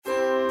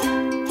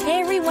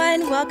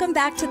everyone. Welcome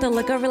back to the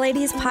Lookover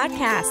Ladies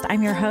podcast.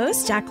 I'm your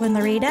host, Jacqueline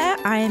Larita.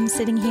 I'm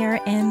sitting here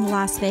in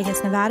Las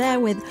Vegas, Nevada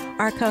with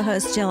our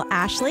co-host, Jill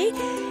Ashlee.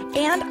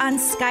 And on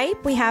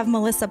Skype, we have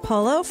Melissa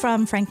Polo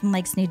from Franklin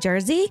Lakes, New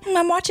Jersey.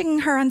 I'm watching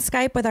her on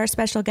Skype with our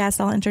special guest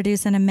I'll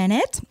introduce in a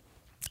minute.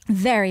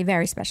 Very,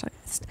 very special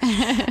guest.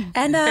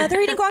 And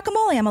they're eating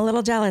guacamole. I'm a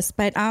little jealous.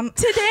 But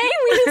today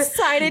we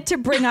decided to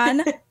bring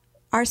on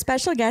our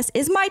special guest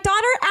is my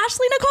daughter,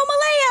 Ashlee Nicole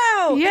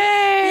Malleo.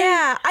 Yay!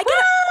 Yeah, I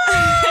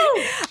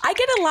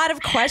get a lot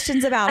of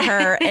questions about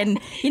her and,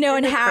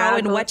 and how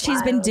and what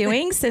she's been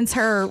doing since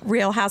her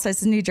Real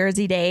Housewives of New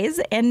Jersey days,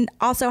 and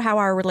also how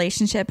our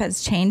relationship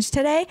has changed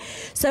today.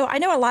 So I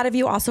know a lot of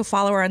you also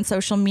follow her on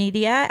social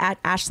media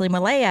at Ashlee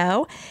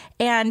Malleo,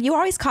 and you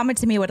always comment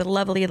to me what a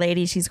lovely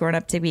lady she's grown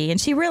up to be, and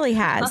she really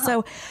has.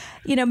 So,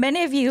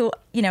 many of you,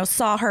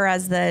 saw her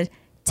as the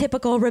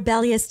typical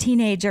rebellious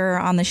teenager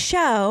on the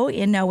show,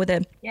 with her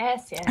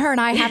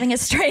and I having a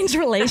strange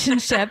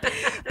relationship.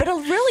 But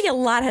really a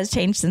lot has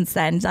changed since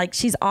then. Like,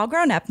 she's all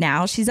grown up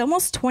now. She's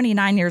almost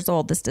 29 years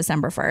old this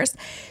December 1st.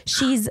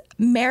 She's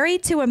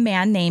married to a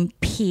man named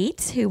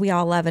Pete, who we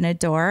all love and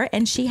adore.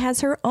 And she has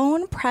her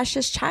own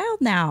precious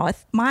child now.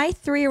 My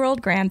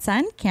 3-year-old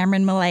grandson,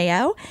 Cameron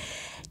Malleo.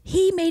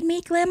 He made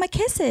me Glamma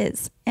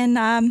kisses. And,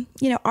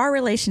 our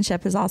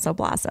relationship has also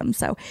blossomed.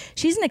 So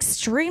she's an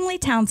extremely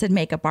talented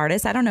makeup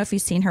artist. I don't know if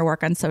you've seen her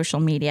work on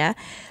social media,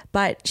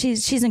 but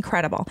she's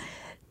incredible.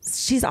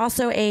 She's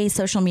also a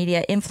social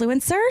media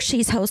influencer.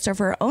 She's host of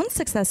her own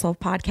successful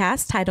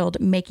podcast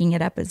titled Making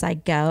It Up As I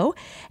Go,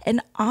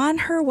 and on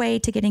her way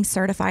to getting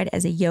certified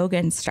as a yoga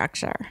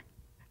instructor.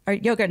 A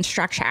yoga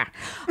instructor.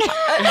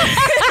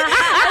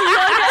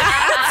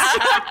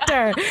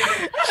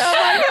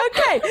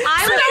 Okay.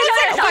 I'm going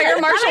to fire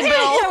Marshall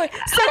Bill.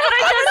 So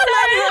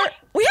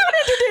we haven't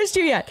introduced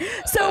you yet.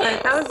 So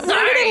we're going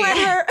to let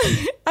her.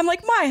 I'm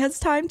like, has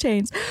time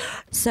changed?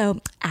 So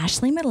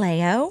Ashlee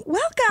Malleo,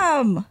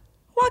 welcome.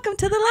 Welcome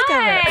to the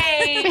Lookover.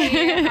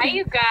 Hi,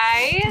 you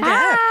guys.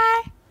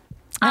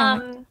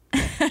 Hi.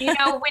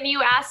 When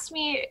you asked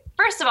me,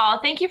 first of all,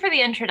 thank you for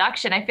the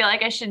introduction. I feel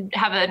like I should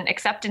have an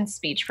acceptance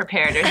speech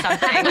prepared or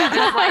something. It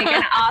was like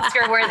an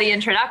Oscar-worthy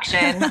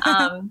introduction.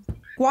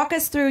 Walk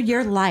us through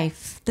your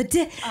life,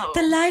 the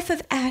life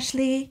of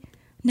Ashlee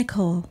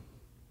Nicole.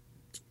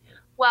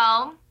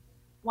 Well,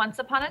 once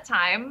upon a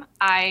time,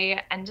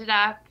 I ended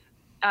up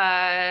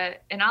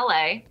in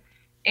LA,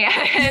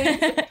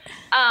 and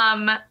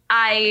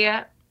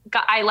I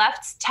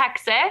left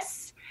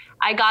Texas.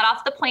 I got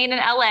off the plane in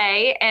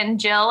LA, and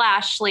Jill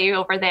Ashlee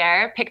over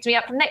there picked me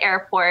up from the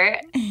airport,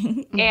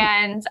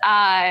 and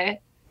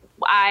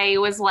I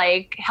was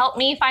like, help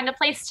me find a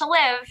place to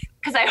live,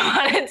 because I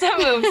wanted to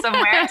move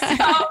somewhere. So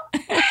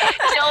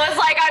Jill was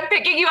like, I'm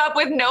picking you up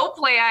with no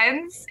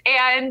plans.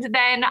 And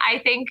then I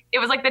think it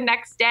was like the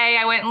next day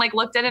I went and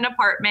looked at an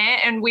apartment,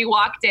 and we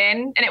walked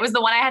in, and it was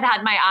the one I had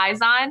my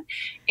eyes on.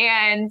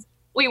 And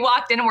we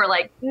walked in and we're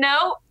like,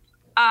 no.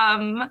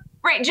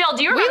 Right, Jill,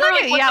 do you remember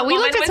we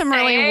looked at some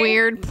saying? really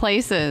weird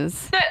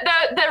places.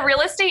 The real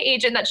estate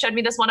agent that showed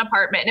me this one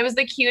apartment, and it was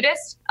the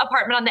cutest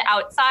apartment on the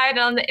outside, and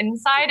on the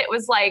inside it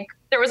was like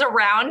there was a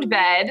round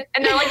bed,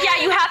 and they're like,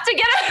 yeah, you have to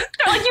get a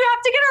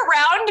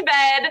round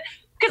bed,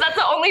 because that's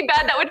the only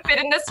bed that would fit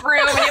in this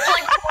room. And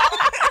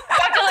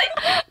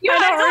you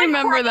had to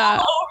remember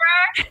that.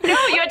 You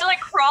had to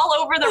crawl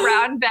over the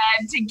round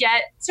bed to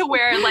get to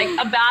where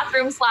a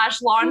bathroom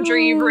 /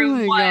 laundry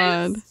room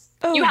was. God.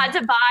 Oh. You had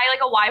to buy a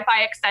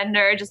Wi-Fi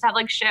extender, just have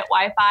shit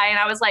Wi-Fi. And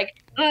I was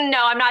like, no,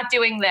 I'm not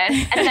doing this.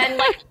 And then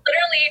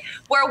literally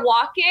we're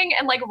walking,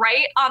 and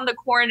right on the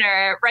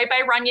corner, right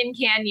by Runyon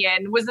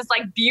Canyon, was this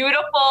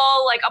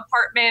beautiful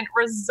apartment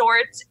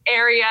resort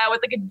area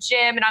with a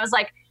gym. And I was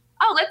like,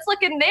 oh, let's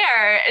look in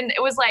there. And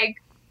it was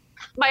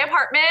my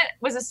apartment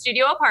was a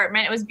studio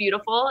apartment. It was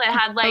beautiful. It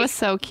had it was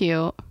so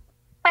cute.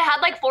 I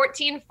had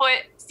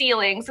 14-foot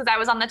ceilings because I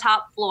was on the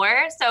top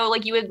floor. So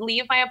you would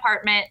leave my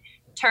apartment,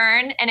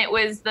 turn, and it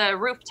was the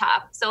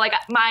rooftop. So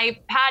my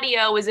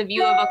patio was a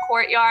view of a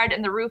courtyard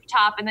and the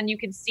rooftop, and then you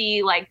could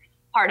see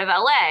part of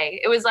LA.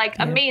 It was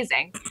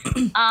amazing.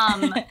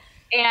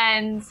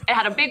 And it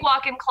had a big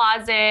walk-in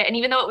closet, and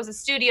even though it was a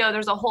studio,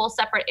 there's a whole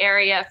separate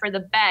area for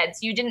the bed. So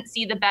you didn't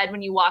see the bed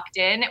when you walked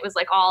in. It was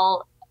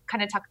all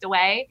kind of tucked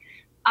away.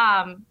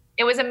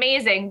 It was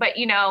amazing, but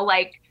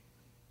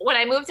when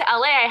I moved to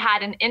LA, I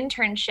had an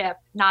internship,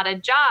 not a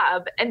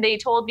job. And they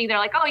told me, they're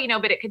like, oh,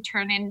 but it could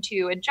turn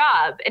into a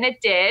job. And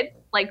it did.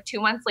 2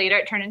 months later,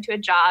 it turned into a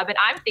job. And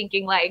I'm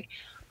thinking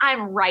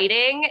I'm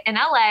writing in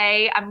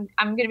LA. I'm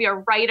going to be a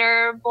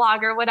writer,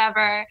 blogger,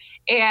 whatever.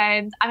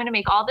 And I'm going to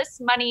make all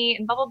this money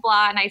and blah, blah,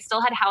 blah. And I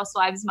still had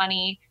housewives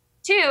money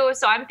too.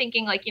 So I'm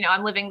thinking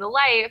I'm living the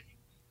life.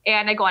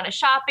 And I go on a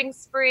shopping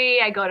spree.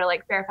 I go to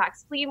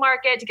Fairfax Flea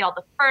Market to get all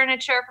the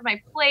furniture for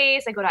my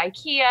place. I go to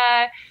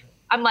IKEA.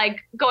 I'm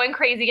going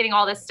crazy getting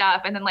all this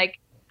stuff. And then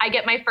I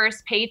get my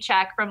first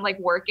paycheck from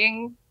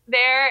working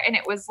there. And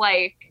it was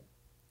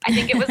I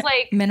think it was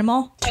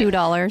minimal $2.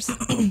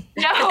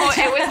 No,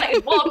 it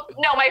was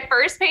no, my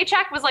first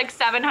paycheck was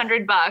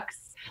 $700.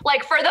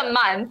 like for the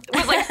month. It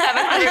was like $700.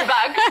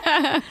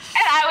 And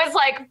I was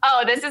like,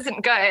 oh, this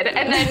isn't good.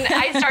 And then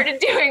I started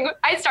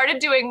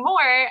doing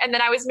more. And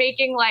then I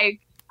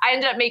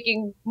ended up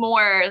making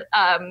more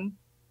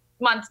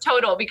month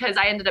total because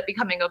I ended up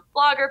becoming a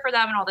blogger for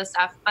them and all this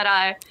stuff. But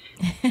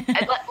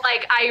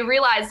like I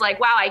realized like,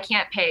 wow, I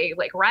can't pay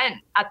like rent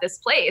at this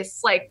place.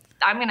 Like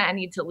I'm going to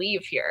need to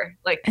leave here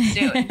like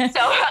soon.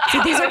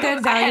 So these are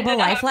good, valuable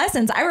life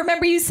lessons. I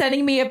remember you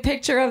sending me a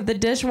picture of the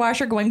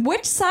dishwasher going,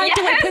 which side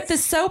do I put the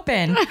soap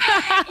in? Yes.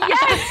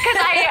 Cause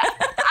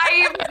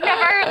I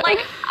never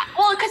like,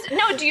 well, because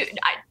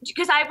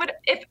I would,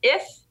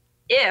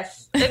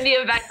 if in the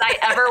event I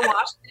ever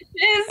washed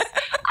dishes,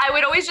 I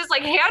would always just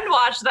like hand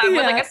wash them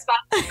with like a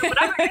spatula or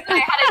whatever. And I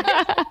had a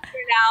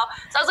dishwasher now.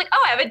 So I was like,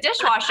 oh, I have a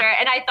dishwasher.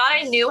 And I thought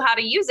I knew how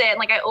to use it. And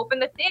like I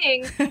opened the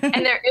thing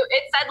and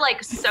it said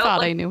like soap. I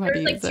like, knew how to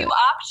use like it. Two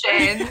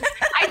options.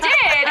 I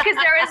did because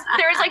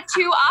there was like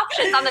two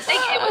options on the thing.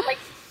 It was like,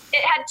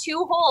 it had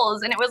two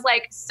holes and it was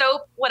like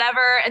soap,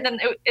 whatever. And then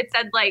it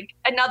said like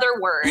another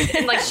word.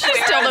 And like, she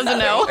still doesn't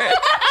know. And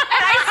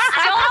I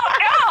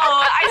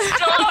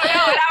still don't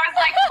know. And I was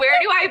like, where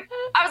do I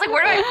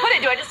put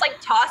it? Do I just like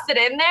toss it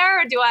in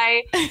there or do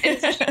I?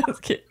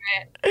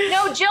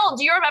 No, Jill,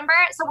 do you remember?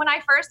 So when I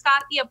first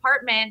got the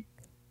apartment,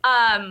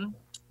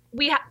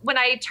 when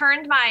I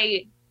turned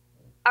my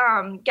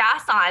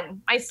gas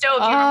on, my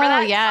stove, do you remember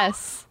that?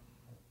 Yes.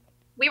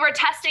 We were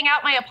testing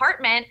out my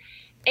apartment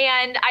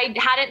and I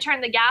hadn't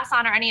turned the gas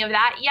on or any of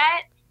that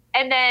yet.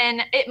 And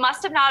then it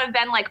must have not have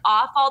been like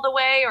off all the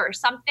way or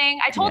something.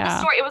 I told the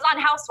story. It was on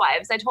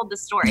Housewives. I told the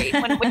story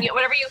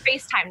whenever you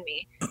FaceTimed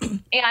me.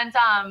 And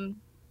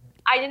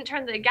I didn't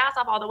turn the gas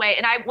off all the way.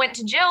 And I went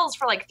to Jill's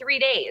for like 3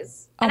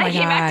 days. And I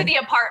came back to the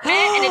apartment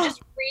and it just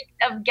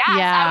reeked of gas.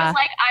 I was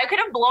like, I could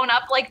have blown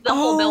up like the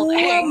whole building.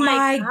 Oh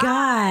my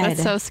God.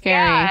 That's so scary.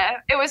 Yeah,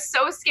 it was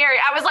so scary.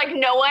 I was like,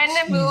 no one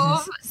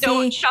move.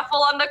 Don't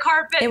shuffle on the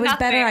carpet. It was nothing.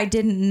 better I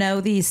didn't know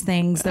these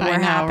things that were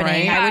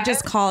happening. Right? I would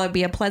just call it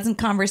be a pleasant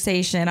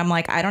conversation. I'm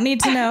like, I don't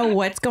need to know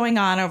what's going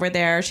on over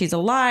there. She's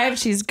alive.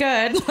 She's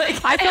good. Like,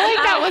 I feel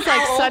like that was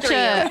like such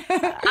a...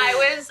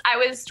 I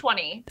was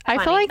 20.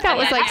 I feel like that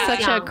was like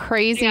such a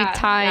crazy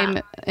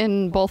time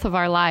in both of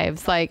our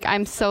lives. Like,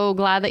 I'm so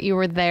glad that you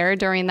were there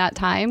during that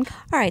time.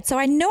 All right. So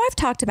I know I've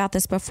talked about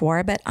this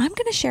before, but I'm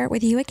going to share it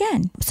with you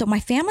again. So my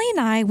family and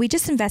I, we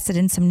just invested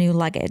in some new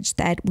luggage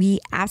that we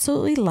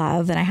absolutely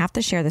love. And I have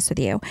to share this with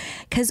you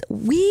because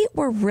we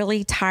were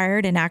really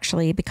tired and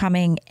actually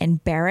becoming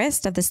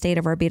embarrassed of the state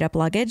of our beat up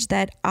luggage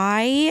that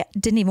I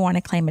didn't even want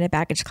to claim it a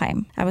baggage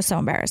claim. I was so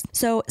embarrassed.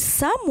 So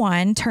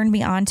someone turned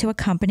me on to a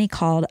company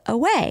called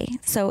Away.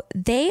 So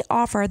they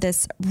offer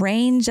this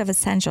range of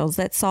essentials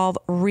that solve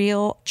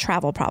real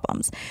travel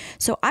problems.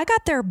 So I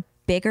got their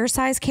bigger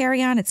size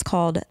carry-on. It's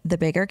called the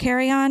bigger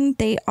carry-on.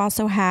 They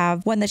also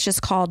have one that's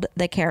just called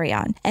the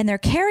carry-on. And their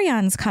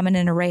carry-ons come in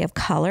an array of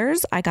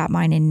colors. I got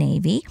mine in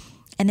navy.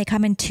 And they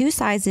come in 2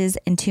 sizes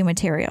and 2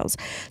 materials.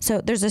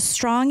 So there's a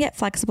strong yet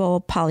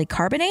flexible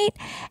polycarbonate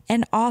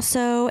and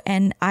also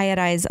an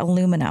iodized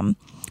aluminum.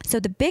 So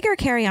the bigger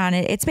carry-on,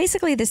 it's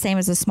basically the same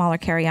as a smaller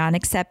carry-on,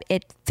 except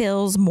it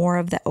fills more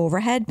of the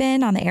overhead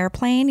bin on the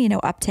airplane,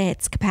 up to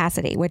its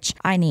capacity, which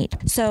I need.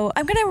 So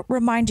I'm going to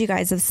remind you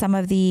guys of some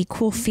of the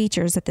cool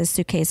features that this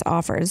suitcase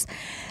offers.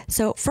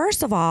 So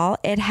first of all,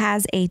 it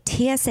has a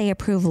TSA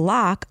approved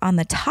lock on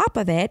the top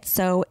of it.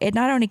 So it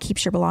not only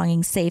keeps your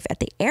belongings safe at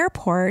the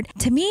airport,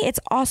 to me, it's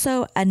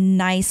also a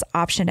nice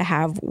option to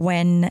have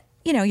when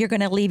you're going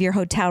to leave your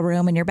hotel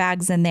room and your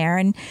bag's in there.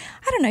 And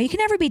I don't know, you can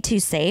never be too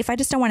safe. I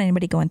just don't want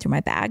anybody going through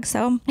my bag.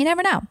 So you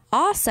never know.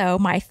 Also,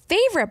 my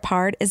favorite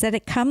part is that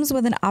it comes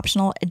with an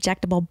optional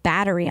ejectable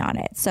battery on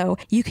it. So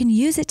you can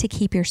use it to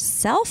keep your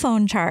cell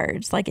phone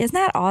charged. Like, isn't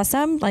that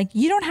awesome? Like,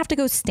 you don't have to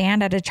go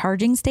stand at a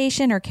charging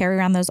station or carry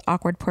around those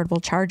awkward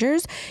portable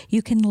chargers.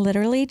 You can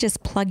literally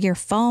just plug your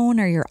phone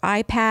or your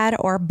iPad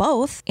or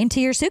both into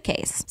your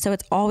suitcase. So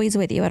it's always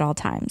with you at all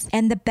times.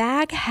 And the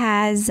bag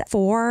has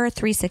 4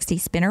 360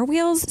 spinner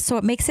wheels, so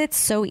it makes it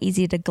so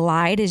easy to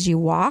glide as you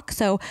walk.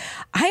 So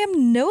I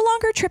am no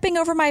longer tripping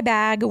over my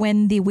bag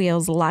when the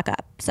wheels lock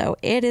up. So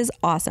it is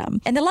awesome.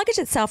 And the luggage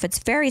itself, it's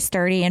very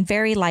sturdy and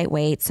very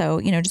lightweight.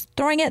 So, just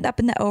throwing it up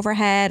in the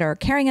overhead or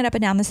carrying it up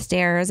and down the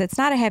stairs, it's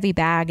not a heavy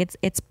bag.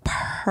 It's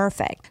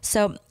perfect.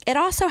 So it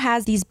also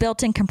has these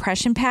built-in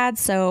compression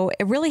pads. So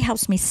it really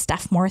helps me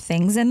stuff more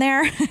things in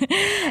there.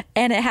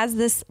 And it has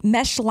this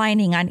mesh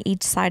lining on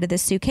each side of the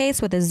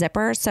suitcase with a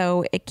zipper.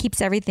 So it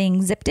keeps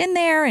everything zipped in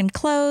there and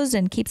closed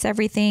and keeps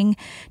everything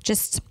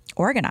just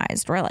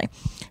organized, really.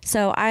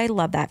 So I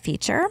love that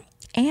feature.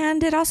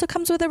 And it also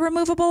comes with a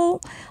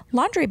removable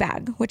laundry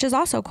bag, which is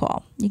also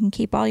cool. You can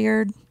keep all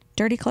your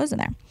dirty clothes in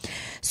there.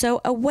 So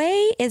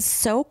Away is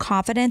so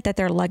confident that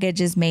their luggage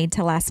is made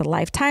to last a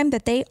lifetime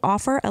that they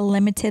offer a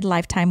limited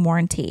lifetime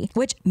warranty,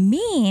 which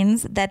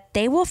means that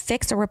they will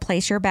fix or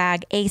replace your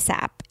bag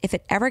ASAP. If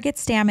it ever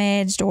gets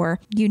damaged or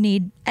you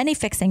need any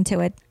fixing to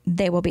it,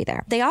 they will be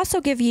there. They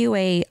also give you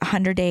a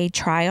 100-day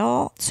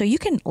trial so you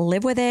can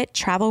live with it,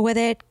 travel with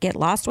it, get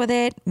lost with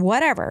it,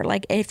 whatever.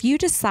 Like if you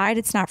decide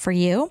it's not for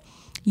you,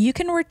 you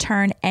can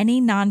return any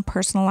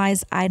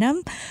non-personalized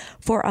item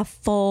for a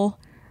full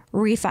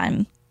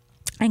refund.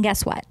 And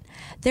guess what?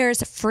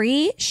 There's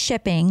free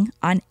shipping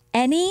on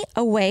any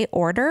Away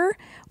order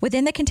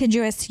within the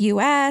contiguous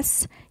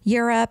US,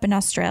 Europe, and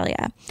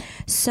Australia.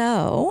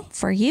 So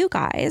for you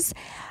guys,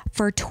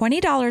 for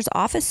 $20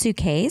 off a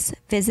suitcase,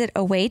 visit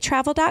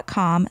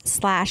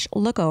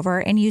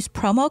awaytravel.com/lookover and use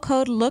promo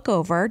code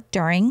lookover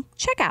during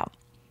checkout.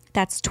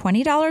 That's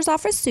 $20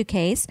 off a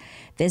suitcase.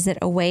 Visit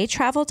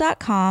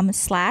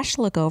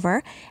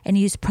awaytravel.com/lookover and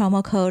use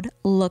promo code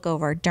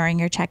lookover during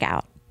your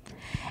checkout.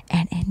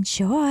 And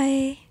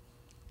enjoy.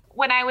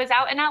 When I was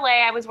out in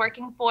LA, I was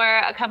working for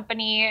a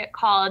company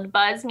called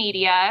Buzz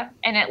Media,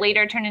 and it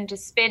later turned into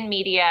Spin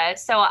Media.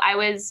 So I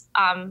was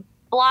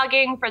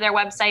blogging for their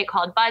website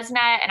called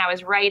BuzzNet, and I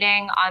was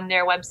writing on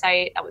their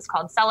website that was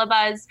called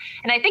Celebuzz.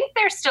 And I think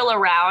they're still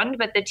around,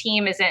 but the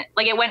team isn't,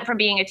 like, it went from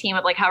being a team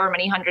of like however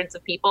many hundreds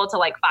of people to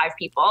like 5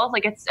 people.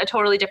 Like it's a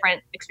totally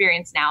different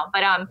experience now.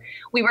 But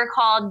we were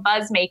called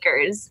Buzz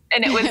Makers,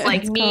 and it was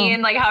like me cool.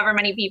 and like however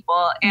many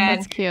people. And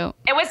that's cute.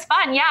 It was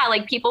fun. Yeah.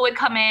 Like people would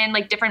come in,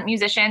 like different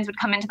musicians would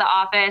come into the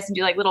office and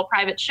do like little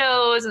private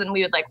shows. And then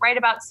we would like write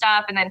about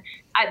stuff. And then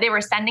they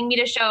were sending me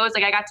to shows.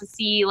 Like I got to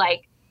see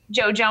like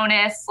Joe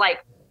Jonas,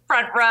 like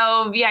front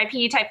row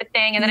VIP type of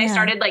thing. And then I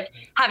started like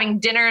having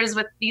dinners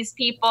with these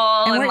people.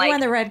 And were like, you on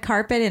the red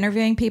carpet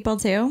interviewing people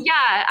too?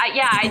 Yeah.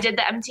 I did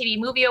the MTV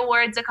Movie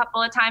Awards a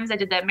couple of times. I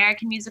did the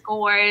American Music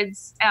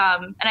Awards.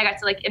 And I got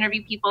to like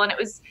interview people, and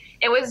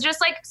it was just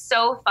like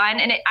so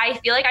fun. And I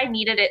feel like I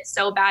needed it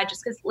so bad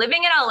just because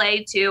living in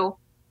LA too,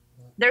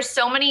 there's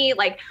so many,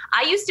 like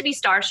I used to be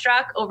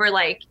starstruck over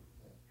like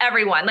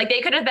everyone. Like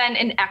they could have been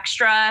an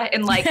extra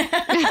in like, they could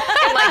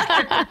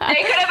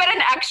have been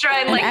an extra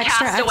in like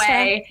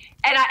Castaway.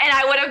 And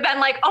I would have been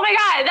like, oh my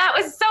God, that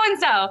was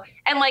so-and-so.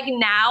 And like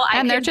now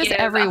I they're just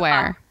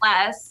everywhere.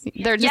 Less.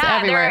 They're just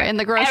everywhere in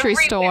the grocery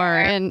store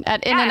and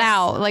at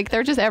In-N-Out. Like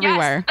they're just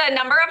everywhere. Yes. The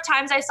number of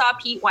times I saw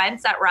Pete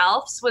Wentz at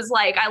Ralph's was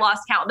like, I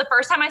lost count. The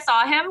first time I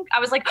saw him, I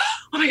was like,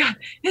 oh my God,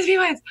 it's Pete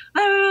Wentz.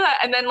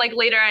 And then like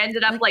later I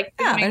ended up like,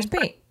 there's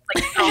Pete.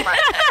 Like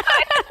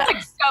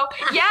so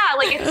yeah,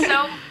 like it's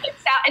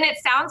and it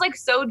sounds like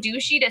so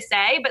douchey to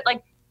say, but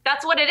like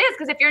that's what it is.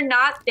 Because if you're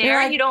not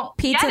there, like, you don't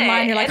Pete's get in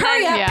line. it. You're like,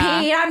 hurry up,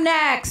 Pete, I'm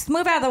next.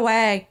 Move out of the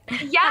way.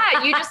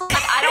 Yeah, you just like,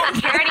 I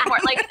don't care anymore.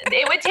 Like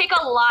it would take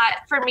a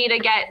lot for me to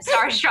get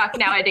starstruck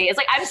nowadays.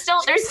 Like there's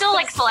still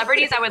like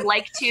celebrities I would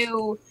like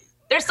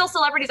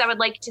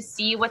to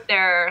see what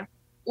they're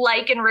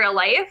like in real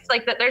life.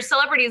 Like that there's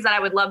celebrities that I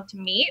would love to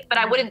meet, but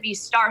I wouldn't be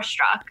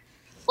starstruck.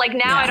 Like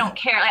now I don't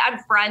care. Like I'm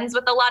friends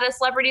with a lot of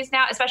celebrities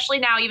now, especially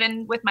now,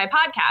 even with my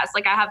podcast.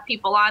 Like I have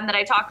people on that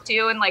I talk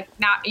to, and like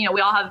now, you know, we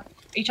all have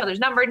each other's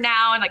number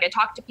now, and like I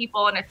talk to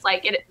people, and it's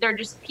like they're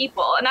just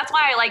people. And that's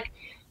why I like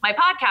my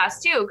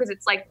podcast too, because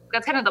it's like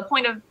that's kind of the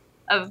point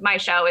of my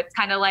show. It's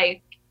kind of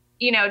like,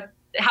 you know,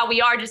 how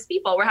we are just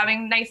people. We're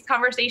having nice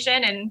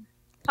conversation and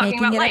talking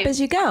about life. Making it up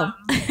as you go.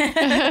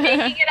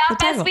 Making it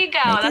up as we go.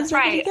 That's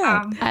right.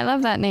 I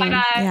love that name.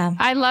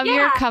 I love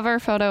your cover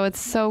photo. It's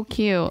so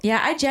cute.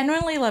 Yeah, I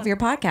genuinely love your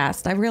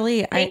podcast. I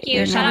really. Thank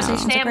you. Shout out to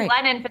Sam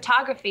Glennon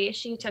Photography.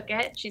 She took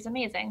it. She's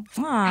amazing.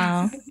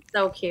 Wow.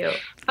 So cute.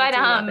 But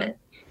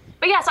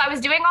yeah, so I was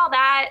doing all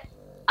that.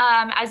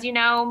 As you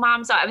know,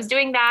 Mom. So I was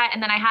doing that,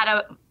 and then I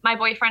had my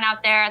boyfriend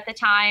out there at the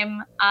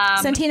time.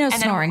 Santino's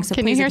snoring. So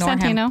can you hear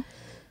Santino? Him.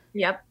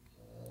 Yep.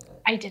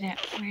 I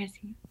didn't. Where is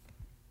he?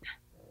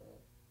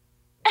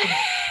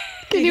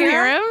 Can you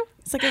hear him?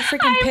 It's like a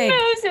freaking pig.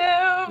 I miss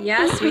him.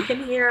 Yes, we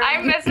can hear him.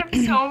 I miss him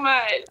so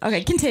much.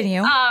 Okay,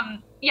 continue.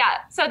 Yeah.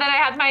 So then I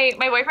had my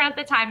boyfriend at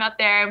the time out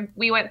there.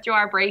 We went through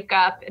our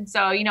breakup. And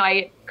so, you know,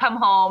 I come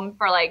home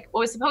for like what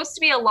was supposed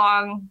to be a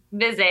long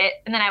visit.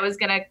 And then I was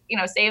going to, you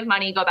know, save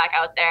money, go back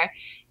out there.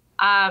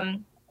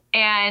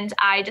 And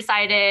I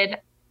decided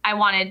I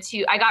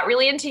got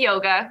really into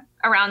yoga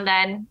around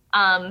then.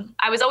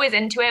 I was always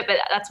into it, but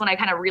that's when I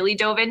kind of really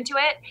dove into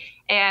it.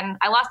 And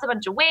I lost a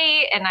bunch of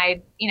weight, and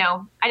I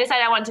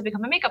decided I wanted to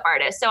become a makeup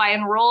artist. So I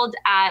enrolled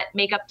at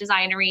Makeup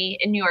Designery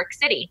in New York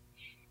City.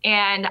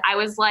 And I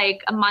was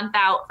like a month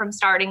out from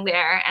starting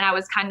there. And I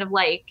was kind of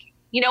like,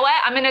 you know what?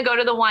 I'm going to go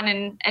to the one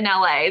in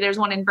LA. There's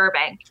one in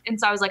Burbank. And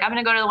so I was like, I'm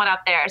going to go to the one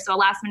out there. So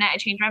last minute, I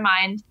changed my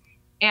mind.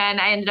 And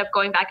I ended up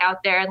going back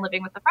out there and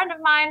living with a friend of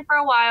mine for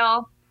a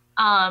while.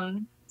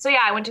 So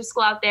yeah, I went to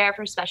school out there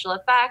for special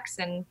effects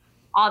and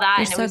all that.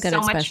 And it was so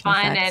much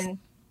fun. And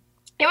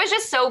it was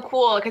just so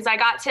cool because I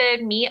got to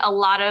meet a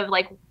lot of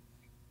like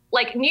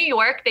New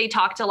York, they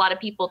talk to a lot of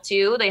people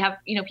too. They have,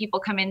 you know, people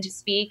come in to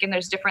speak, and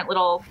there's different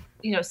little,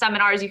 you know,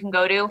 seminars you can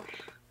go to.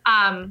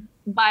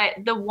 But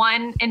the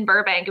one in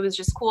Burbank, it was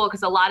just cool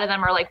because a lot of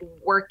them are like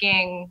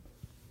working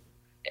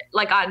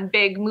like on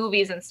big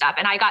movies and stuff.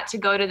 And I got to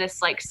go to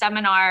this like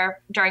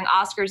seminar during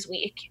Oscars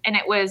week, and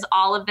it was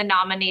all of the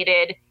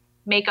nominated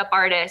makeup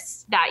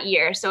artists that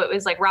year. So it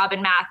was like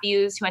Robin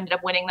Matthews, who ended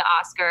up winning the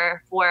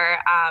Oscar for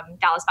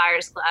Dallas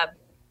Buyers Club.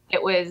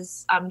 It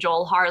was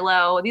Joel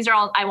Harlow. These are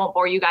all, I won't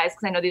bore you guys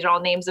because I know these are all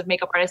names of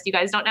makeup artists you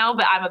guys don't know,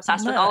 but I'm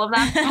obsessed with all of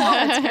them.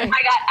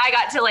 I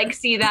got to like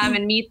see them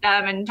and meet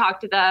them and talk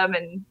to them,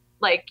 and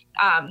like,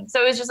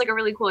 so it was just like a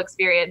really cool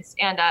experience.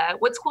 And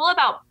what's cool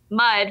about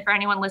Mud, for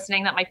anyone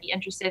listening that might be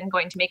interested in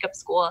going to makeup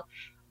school,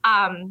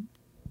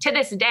 to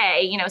this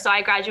day, you know, so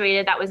I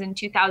graduated, that was in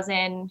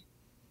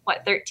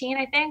 2013,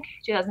 I think,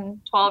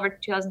 2012 or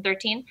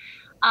 2013.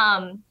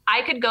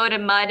 I could go to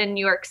Mud in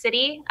New York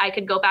City. I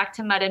could go back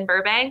to Mud in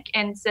Burbank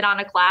and sit on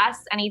a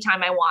class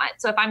anytime I want.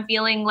 So if I'm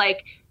feeling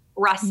like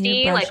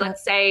rusty, like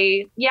let's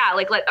say, yeah,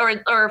 like,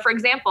 or for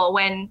example,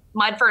 when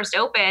Mud first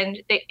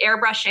opened, the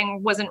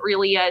airbrushing wasn't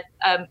really a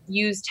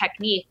used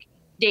technique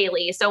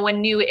daily. So when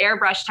new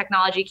airbrush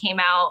technology came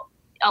out,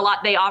 a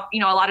lot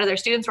of their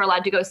students were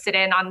allowed to go sit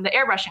in on the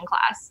airbrushing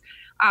class.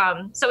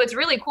 So it's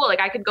really cool. Like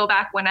I could go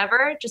back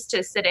whenever just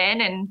to sit in,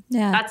 and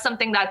that's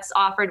something that's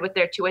offered with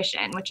their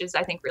tuition, which is,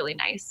 I think, really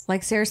nice.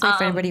 Like seriously, if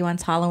anybody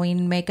wants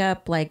Halloween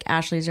makeup, like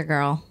Ashlee's your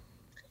girl.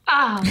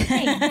 Oh,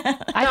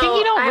 I think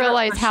you don't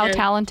realize how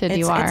talented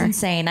you are. It's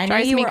insane. I know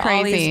you were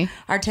always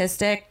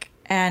artistic,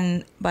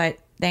 but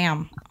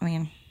damn, I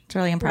mean, it's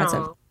really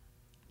impressive. No.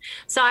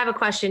 So I have a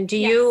question. Do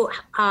you,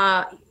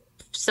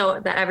 so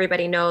that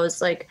everybody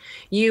knows, like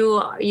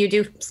you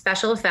do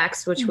special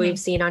effects, which we've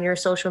seen on your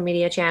social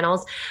media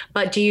channels,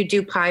 but do you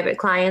do private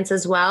clients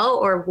as well?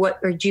 Or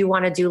do you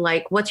want to do,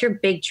 like, what's your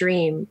big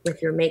dream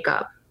with your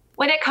makeup?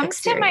 When it comes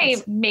to my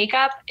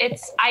makeup,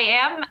 as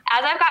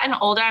I've gotten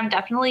older, I'm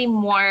definitely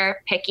more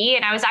picky.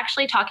 And I was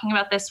actually talking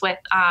about this with,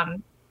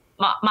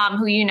 Mom,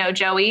 who you know,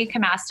 Joey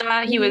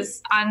Camasta. He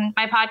was on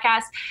my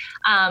podcast.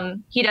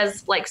 He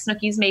does like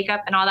Snooki's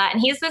makeup and all that.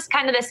 And he's this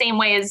kind of the same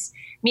way as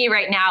me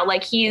right now.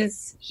 Like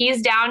he's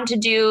down to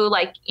do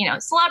like, you know,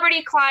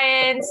 celebrity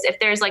clients. If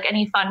there's like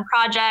any fun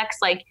projects,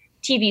 like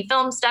TV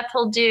film stuff,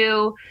 he'll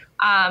do.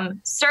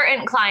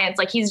 Certain clients,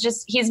 like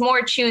he's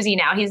more choosy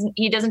now.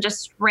 He doesn't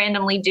just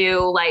randomly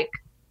do, like,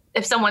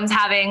 if someone's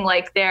having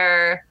like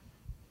their,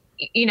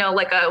 you know,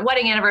 like a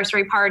wedding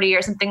anniversary party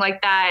or something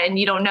like that, and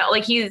you don't know,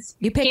 like he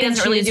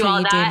doesn't really do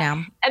all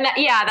that. And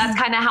that's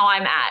kind of how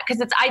I'm at,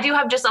 because I do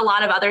have just a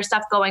lot of other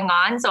stuff going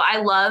on. So I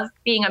love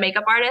being a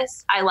makeup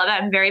artist. I love it.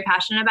 I'm very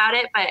passionate about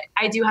it, but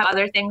I do have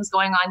other things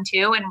going on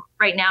too. And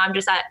right now I'm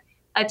just at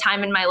a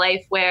time in my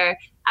life where,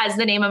 as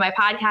the name of my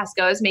podcast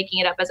goes, making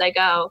it up as I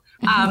go.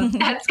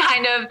 That's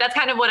kind of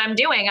what I'm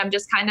doing. I'm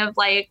just kind of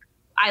like,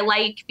 I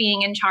like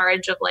being in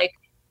charge of like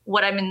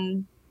what I'm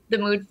in the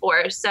mood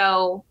for.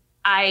 So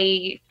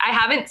I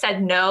haven't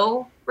said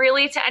no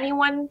really to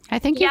anyone. I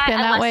think you've been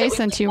that way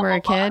since you were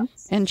a kid,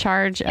 in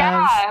charge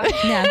of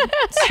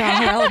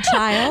strong-willed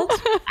child.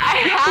 I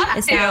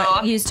have to.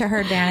 Now used to her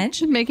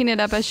advantage, making it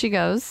up as she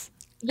goes.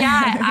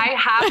 Yeah, I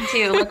have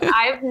to. Like,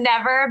 I've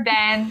never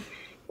been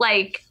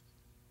like,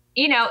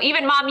 you know,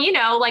 even Mom, you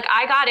know, like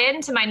I got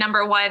into my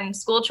number one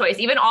school choice.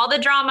 Even all the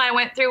drama I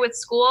went through with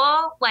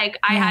school, like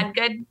I had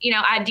good, you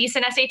know, I had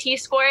decent SAT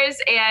scores,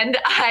 and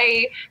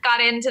I got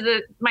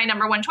into my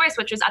number one choice,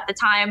 which was at the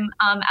time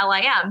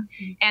LIM.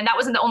 And that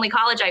wasn't the only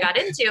college I got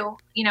into.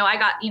 You know, I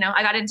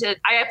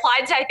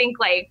applied to, I think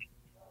I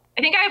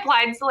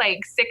applied to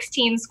like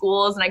 16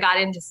 schools, and I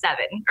got into 7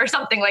 or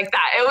something like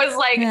that. It was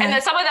like, and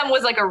then some of them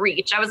was like a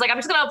reach. I was like, I'm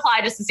just going to apply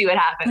just to see what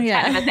happens,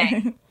 kind of a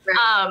thing.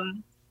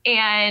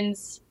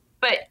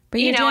 But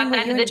you know, at the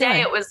end of the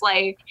day, it was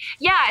like,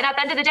 and at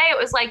the end of the day, it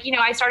was like, you know,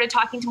 I started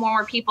talking to more and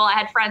more people. I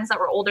had friends that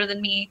were older than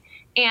me.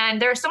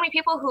 And there are so many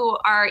people who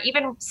are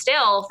even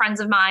still friends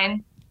of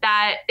mine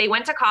that they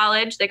went to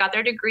college, they got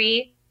their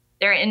degree,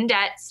 they're in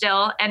debt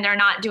still, and they're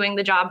not doing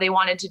the job they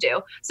wanted to do.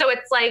 So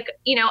it's like,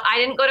 you know, I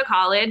didn't go to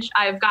college.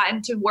 I've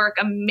gotten to work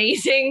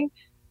amazing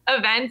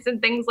events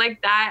and things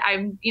like that.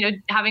 I'm, you know,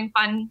 having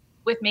fun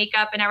with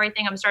makeup and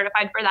everything. I'm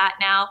certified for that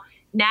now.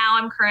 Now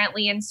I'm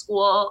currently in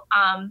school,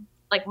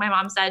 like my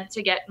mom said,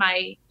 to get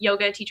my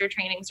yoga teacher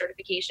training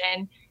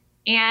certification.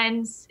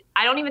 And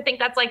I don't even think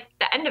that's like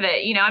the end of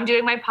it. You know, I'm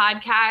doing my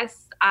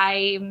podcast.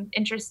 I'm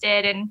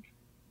interested in,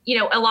 you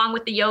know, along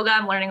with the yoga,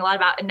 I'm learning a lot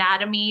about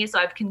anatomy. So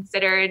I've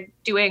considered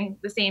doing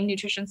the same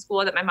nutrition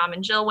school that my mom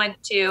and Jill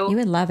went to. You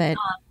would love it.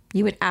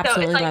 You would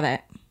absolutely love it.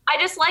 I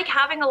just like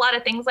having a lot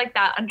of things like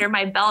that under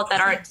my belt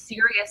that aren't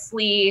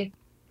seriously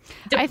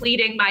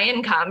depleting my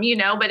income, you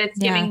know, but it's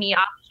giving me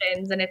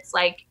options. And it's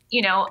like,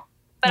 you know,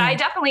 but I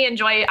definitely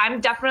I'm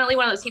definitely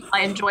one of those people.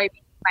 I enjoy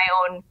being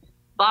my own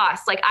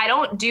boss. Like I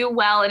don't do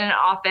well in an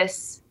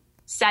office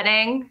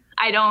setting.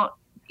 I don't,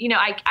 you know,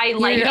 I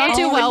like. You don't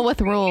do well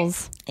with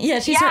rules. Yeah,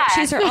 she's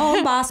her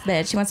own boss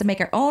bitch. She wants to make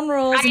her own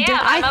rules. I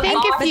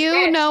think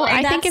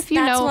if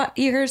you know,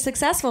 you're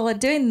successful at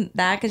doing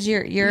that, because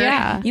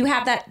you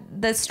have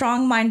the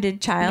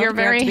strong-minded child. You're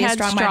very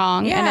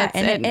headstrong,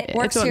 and it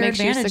works to your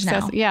advantage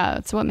now. Yeah,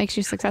 it's what makes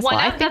you successful.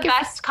 One of the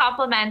best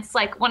compliments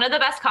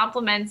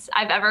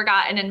I've ever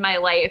gotten in my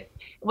life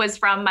was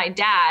from my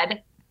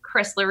dad,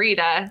 Chris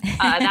Larita.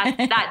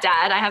 That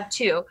dad. I have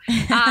 2,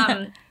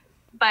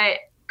 but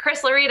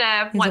Chris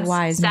Larita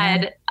once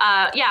said,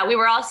 we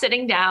were all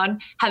sitting down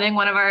having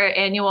one of our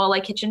annual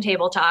like kitchen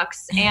table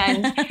talks,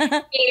 and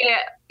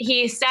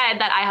he said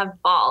that I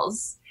have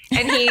balls.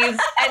 And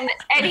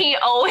he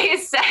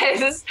always says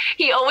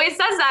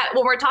that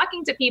when we're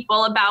talking to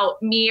people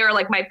about me or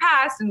like my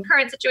past and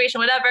current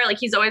situation, whatever, like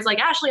he's always like,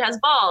 Ashlee has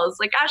balls,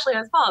 like Ashlee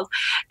has balls.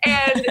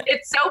 And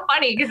it's so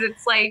funny because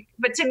it's like,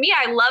 but to me,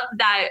 I love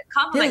that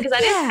compliment because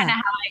that is kind of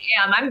how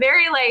I am. I'm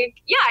very like,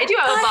 I do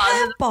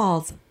have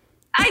balls.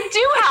 I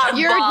do have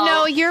balls.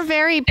 No, you're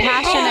very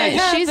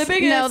passionate. Here's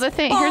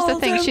the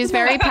thing. She's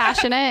very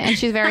passionate and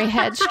she's very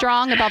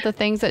headstrong about the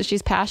things that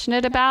she's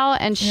passionate about,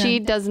 and she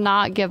does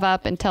not give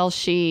up until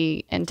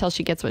she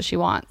gets what she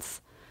wants.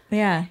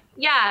 Yeah.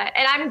 Yeah,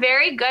 and I'm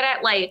very good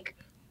at like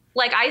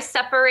I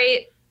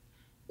separate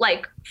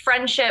like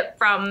friendship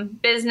from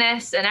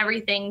business and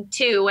everything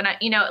too. And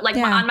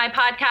on my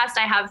podcast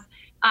I have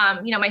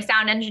my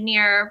sound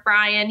engineer,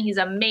 Brian, he's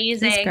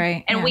amazing. He's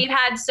great. And we've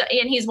had,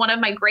 and he's one of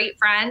my great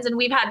friends. And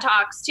we've had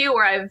talks too,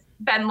 where I've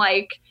been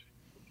like,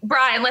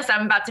 Brian, listen,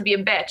 I'm about to be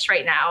a bitch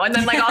right now. And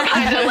then like, I'll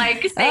kind of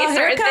like say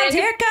certain things.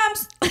 Here it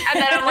comes.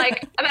 And then I'm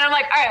like, all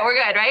right, we're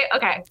good, right?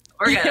 Okay.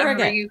 We're good. We're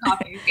bring you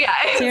coffee. Yeah.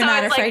 So you're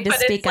not afraid to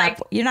speak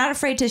up. You're not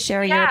afraid to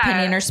share your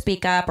opinion or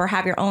speak up or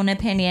have your own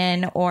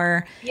opinion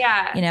or,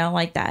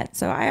 like that.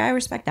 So I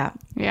respect that.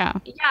 Yeah.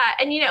 Yeah.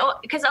 And,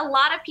 because a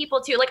lot of people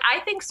too, like I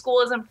think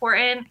school is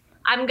important.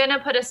 I'm going to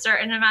put a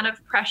certain amount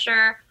of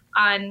pressure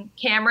on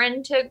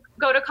Cameron to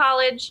go to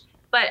college.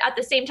 But at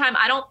the same time,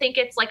 I don't think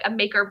it's like a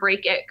make or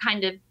break it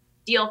kind of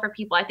deal for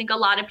people. I think a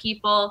lot of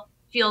people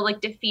feel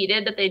like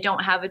defeated that they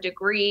don't have a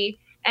degree.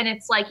 And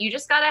it's like, you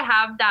just got to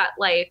have that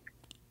like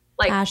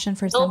passion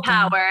for something.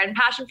 Power and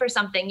passion for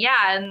something.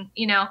 Yeah. And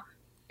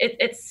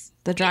it's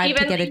the drive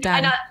to get it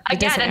done.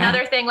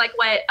 Another thing, like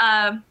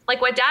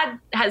what Dad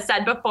has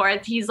said before,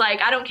 he's like,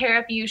 I don't care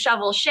if you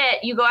shovel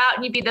shit, you go out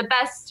and you be the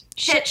best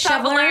shit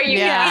shoveler you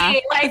can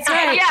be. Like, that's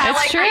right. Yeah,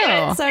 it's true.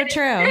 It's so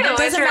true. It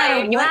doesn't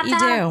matter what you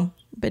do,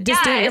 but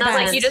just do your best.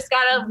 Like, you just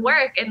gotta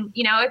work. And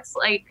it's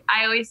like,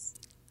 I always,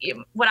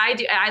 what I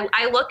do,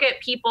 I look at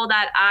people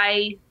that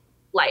I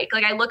like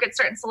I look at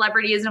certain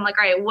celebrities and I'm like,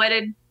 all right,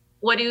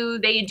 what do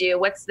they do?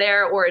 What's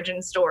their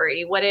origin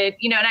story?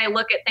 And I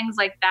look at things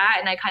like that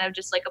and I kind of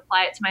just like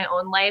apply it to my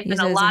own life. And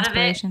a lot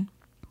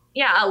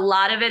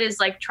of it is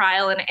like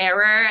trial and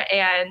error.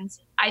 And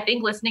I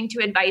think listening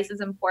to advice is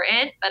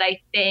important, but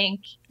I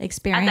think at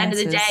the end of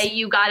the day,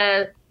 you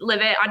gotta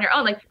live it on your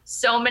own. Like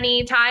so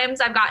many times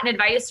I've gotten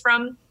advice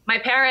from my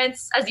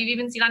parents, as you've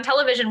even seen on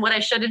television, what I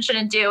should and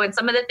shouldn't do. And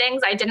some of the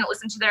things I didn't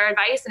listen to their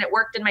advice and it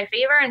worked in my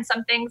favor. And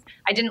some things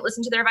I didn't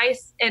listen to their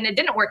advice and it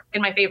didn't work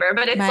in my favor.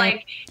 But it's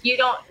like, you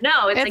don't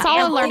know. It's like,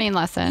 all a learning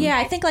lesson. Yeah.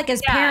 I think like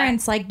as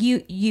parents, like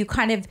you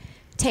kind of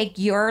take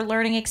your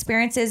learning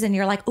experiences and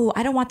you're like, oh,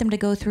 I don't want them to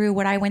go through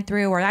what I went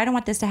through, or I don't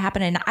want this to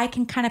happen. And I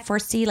can kind of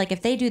foresee, like,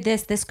 if they do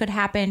this, this could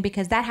happen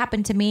because that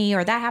happened to me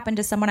or that happened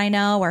to someone I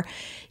know, or,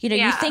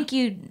 you think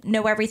you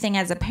know everything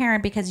as a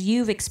parent because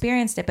you've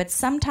experienced it. But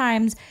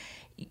sometimes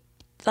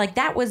like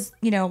that was,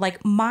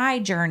 like my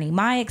journey,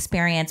 my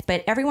experience,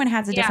 but everyone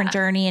has a different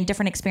journey and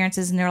different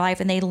experiences in their life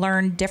and they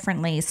learn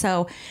differently.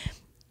 So,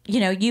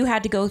 you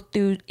had to go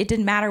through, it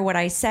didn't matter what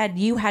I said.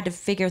 You had to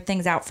figure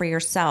things out for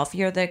yourself.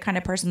 You're the kind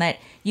of person that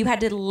you had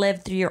to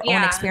live through your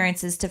own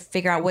experiences to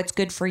figure out what's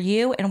good for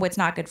you and what's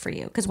not good for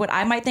you. Because what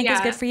I might think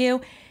is good for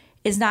you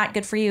is not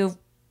good for you.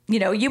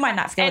 You might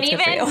not feel it's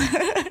good for you.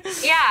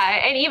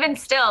 Yeah. And even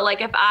still,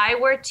 like if I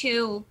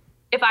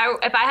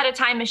had a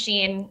time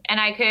machine and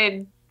I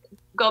could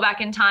go back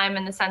in time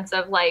in the sense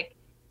of like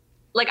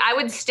I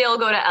would still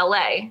go to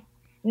LA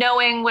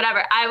knowing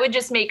whatever, I would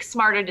just make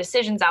smarter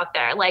decisions out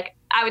there. Like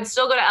I would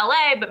still go to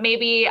LA, but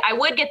maybe I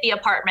would get the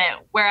apartment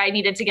where I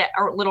needed to get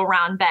a little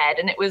round bed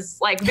and it was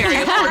like very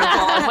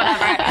affordable and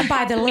whatever. I'd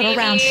buy the little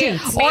round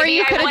sheets. Or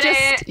you could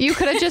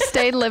have just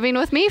stayed living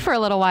with me for a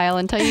little while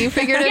until you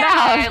figured it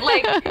out.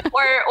 Like,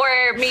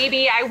 or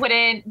maybe I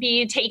wouldn't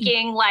be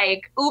taking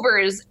like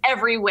Ubers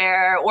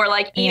everywhere or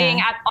like eating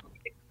at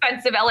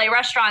expensive LA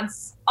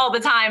restaurants all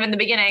the time in the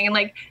beginning. And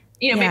like,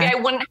 maybe I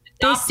wouldn't have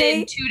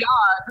adopted 2 dogs.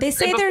 They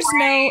say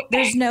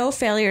there's no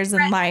failures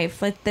in life.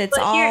 Like it's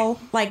all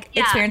like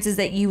experiences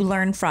that you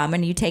learn from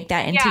and you take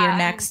that into your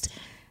next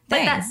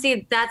thing.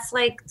 But that's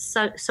like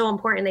so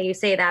important that you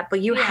say that.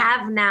 But you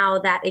have now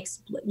that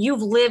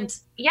you've lived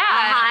a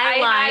high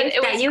life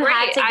that you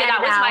had to get that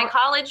out. Was my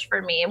college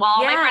for me. While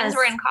all my friends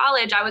were in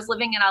college, I was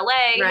living in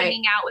LA,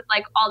 hanging out with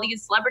like all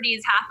these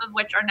celebrities, half of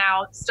which are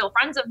now still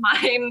friends of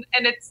mine.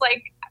 And it's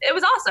like, it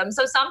was awesome.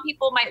 So some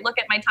people might look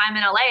at my time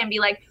in LA and be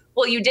like,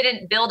 well, you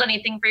didn't build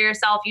anything for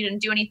yourself. You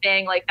didn't do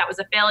anything. Like that was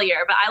a failure.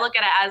 But I look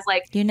at it as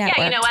like, you know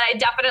what? I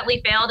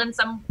definitely failed in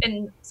some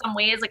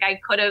ways. Like I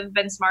could have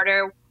been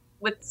smarter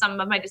with some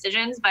of my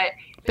decisions, but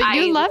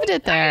you loved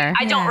it there.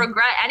 I don't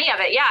regret any of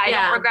it. Yeah, I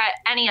don't regret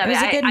any of it. It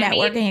was a good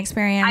networking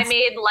experience. I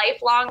made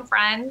lifelong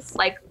friends.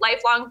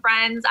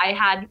 I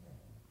had,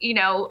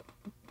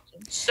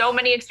 so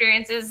many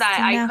experiences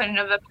that I couldn't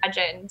have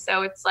imagined.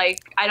 So it's like,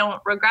 I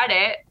don't regret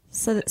it.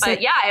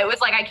 But yeah, it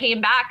was like I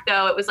came back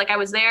though. It was like I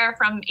was there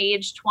from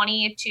age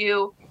 20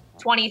 to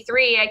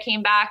 23. I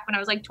came back when I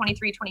was like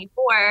 23,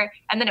 24.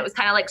 And then it was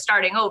kind of like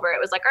starting over. It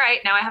was like, all right,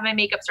 now I have my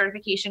makeup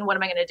certification. What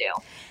am I going to do?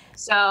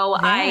 So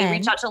I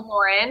reached out to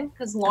Lauren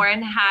because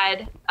Lauren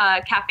had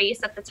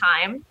Cafes at the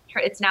time.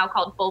 It's now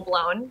called Full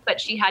Blown,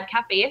 but she had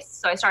Cafes.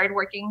 So I started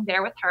working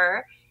there with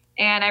her.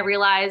 And I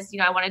realized,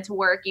 I wanted to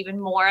work even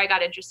more. I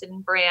got interested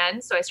in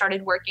brands. So I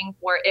started working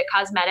for It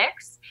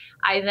Cosmetics.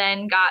 I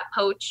then got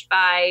poached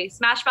by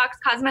Smashbox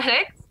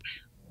Cosmetics.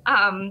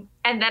 And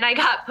then I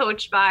got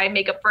poached by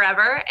Makeup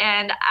Forever.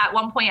 And at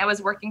one point I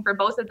was working for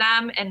both of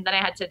them. And then I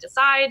had to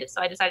decide.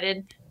 So I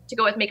decided to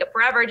go with Makeup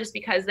Forever just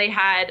because they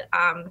had,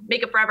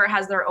 Makeup Forever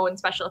has their own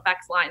special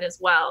effects line as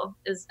well,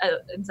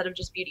 instead of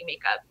just beauty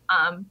makeup.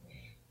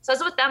 So I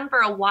was with them for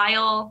a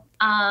while.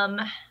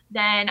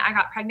 Then I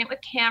got pregnant with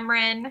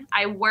Cameron.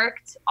 I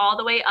worked all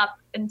the way up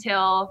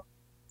until,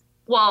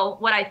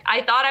 what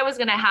I thought I was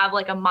going to have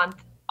like a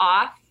month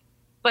off.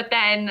 But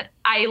then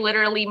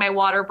my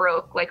water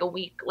broke like a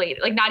week later,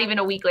 like not even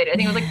a week later. I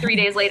think it was like 3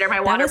 days later, my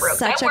water broke.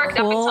 So I worked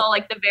up until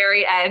like the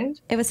very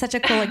end. It was such a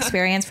cool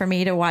experience for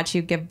me to watch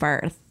you give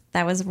birth.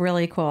 That was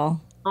really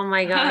cool. Oh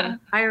my God.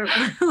 I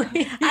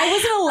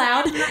wasn't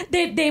allowed.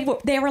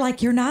 They were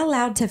like, you're not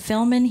allowed to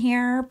film in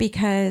here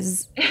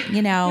because,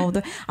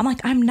 I'm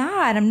like, I'm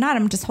not.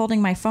 I'm just holding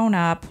my phone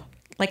up.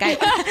 Like I was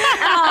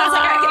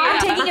like, I'm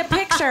taking a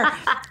picture.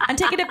 I'm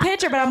taking a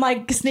picture, but I'm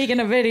like sneaking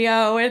a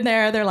video in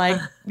there. They're like,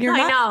 you're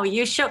not. I know.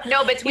 You showed.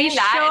 No, between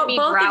that and me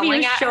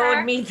growling at her. Both of you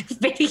showed me the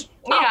video.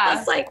 Yeah. I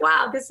was like,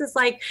 wow, this is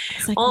like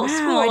old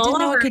school. I didn't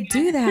know I could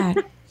do that.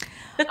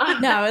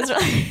 No, it was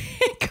really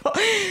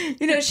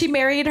cool. She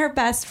married her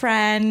best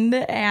friend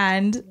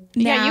and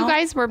now... Yeah, you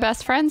guys were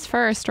best friends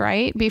first,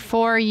 right?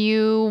 Before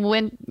you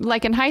went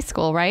like in high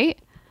school, right?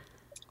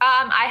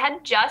 I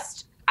had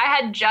just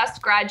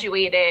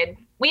graduated.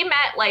 We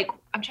met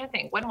I'm trying to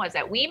think, when was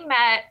it? We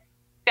met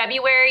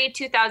February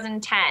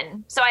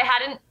 2010. So I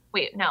hadn't,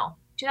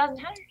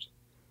 2010?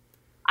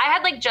 I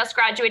had just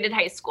graduated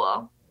high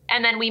school.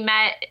 And then we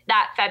met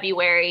that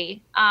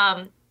February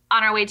on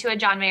our way to a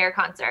John Mayer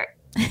concert.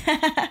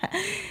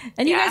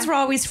 And you guys were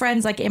always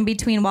friends, like in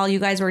between while you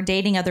guys were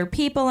dating other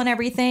people and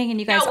everything, and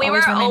you guys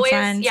always remained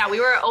friends. Yeah, we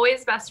were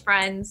always best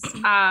friends.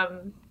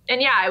 And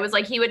yeah, it was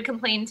like he would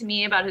complain to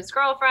me about his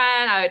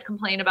girlfriend. I would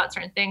complain about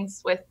certain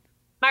things with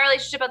my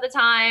relationship at the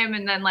time,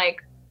 and then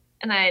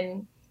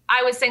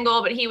I was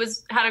single, but he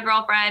had a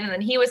girlfriend, and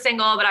then he was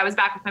single, but I was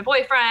back with my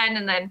boyfriend,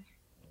 and then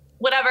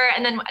whatever.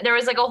 And then there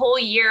was like a whole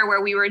year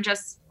where we were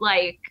just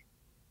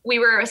we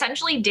were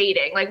essentially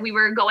dating. Like we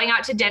were going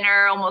out to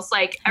dinner almost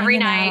like every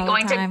night,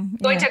 going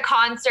to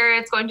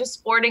concerts, going to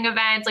sporting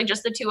events, like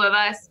just the two of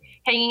us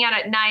hanging out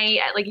at night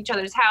at like each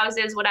other's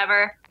houses,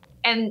 whatever.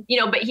 And,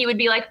 but he would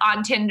be like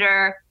on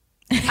Tinder.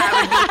 He would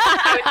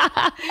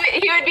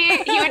be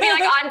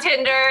like on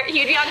Tinder.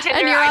 He'd be on Tinder.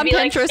 And you're on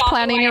Pinterest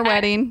planning your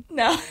wedding.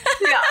 No.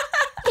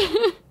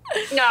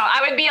 No,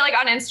 I would be like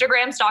on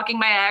Instagram stalking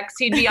my ex.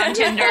 He'd be on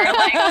Tinder,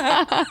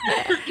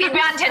 he'd be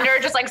on Tinder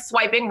just like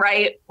swiping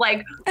right,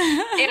 and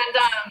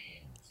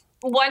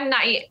one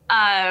night,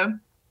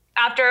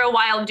 after a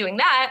while of doing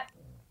that,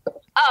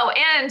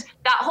 and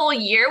that whole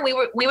year we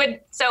would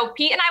so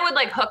Pete and I would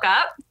like hook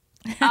up,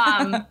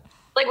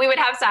 we would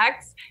have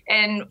sex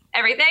and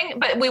everything,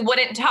 but we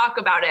wouldn't talk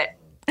about it.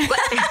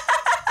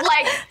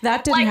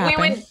 That didn't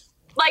happen. We would.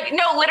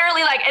 No,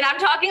 literally, and I'm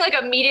talking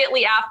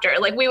immediately after,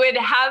 we would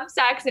have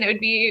sex and it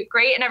would be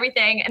great and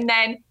everything. And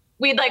then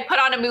we'd put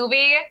on a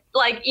movie,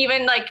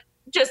 even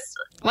just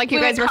you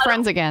guys were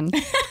friends again.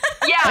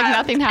 Yeah.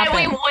 Nothing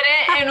happened.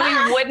 And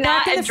we would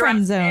not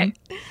address it.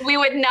 We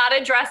would not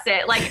address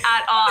it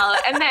at all.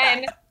 And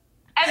then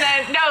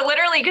no,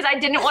 literally, because I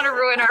didn't want to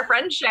ruin our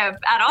friendship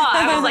at all.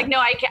 I was like, no,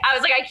 I can't. I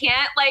was like, I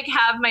can't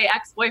have my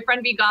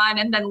ex-boyfriend be gone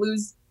and then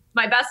lose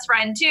my best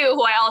friend too,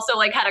 who I also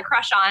had a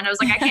crush on. I was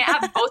like, I can't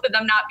have both of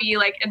them not be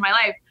in my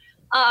life.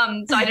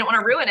 So I didn't want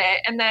to ruin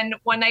it. And then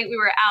one night we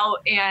were out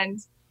and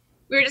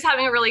we were just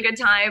having a really good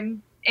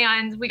time.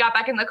 And we got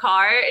back in the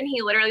car and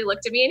he literally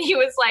looked at me and he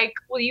was like,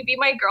 will you be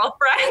my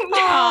girlfriend?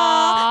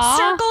 Aww.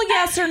 Circle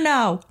yes or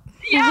no.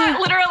 Yeah,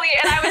 literally.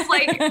 And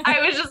I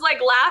was just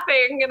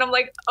laughing and I'm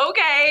like,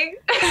 okay.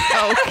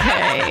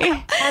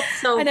 Okay.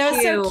 That's so cute. I know,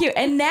 it's so cute.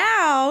 And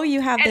now you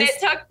have and this.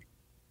 It took,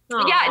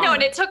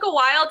 and it took a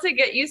while to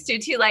get used to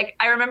too.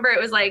 I remember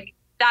it was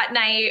that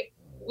night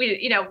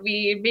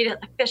we made it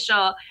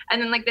official.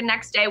 And then the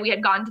next day we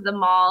had gone to the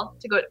mall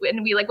to go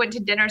and we went to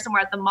dinner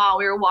somewhere at the mall.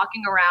 We were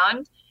walking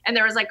around and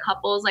there was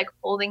couples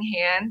holding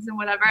hands and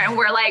whatever. And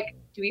we're like,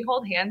 do we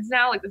hold hands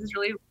now? This is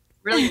really,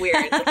 really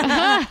weird.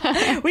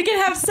 We can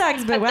have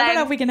sex, but I don't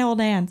know if we can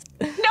hold hands.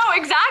 No,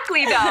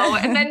 exactly though.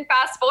 And then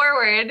fast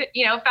forward,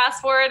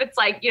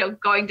 it's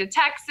going to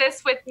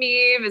Texas with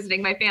me,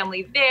 visiting my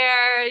family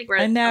there.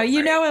 I know.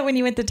 When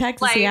you went to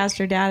Texas, he asked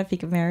your dad if he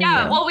could marry you.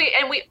 Yeah, well, we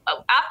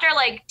after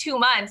 2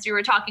 months, we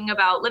were talking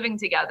about living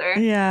together.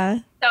 Yeah.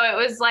 So it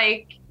was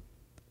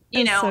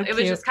you know, so it was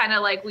cute. just kind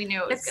of like we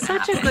knew it was It's going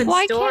to such happen. a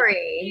good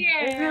story.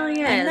 Yeah. It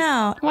really is. I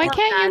know. Why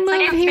can't you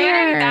move It's here?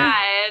 very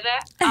bad.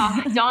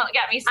 Oh, don't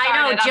get me started.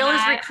 I know. Jill on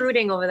is that.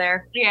 recruiting over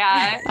there.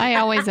 Yeah. I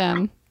always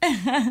am.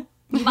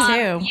 Me Mom,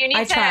 too. you need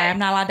I to- try. I'm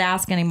not allowed to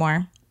ask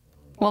anymore.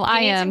 Well,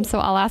 I am, so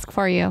I'll ask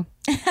for you.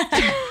 No,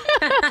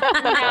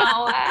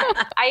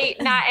 I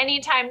not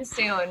anytime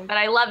soon. But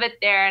I love it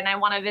there, and I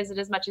want to visit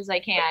as much as I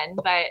can.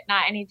 But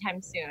not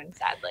anytime soon,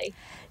 sadly.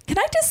 Can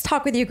I just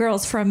talk with you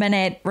girls for a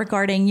minute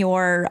regarding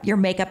your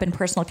makeup and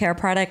personal care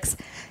products?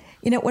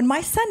 You know, when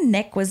my son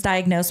Nick was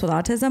diagnosed with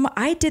autism,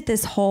 I did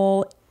this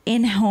whole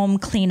in-home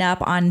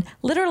cleanup on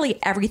literally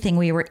everything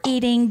we were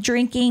eating,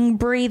 drinking,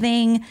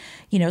 breathing,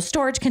 you know,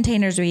 storage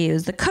containers we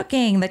use, the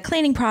cooking, the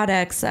cleaning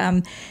products,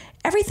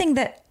 everything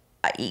that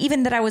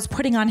even that I was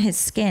putting on his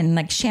skin,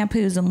 like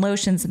shampoos and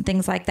lotions and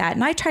things like that.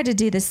 And I tried to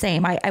do the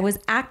same. I was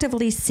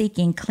actively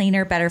seeking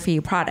cleaner, better for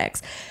you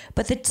products.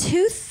 But the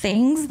two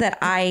things that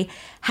I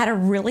had a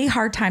really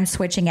hard time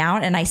switching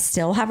out, and I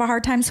still have a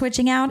hard time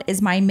switching out,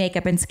 is my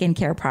makeup and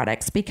skincare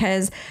products.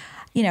 Because,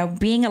 you know,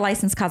 being a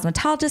licensed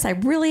cosmetologist, I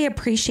really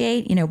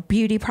appreciate, you know,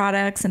 beauty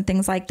products and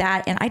things like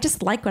that. And I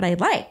just like what I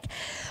like.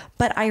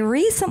 But I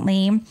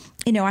recently,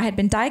 you know, I had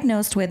been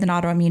diagnosed with an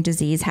autoimmune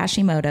disease,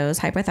 Hashimoto's,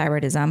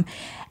 hypothyroidism.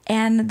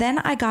 And then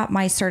I got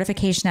my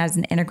certification as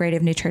an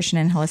integrative nutrition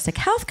and holistic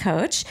health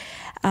coach,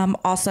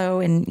 also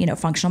in, you know,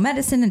 functional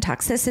medicine and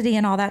toxicity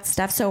and all that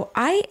stuff. So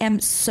I am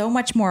so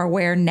much more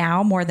aware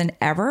now more than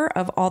ever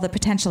of all the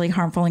potentially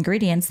harmful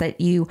ingredients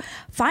that you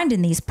find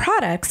in these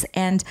products.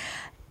 And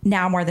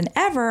now more than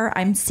ever,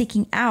 I'm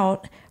seeking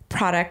out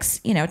products,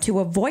 you know, to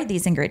avoid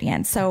these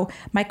ingredients. So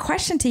my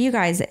question to you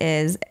guys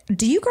is,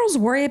 do you girls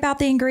worry about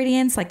the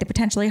ingredients, like the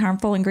potentially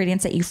harmful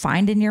ingredients that you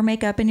find in your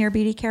makeup and your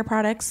beauty care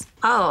products?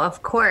 Oh,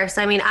 of course.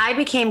 I mean, I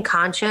became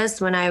conscious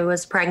when I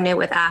was pregnant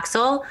with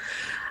Axel.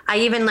 I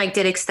even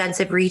did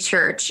extensive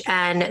research.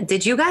 And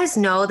did you guys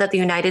know that the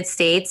United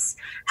States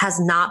has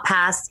not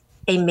passed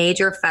a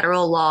major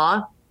federal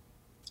law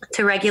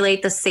to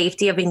regulate the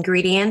safety of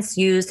ingredients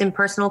used in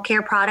personal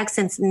care products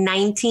since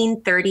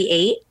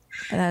 1938?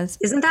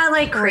 Isn't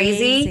that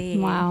crazy?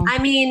 Wow. I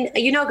mean,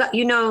 you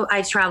know,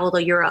 I travel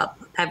to Europe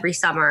every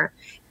summer.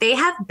 They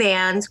have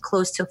banned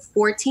close to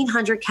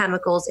 1,400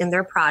 chemicals in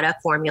their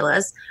product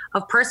formulas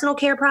of personal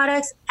care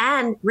products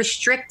and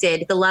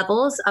restricted the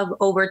levels of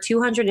over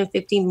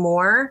 250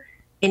 more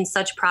in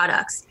such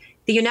products.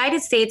 The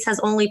United States has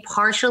only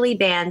partially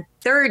banned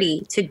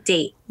 30 to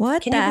date.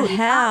 What the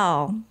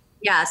hell?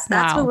 Yes,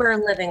 that's what we're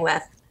living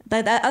with.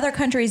 The other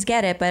countries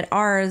get it, but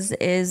ours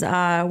is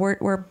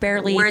we're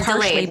barely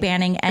partially delayed.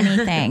 banning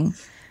anything.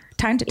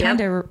 Time to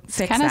fix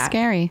that. Kind of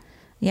scary.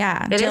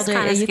 Yeah, It Jill, is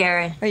kind of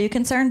scary. Are you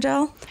concerned,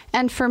 Jill?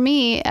 And for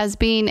me, as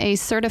being a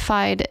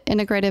certified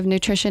integrative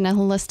nutrition and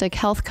holistic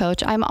health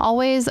coach, I'm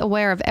always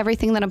aware of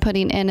everything that I'm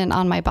putting in and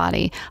on my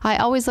body. I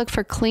always look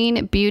for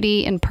clean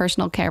beauty and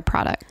personal care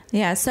products.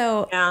 Yeah.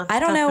 So I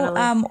don't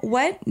know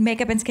what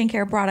makeup and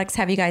skincare products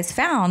have you guys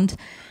found,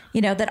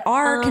 you know, that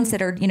are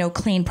considered, you know,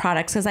 clean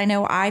products? Because I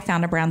know I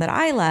found a brand that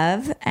I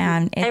love,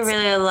 and it's I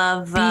really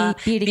love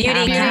Beauty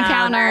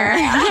Counter.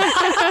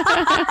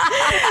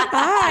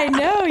 I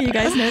know you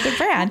guys know the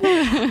brand.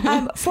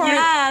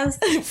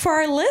 For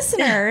our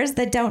listeners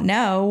that don't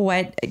know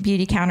what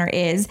Beauty Counter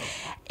is,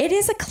 it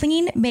is a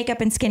clean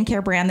makeup and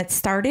skincare brand that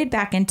started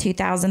back in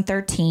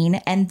 2013,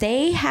 and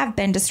they have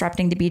been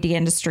disrupting the beauty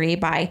industry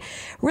by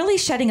really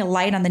shedding a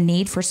light on the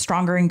need for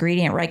stronger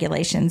ingredient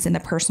regulations in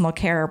the personal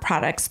care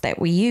products that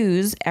we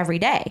use every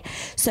day.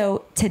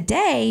 So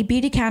today,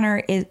 Beauty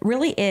Counter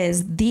really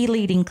is the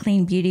leading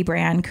clean beauty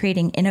brand,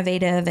 creating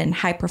innovative and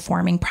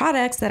high-performing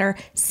products that are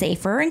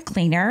safer and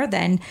cleaner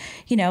than,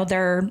 you know,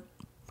 their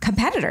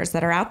competitors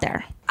that are out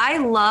there. I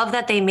love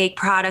that they make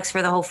products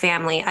for the whole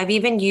family. I've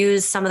even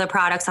used some of the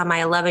products on my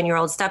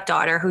 11-year-old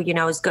stepdaughter, who, you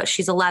know, is good.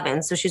 She's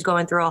 11, so she's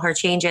going through all her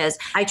changes.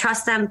 I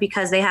trust them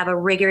because they have a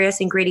rigorous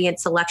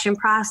ingredient selection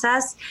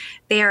process.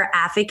 They are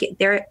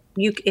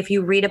if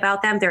you read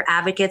about them, they're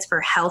advocates for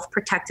health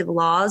protective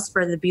laws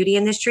for the beauty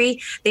industry.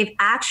 They've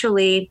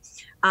actually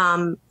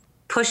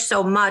pushed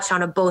so much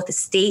on a both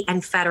state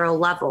and federal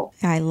level.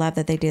 I love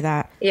that they do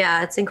that.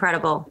 Yeah, it's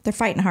incredible. They're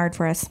fighting hard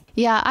for us.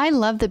 Yeah, I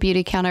love the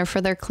Beauty Counter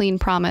for their clean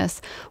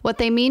promise. What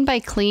they mean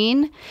by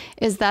clean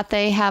is that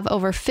they have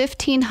over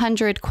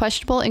 1,500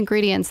 questionable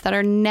ingredients that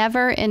are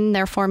never in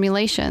their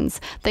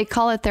formulations. They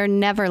call it their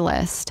never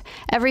list.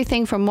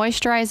 Everything from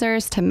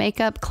moisturizers to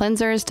makeup,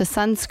 cleansers to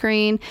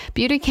sunscreen.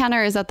 Beauty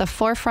Counter is at the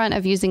forefront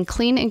of using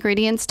clean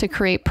ingredients to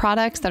create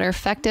products that are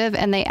effective,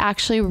 and they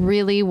actually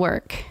really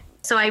work.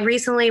 So I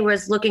recently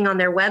was looking on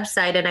their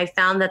website, and I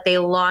found that they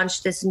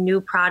launched this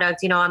new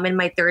product. You know, I'm in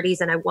my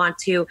 30s and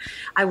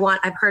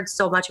I've heard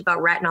so much about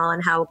retinol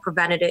and how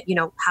preventative, you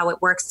know, how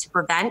it works to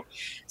prevent.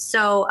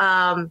 So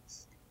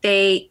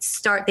they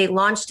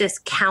launched this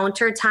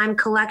counter time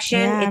collection.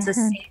 Yeah, it's a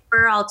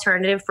safer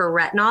alternative for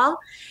retinol.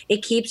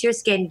 It keeps your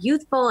skin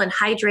youthful and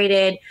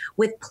hydrated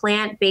with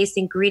plant-based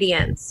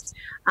ingredients.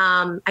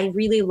 I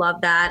really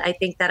love that. I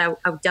think that I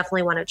would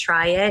definitely want to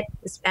try it.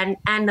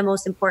 And the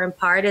most important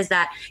part is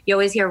that you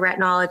always hear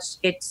retinol.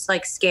 It's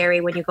like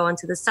scary when you go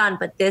into the sun,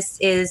 but this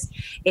is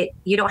it.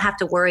 You don't have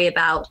to worry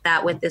about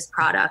that with this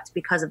product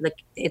because of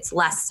it's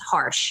less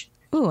harsh.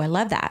 Ooh, I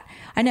love that.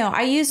 I know.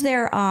 I use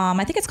their,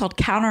 I think it's called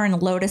Counter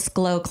and Lotus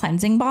Glow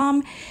Cleansing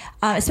Balm,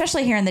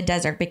 especially here in the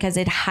desert because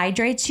it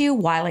hydrates you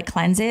while it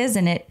cleanses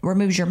and it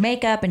removes your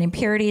makeup and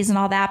impurities and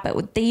all that.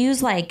 But they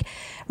use like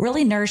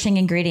really nourishing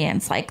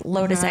ingredients like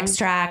lotus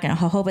extract and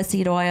jojoba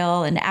seed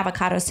oil and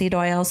avocado seed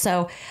oil.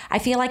 So I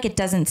feel like it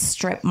doesn't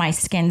strip my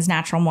skin's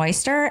natural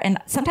moisture. And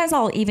sometimes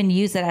I'll even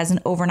use it as an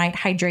overnight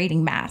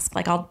hydrating mask.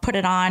 Like I'll put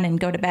it on and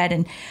go to bed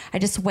and I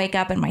just wake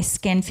up and my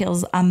skin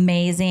feels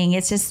amazing.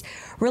 It's just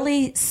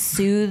really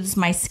soothes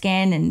my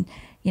skin and,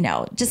 you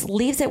know, just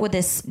leaves it with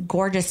this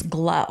gorgeous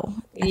glow.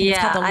 I think it's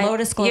called the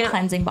Lotus Glow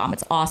Cleansing Balm.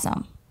 It's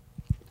awesome.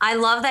 I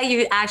love that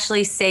you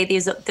actually say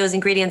those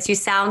ingredients. You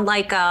sound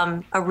like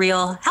a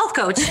real health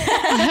coach.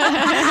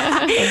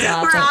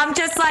 Awesome. Where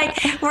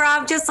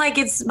I'm just like,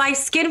 it's my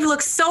skin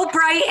looks so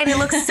bright and it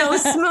looks so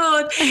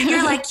smooth.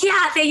 You're like,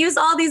 yeah, they use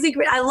all these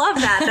ingredients. I love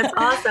that. That's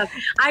awesome.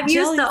 I've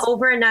used the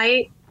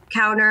overnight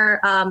counter.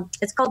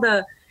 It's called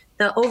the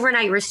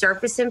overnight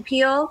resurfacing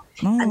peel.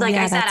 Like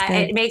I said,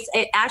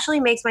 it actually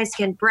makes my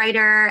skin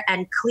brighter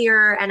and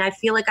clearer. And I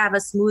feel like I have a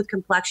smooth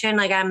complexion.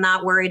 Like I'm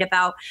not worried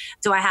about,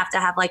 do I have to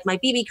have like my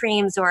BB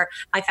creams or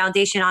my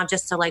foundation on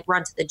just to like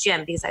run to the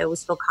gym, because I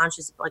always feel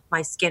conscious of like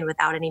my skin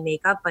without any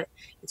makeup, but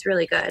it's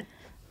really good.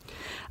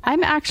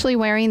 I'm actually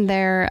wearing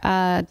their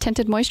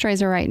tinted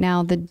moisturizer right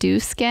now, the Dew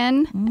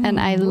Skin, and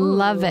I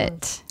love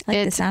it. I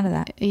like the sound of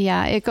that.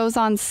 Yeah, it goes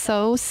on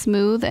so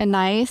smooth and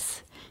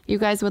nice. You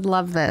guys would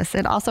love this.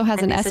 It also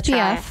has an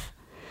SPF.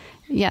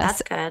 Yes.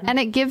 That's good. And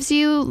it gives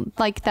you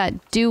like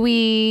that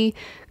dewy,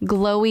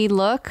 glowy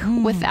look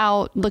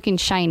without looking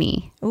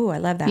shiny. Ooh, I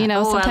love that. You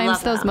know,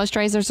 sometimes those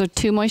moisturizers are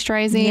too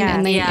moisturizing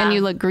and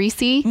you look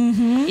greasy.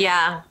 Mm-hmm.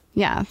 Yeah.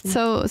 Yeah.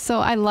 So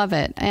I love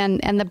it.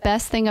 And the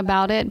best thing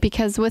about it,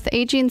 because with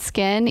aging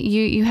skin,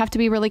 you have to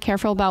be really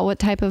careful about what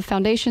type of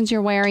foundations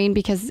you're wearing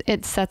because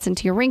it sets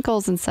into your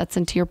wrinkles and sets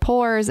into your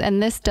pores.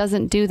 And this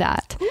doesn't do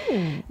that.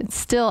 It's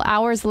still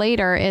hours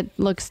later, it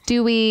looks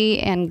dewy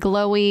and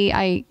glowy.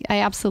 I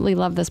absolutely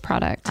love this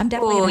product. I'm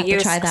definitely going to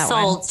try that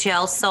one. Sold,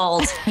 Jill,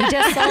 sold. You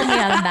just sold me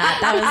on that.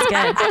 That was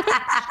good.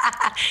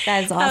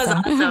 That is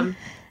awesome. That was awesome.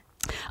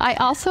 I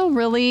also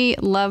really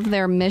love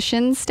their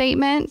mission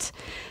statement.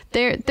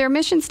 Their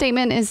mission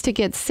statement is to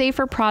get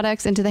safer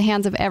products into the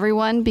hands of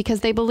everyone because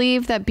they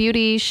believe that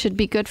beauty should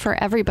be good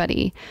for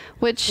everybody,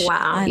 which, you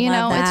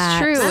know, it's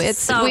true. That's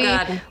so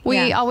good.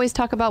 We always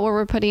talk about what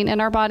we're putting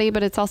in our body,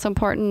 but it's also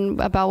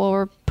important about what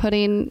we're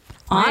putting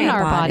on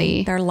our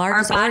body. Our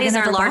bodies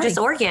are our largest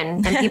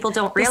organ, and people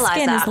don't realize that.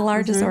 The skin is the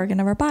largest organ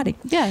of our body.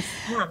 Yes.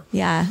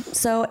 Yeah.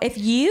 So if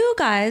you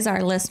guys,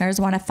 our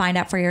listeners, want to find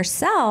out for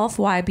yourself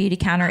why Beauty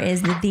Counter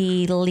is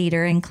the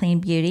leader in clean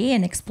beauty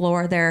and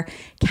explore their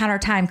Counter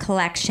Time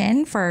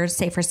collection for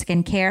safer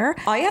skincare,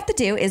 all you have to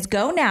do is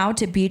go now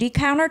to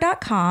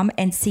beautycounter.com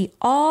and see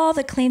all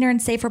the cleaner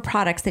and safer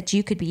products that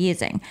you could be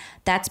using.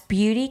 That's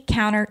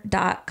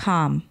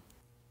beautycounter.com.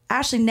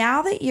 Ashlee,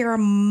 now that you're a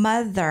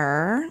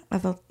mother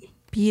of a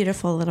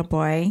beautiful little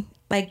boy,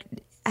 like,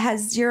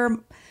 has your,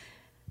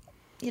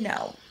 you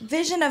know,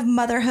 vision of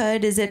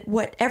motherhood, is it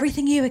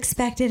everything you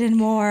expected and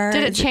more?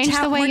 Did it change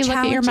the way you look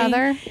at your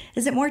mother?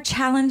 Is it more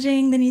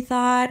challenging than you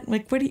thought?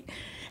 Like,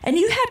 and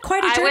you had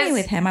quite a journey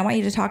with him. I want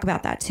you to talk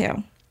about that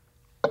too.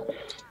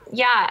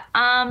 Yeah.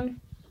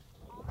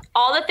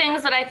 All the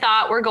things that I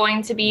thought were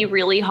going to be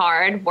really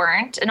hard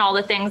weren't, and all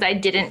the things I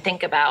didn't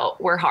think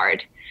about were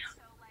hard.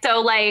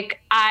 So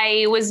like,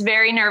 I was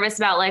very nervous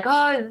about like,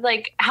 oh,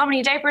 like how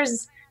many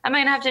diapers am I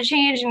going to have to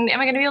change? And am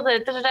I going to be able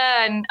to da-da-da?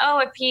 And oh,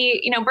 if he,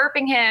 you know,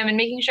 burping him and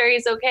making sure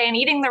he's okay and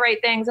eating the right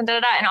things and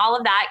da-da-da. And all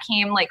of that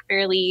came like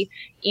fairly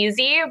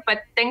easy,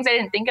 but things I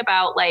didn't think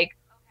about, like,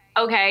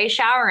 okay,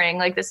 showering,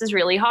 like this is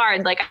really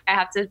hard. Like I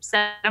have to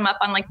set him up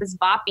on like this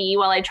boppy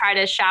while I try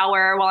to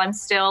shower while I'm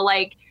still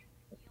like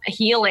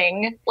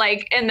healing,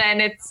 like, and then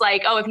it's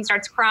like, oh, if he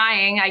starts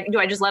crying, do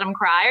I just let him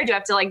cry, or do I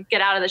have to like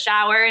get out of the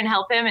shower and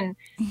help him? And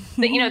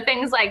you know,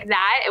 things like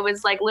that. It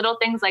was like little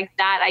things like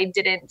that I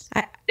didn't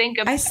think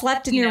of. I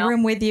slept in your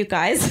room with you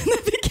guys in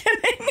the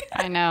beginning.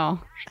 I know.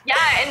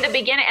 Yeah, in the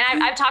beginning,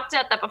 and I've talked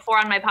about that before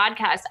on my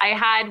podcast. I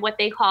had what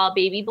they call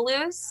baby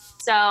blues.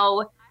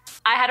 So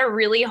I had a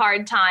really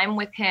hard time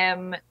with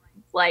him,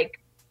 like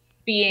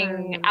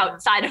being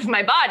outside of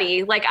my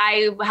body. Like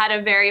I had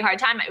a very hard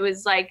time. It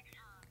was like,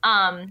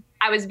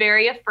 I was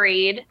very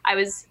afraid.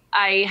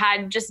 I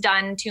had just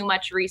done too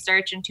much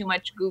research and too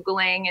much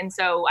Googling. And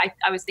so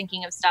I was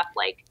thinking of stuff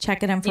like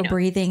checking him for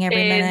breathing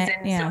every minute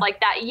and stuff like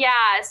that.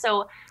 Yeah.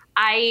 So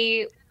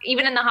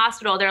even in the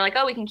hospital, they're like,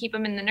 oh, we can keep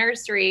him in the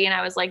nursery. And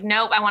I was like,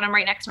 nope, I want him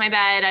right next to my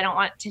bed. I don't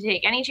want to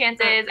take any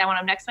chances. I want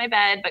him next to my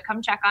bed, but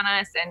come check on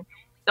us. And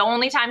the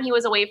only time he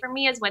was away from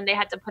me is when they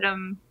had to put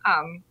him,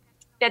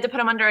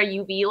 under a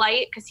UV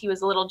light because he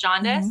was a little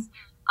jaundiced.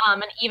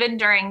 And even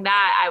during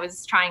that, I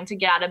was trying to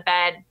get out of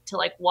bed to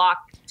like walk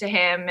to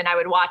him, and I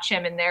would watch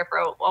him in there for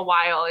a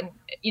while. And,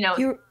 you know,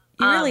 you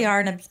really are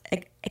an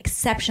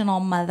exceptional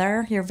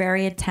mother. You're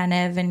very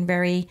attentive and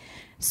very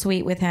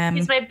sweet with him.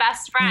 He's my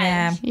best friend.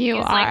 Yeah. You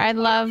are. Like, I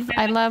love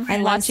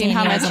watching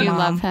how much you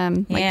love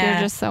him. Like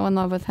you're just so in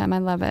love with him. I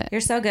love it. You're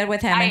so good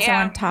with him and so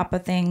on top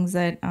of things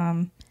that,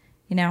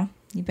 you know,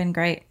 you've been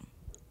great.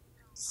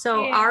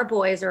 So our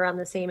boys are on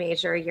the same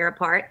age. They're a year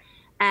apart.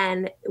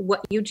 And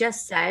what you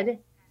just said,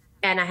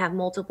 and I have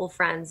multiple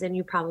friends, and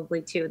you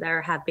probably too,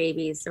 that have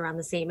babies around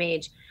the same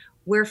age.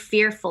 We're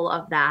fearful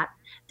of that.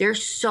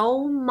 There's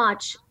so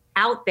much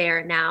out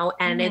there now,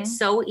 and it's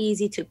so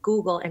easy to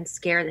Google and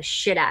scare the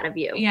shit out of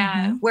you.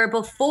 Yeah. Where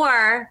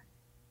before,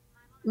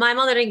 my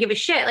mother didn't give a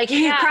shit. Like,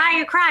 you're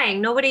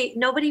crying. Nobody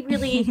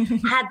really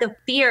had the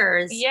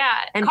fears.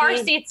 Yeah. And car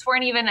seats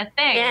weren't even a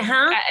thing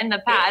in the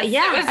past.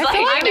 Yeah. It was I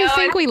feel like we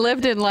think we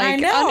lived in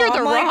like under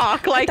the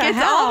rock. Like it's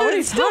all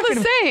still the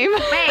same.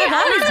 Wait,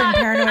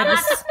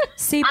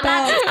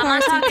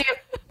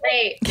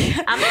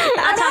 I'm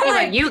not talking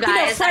about you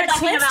guys. I'm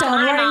talking about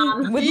my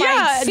mom. With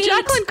my feet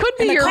Jacqueline could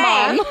be your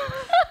mom.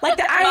 Like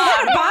I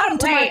had a bottom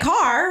to my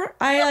car.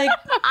 I'm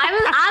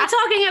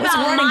talking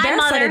about my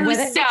mother who's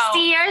 60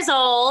 years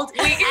old,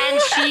 and her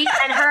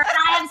and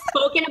I have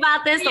spoken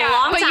about this a long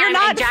time. But you're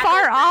not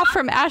far off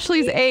from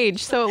Ashlee's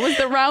age, so it was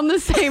around the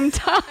same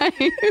time.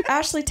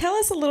 Ashlee, tell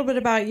us a little bit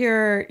about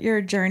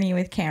your journey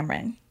with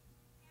Cameron.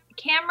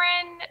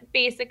 Cameron,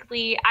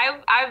 basically,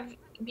 I've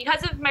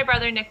because of my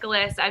brother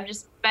Nicholas, I've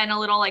just been a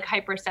little like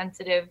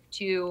hypersensitive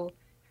to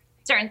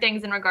certain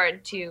things in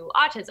regard to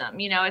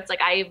autism. You know, it's like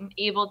I'm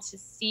able to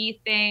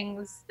see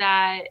things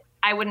that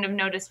I wouldn't have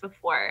noticed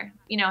before,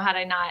 you know, had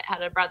I not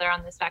had a brother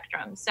on the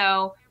spectrum.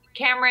 So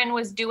Cameron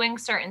was doing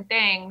certain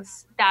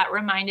things that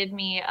reminded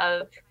me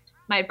of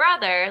my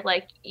brother.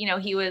 Like, you know,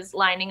 he was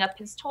lining up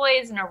his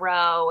toys in a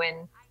row,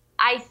 and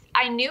I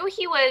knew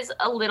he was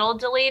a little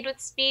delayed with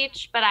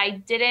speech, but I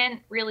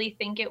didn't really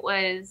think it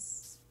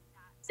was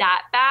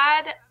that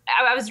bad.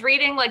 I was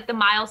reading like the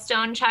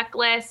milestone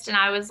checklist, and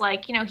I was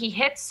like, you know, he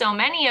hits so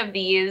many of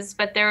these,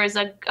 but there was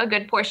a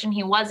good portion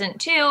he wasn't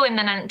too. And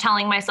then I'm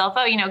telling myself,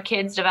 oh, you know,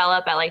 kids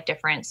develop at like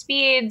different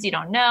speeds. You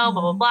don't know,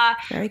 blah, blah, blah.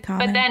 Very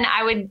common. But then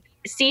I would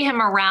see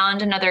him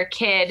around another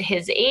kid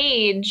his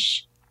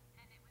age,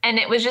 and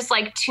it was just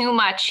like too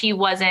much. He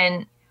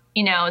wasn't,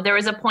 you know, there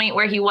was a point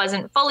where he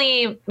wasn't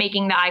fully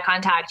making the eye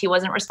contact. He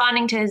wasn't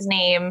responding to his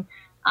name.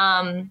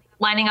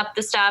 Lining up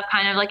the stuff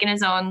kind of like in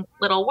his own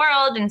little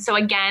world. And so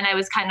again, I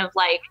was kind of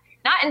like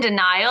not in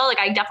denial. Like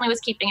I definitely was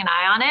keeping an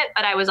eye on it,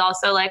 but I was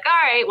also like, all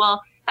right,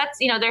 well, that's,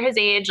 you know, they're his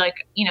age, like,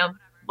 you know,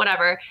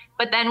 whatever.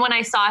 But then when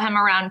I saw him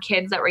around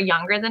kids that were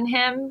younger than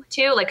him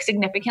too, like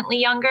significantly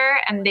younger,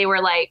 and they were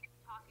like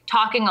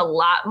talking a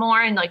lot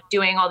more and like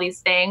doing all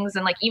these things,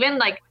 and like even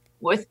like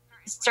with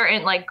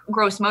certain like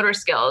gross motor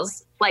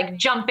skills, like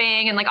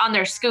jumping and like on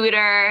their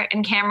scooter,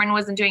 and Cameron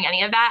wasn't doing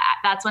any of that.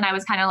 That's when I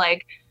was kind of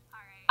like,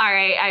 all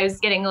right, I was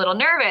getting a little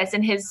nervous,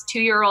 and his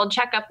 2-year-old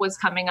checkup was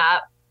coming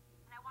up,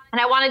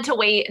 and I wanted to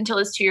wait until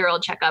his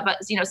 2-year-old checkup. But,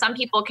 you know, some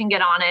people can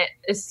get on it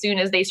as soon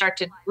as they start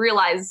to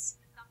realize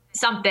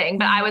something,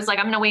 but I was like,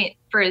 I'm going to wait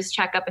for his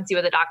checkup and see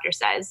what the doctor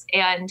says.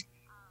 And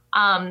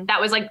that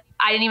was like,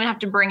 I didn't even have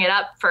to bring it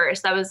up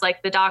first. That was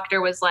like, the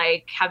doctor was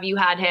like, have you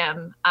had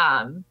him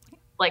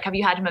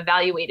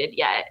evaluated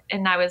yet?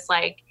 And I was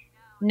like,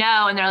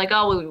 no. And they're like,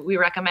 oh, we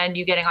recommend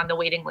you getting on the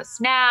waiting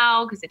list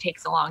now because it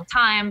takes a long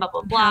time, blah,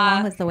 blah, blah. How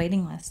long was the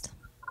waiting list?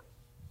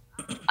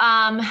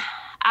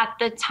 At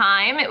the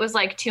time, it was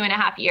like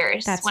 2.5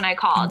 years. That's when I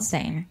called.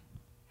 Insane.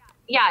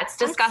 Yeah, it's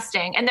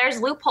disgusting. And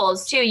there's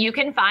loopholes too. You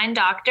can find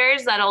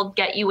doctors that'll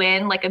get you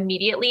in like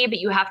immediately, but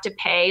you have to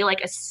pay like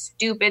a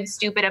stupid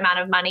amount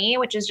of money,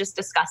 which is just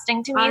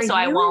disgusting to me.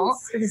 I won't.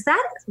 Is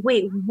that,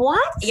 wait,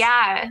 what?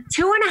 Yeah.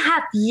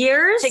 2.5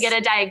 years? To get a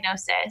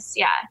diagnosis.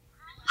 Yeah.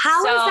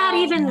 How is that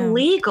even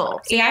legal?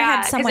 See, I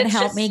had someone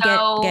help me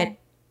get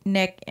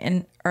Nick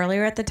in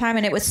earlier at the time,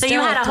 and it was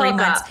still 3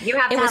 months.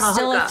 It was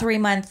still a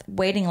 3-month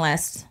waiting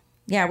list.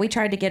 Yeah, we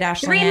tried to get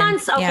Ashlee 3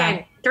 months? Okay.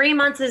 Yeah. 3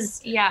 months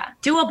is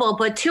doable,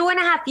 but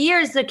 2.5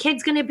 years, the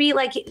kid's going to be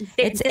like,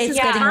 it's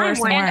getting worse and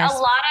worse. And a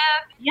lot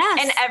of,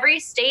 and every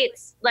state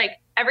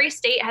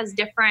has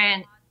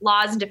different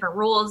laws and different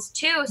rules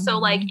too. So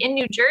like in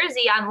New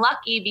Jersey, I'm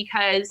lucky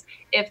because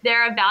if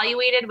they're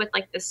evaluated with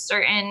like this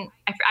certain,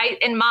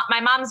 my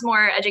mom's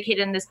more educated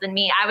in this than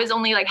me. I was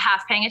only like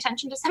half paying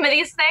attention to some of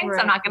these things.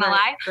 I'm not going to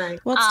lie. Right.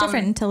 Well, it's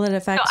different until it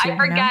affects you. I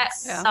forget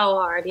so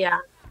hard. Yeah.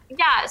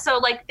 Yeah. So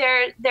like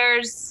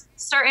there's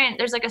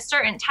like a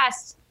certain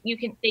test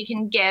they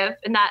can give,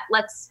 and that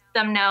lets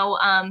them know,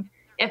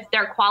 if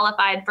they're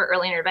qualified for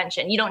early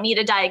intervention. You don't need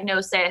a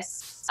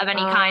diagnosis of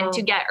any kind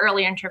to get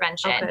early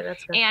intervention. Okay,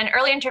 that's good. And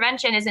early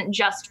intervention isn't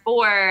just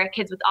for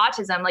kids with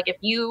autism. Like if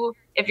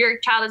your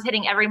child is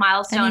hitting every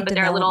milestone, but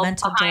they're a little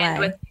behind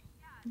with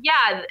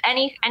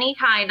any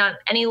kind on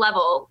any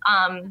level,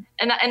 and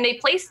they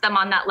place them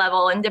on that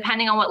level, and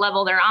depending on what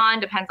level they're on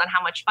depends on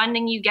how much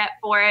funding you get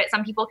for it.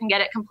 Some people can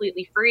get it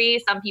completely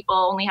free, some people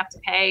only have to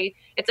pay.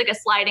 It's like a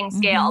sliding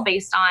scale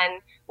based on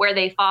where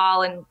they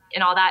fall and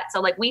all that. So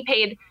like we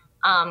paid,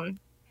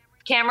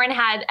 Cameron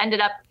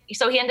ended up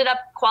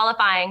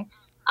qualifying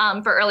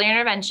for early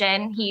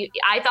intervention.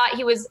 I thought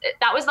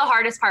that was the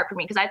hardest part for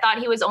me, because I thought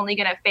he was only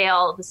going to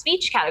fail the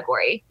speech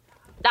category.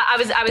 That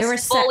I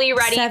was fully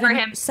ready for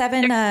him.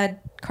 Seven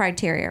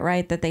criteria,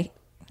 right?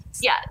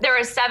 Yeah, there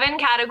were 7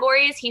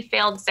 categories. He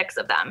failed 6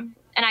 of them,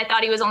 and I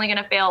thought he was only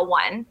going to fail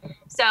 1.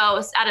 So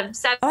out of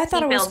 7, I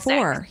thought it was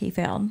 4. 6. He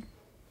failed.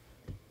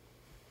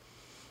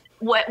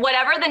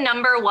 Whatever the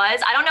number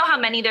was, I don't know how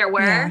many there were.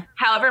 Yeah.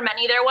 However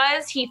many there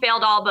was, he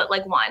failed all but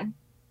like 1.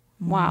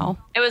 Wow.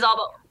 It was all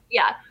but,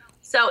 yeah.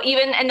 So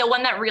and the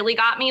one that really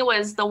got me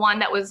was the one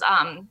that was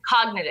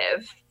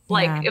cognitive.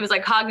 Like it was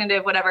like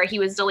cognitive, whatever. He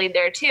was delayed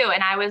there too.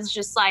 And I was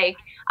just like,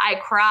 I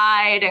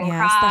cried and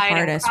cried. It's the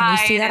hardest. When you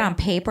see that on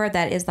paper,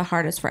 that is the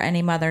hardest for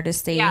any mother to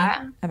see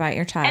about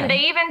your child. And they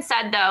even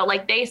said though,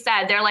 like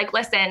they're like,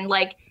 listen,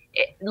 like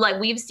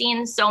we've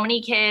seen so many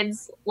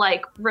kids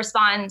like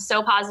respond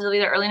so positively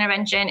to early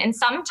intervention. And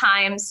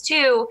sometimes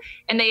too,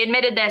 and they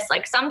admitted this,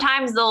 like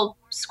sometimes they'll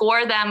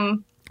score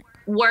them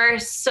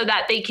worse so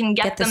that they can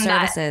get them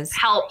that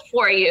help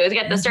for you, to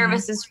get the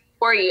services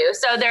for you.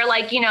 So they're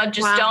like,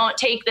 just don't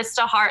take this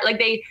to heart. Like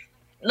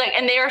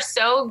and they are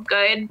so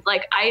good.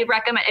 Like I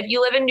recommend, if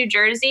you live in New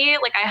Jersey,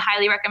 like I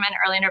highly recommend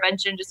early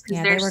intervention, just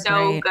because they're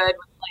so good.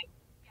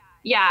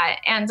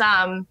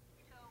 And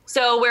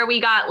so where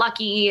we got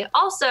lucky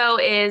also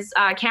is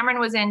Cameron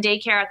was in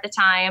daycare at the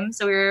time.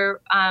 So we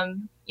were,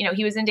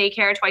 he was in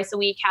daycare twice a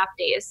week, half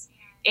days.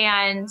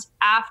 And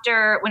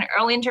when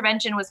early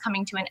intervention was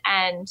coming to an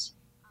end,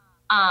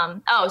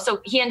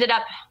 so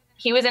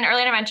he was in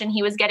early intervention.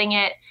 He was getting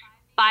it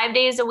 5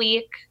 days a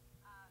week,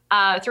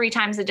 3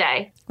 times a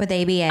day. With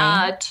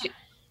ABA?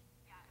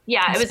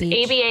 It was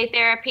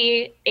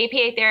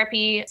APA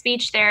therapy,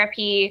 speech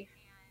therapy,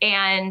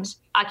 and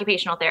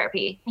occupational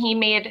therapy. He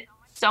made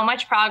so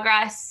much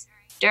progress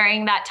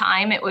during that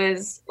time. It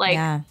was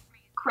like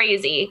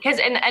crazy, because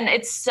and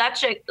it's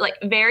such a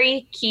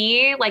very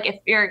key. Like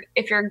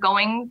if you're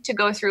going to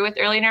go through with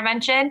early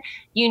intervention,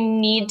 you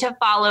need to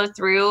follow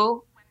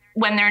through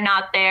when they're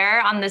not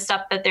there on the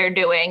stuff that they're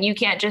doing. You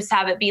can't just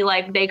have it be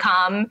like they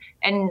come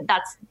and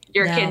that's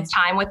your kid's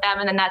time with them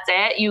and then that's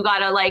it. You got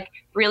to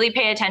really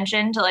pay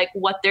attention to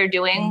what they're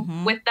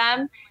doing with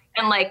them,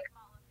 and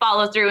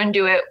follow through and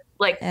do it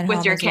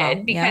with your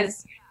kid,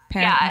 because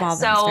parent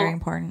involvement is very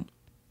important.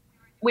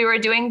 We were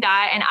doing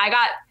that, and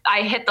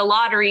I hit the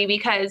lottery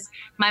because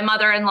my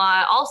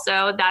mother-in-law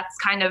also, that's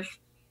kind of,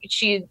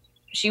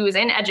 she was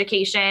in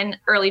education,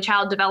 early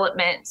child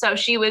development. So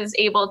she was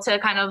able to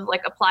kind of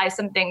apply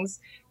some things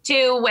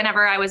too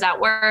whenever I was at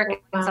work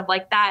and stuff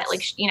like that.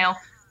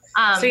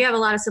 So you have a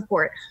lot of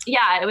support.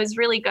 Yeah, it was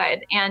really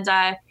good. And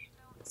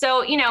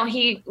so,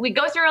 we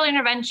go through early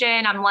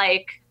intervention. I'm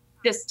like,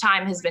 this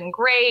time has been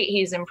great.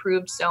 He's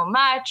improved so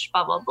much,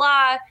 blah, blah,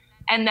 blah.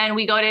 And then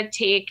we go to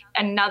take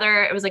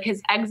it was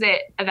his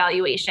exit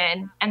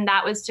evaluation. And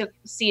that was to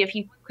see if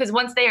because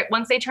once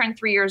they turn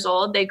 3 years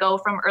old, they go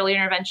from early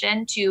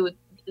intervention to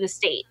the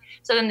state.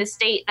 So then the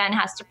state then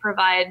has to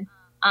provide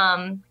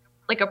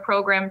a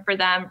program for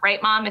them.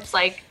 Right, Mom? It's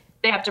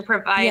they have to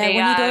provide when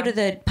you go to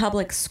the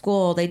public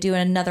school, they do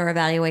another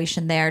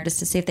evaluation there just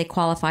to see if they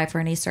qualify for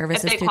any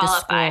services through the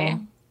school.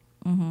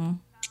 Mm-hmm.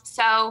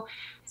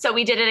 So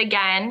we did it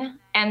again,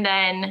 and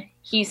then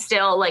he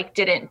still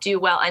didn't do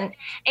well.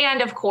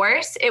 And of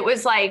course it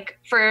was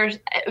for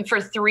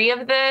 3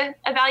 of the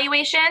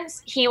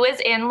evaluations, he was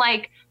in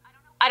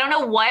I don't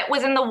know what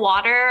was in the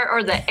water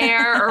or the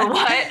air or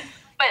what,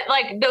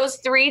 but those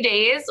 3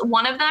 days,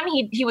 one of them,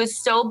 he was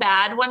so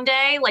bad one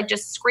day,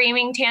 just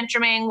screaming,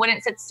 tantruming,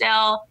 wouldn't sit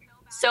still,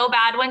 so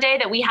bad one day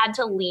that we had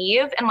to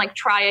leave and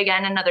try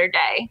again another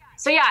day.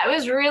 So yeah, it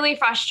was really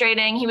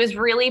frustrating. He was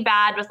really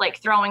bad with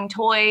throwing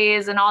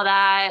toys and all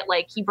that.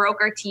 He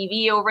broke our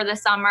TV over the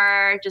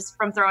summer just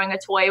from throwing a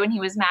toy when he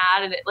was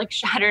mad, and it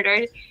shattered our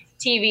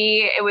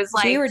TV. It was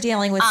so you were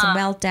dealing with some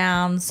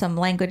meltdowns, some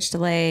language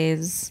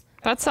delays.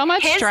 That's so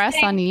much stress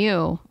on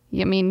you.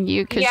 I mean,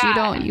 because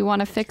you want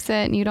to fix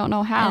it and you don't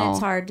know how. And it's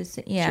hard to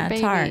see. Yeah, it's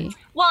hard.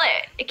 Well,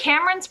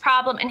 Cameron's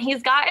problem, and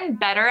he's gotten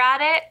better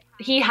at it.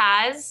 He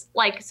has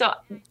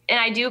and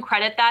I do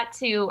credit that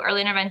to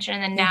early intervention,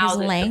 and then now his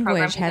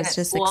language has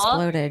just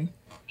exploded.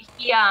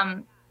 He's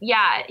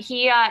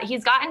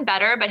gotten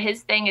better, but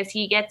his thing is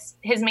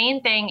his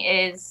main thing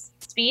is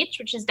speech,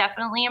 which is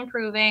definitely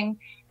improving.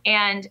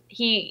 And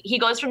he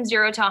goes from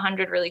 0 to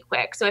 100 really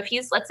quick. So if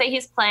let's say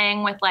he's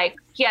playing with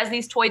he has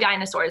these toy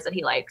dinosaurs that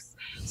he likes.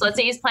 So let's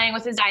say he's playing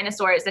with his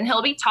dinosaurs, and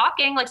he'll be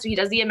talking so he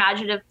does the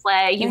imaginative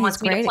play. He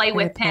wants me to play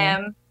with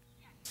him.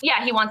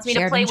 Yeah, he wants me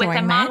Shared to play with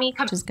him. enjoyment,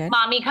 which is good.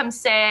 Mommy come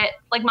sit,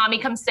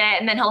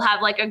 and then he'll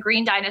have like a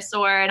green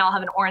dinosaur and I'll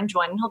have an orange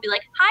one. And he'll be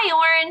like,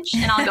 hi, orange.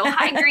 And I'll go,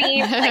 hi,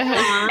 green.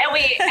 and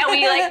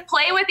we like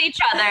play with each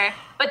other.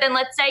 But then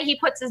let's say he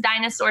puts his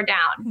dinosaur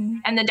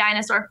down and the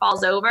dinosaur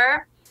falls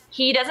over.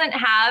 He doesn't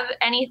have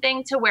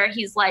anything to where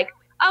he's like,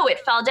 oh, it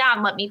fell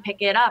down. Let me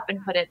pick it up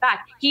and put it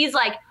back. He's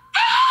like,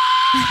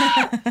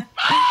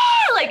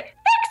 like,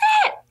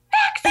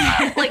 fix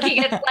it. Like he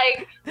gets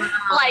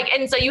like,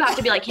 and so you have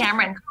to be like,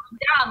 Cameron, calm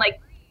down, like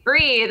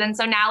breathe. And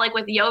so now like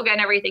with yoga and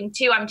everything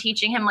too, I'm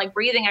teaching him like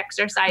breathing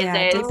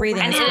exercises. Deep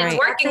breathing and is it's great.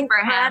 working for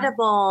him.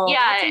 Incredible.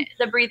 Yeah,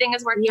 the breathing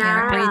is working.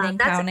 Yeah, breathing,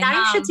 that's counting.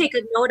 I should take a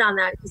note on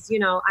that because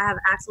I have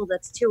Axel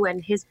that's 2,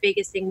 and his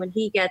biggest thing when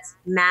he gets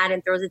mad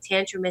and throws a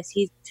tantrum is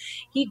he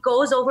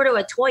goes over to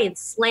a toy and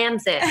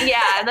slams it.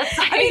 Yeah, that's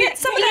like, I mean,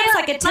 some of that's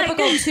like a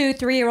typical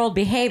 2-3-year-old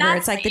behavior.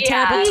 It's like the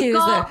terrible 2s,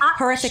 the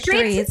horrific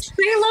 3s.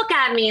 Straight look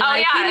at me. Oh,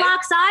 He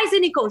locks eyes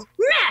and he goes,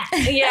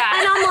 meh. Yeah.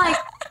 And I'm like,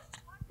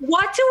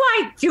 what do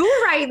I do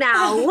right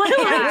now? What do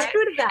I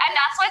do to that? And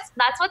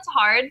that's what's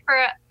hard for,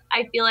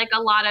 I feel like,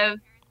 a lot of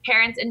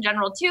parents in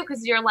general too,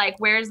 because you're like,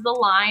 where's the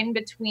line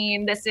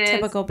between this is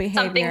typical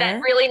behavior, something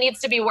that really needs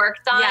to be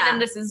worked on,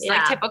 and this is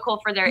like typical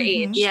for their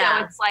age. Yeah.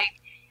 So it's like,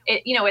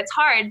 it's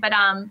hard. But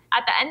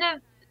at the end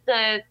of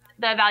the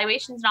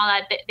evaluations and all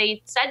that,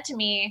 they said to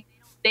me,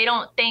 they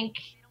don't think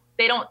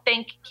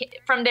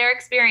from their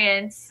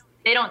experience,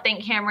 they don't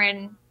think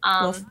Cameron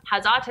has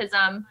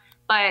autism,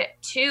 but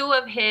two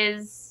of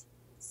his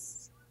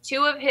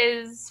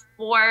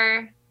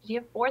 4, did he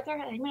have 4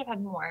 there? He might have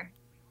had more.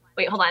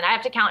 Wait, hold on. I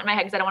have to count in my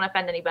head because I don't want to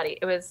offend anybody.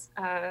 It was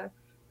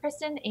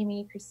Kristen,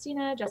 Amy,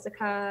 Christina,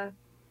 Jessica.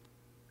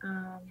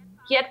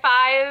 He had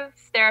 5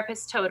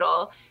 therapists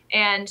total,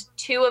 and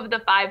 2 of the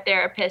 5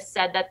 therapists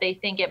said that they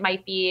think it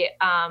might be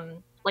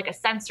like a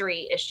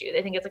sensory issue.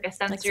 They think it's like a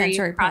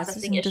sensory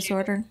processing issue.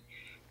 disorder.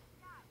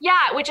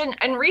 Yeah, which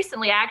and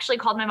recently I actually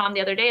called my mom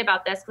the other day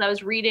about this because I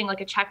was reading like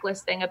a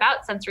checklist thing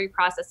about sensory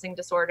processing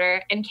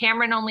disorder, and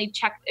Cameron only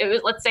checked,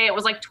 let's say it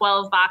was like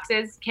 12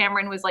 boxes.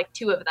 Cameron was like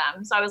 2 of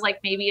them. So I was like,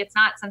 maybe it's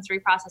not sensory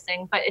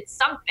processing, but it's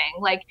something.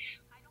 Like,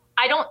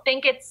 I don't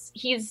think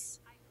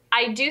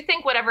I do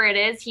think whatever it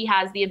is, he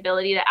has the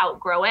ability to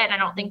outgrow it. And I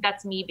don't think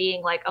that's me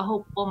being like a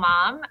hopeful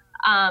mom.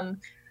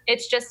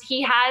 It's just,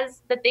 he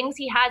has the things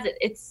he has,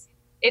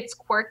 it's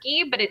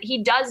quirky, but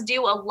he does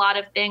do a lot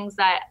of things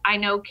that I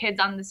know kids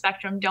on the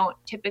spectrum don't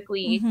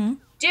typically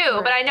do.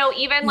 Right. But I know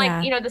even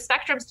like, the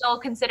spectrum still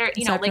considered,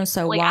 like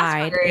so like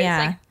wide. Asperger's.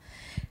 Yeah.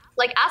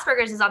 Like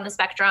Asperger's is on the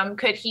spectrum.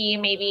 Could he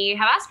maybe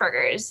have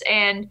Asperger's?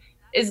 And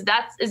is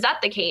that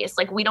the case?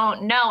 Like, we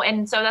don't know.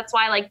 And so that's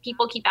why like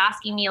people keep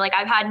asking me, like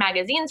I've had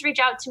magazines reach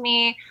out to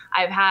me.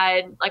 I've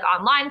had like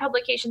online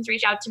publications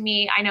reach out to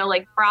me. I know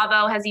like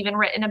Bravo has even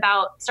written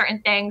about certain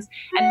things,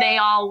 and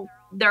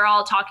they're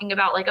all talking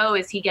about like, oh,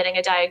 is he getting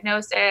a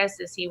diagnosis?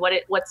 Is he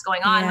what's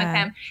going on with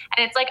him?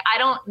 And it's like, I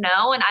don't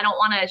know. And I don't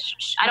want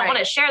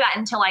to share that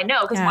until I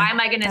know. Cause why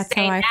am I going to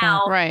say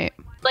now? Right.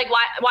 Like,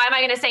 why am I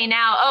going to say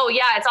now, oh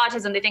yeah, it's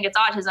autism. They think it's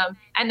autism.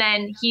 And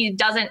then he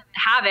doesn't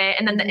have it.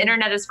 And then the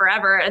internet is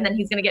forever. And then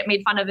he's going to get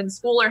made fun of in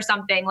school or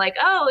something like,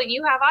 oh,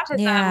 you have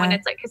autism, when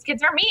it's like, his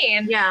kids are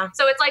mean. Yeah.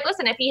 So it's like,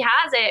 listen, if he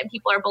has it and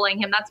people are bullying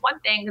him, that's one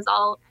thing, because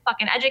I'll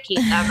fucking educate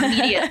them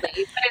immediately. But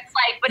it's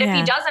like, but if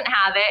he doesn't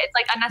have it, it's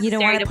like unnecessary. You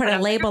don't want to put a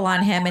label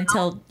on him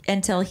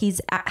until he's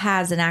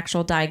has an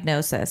actual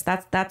diagnosis.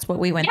 That's what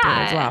we went through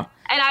as well.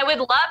 And I would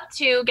love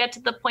to get to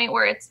the point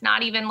where it's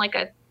not even like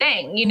a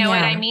thing. You know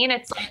what I mean?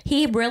 It's like,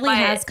 he really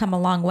has come a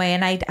long way.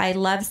 And I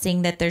love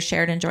seeing that there's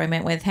shared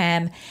enjoyment with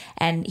him,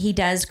 and he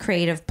does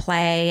creative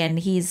play, and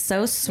he's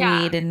so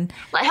sweet. And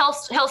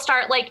he'll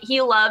start, like,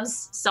 he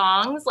loves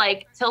songs.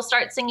 Like, he'll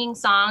start singing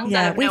songs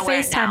out of we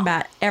nowhere FaceTime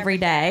about every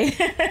day.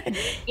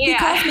 He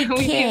calls me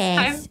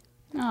Kiss.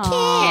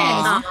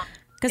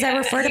 Because I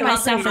refer to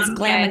myself as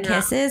Glam and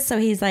Kisses. So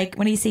he's like,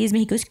 when he sees me,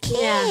 he goes,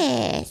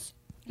 Kiss.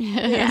 So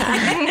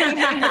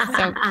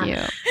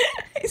cute.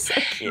 He's so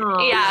cute.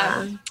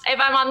 Yeah. If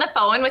I'm on the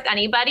phone with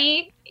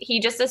anybody, he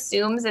just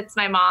assumes it's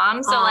my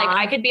mom. So like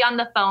I could be on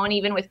the phone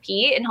even with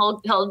Pete, and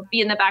he'll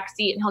be in the back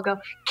seat and he'll go,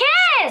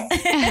 Kiss.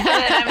 And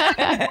then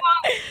I'm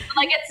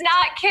like, it's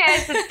not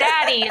Kiss, it's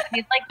Daddy. And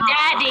he's like,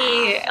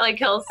 Daddy. Like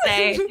he'll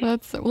say.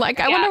 That's like,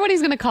 I wonder what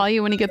he's gonna call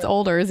you when he gets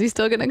older. Is he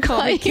still gonna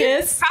call you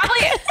Kiss?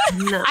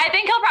 Probably. No. I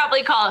think he'll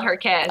probably call her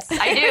Kiss.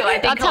 I do. I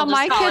think that's how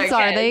my kids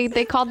are. Kiss.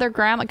 They called their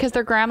grandma, because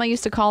their grandma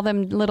used to call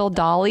them little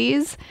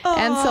dollies,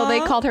 and so they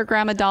called her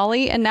Grandma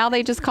Dolly, and now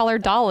they just call her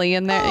Dolly.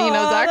 And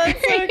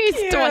Zachary,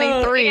 he's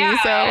 23,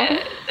 so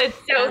it's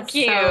so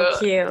cute. So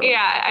cute.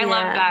 Yeah, I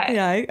love that.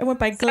 Yeah, I went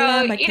by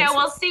Glam. So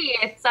we'll see.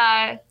 It's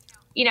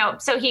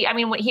so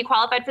he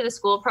qualified for the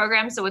school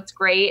program. So what's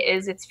great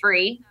is it's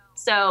free.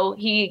 So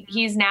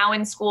he's now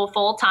in school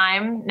full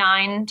time,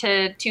 9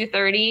 to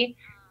 2:30,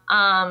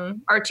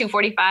 or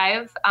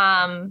 2:45.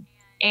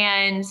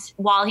 And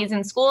while he's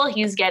in school,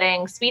 he's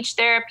getting speech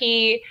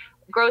therapy,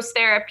 gross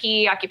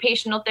therapy,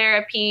 occupational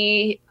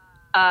therapy,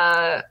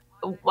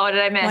 what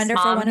did I miss,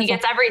 Wonderful, Mom? wonderful. He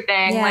gets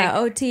everything. Yeah, like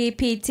OT,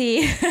 PT.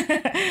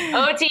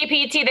 OT,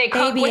 PT, they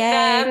cook ABA. with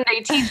them.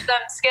 They teach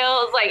them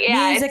skills. Like,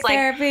 yeah, music it's like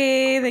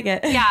therapy. They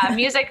get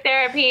music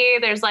therapy.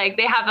 There's like,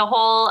 they have a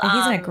whole,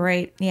 he's in a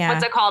great,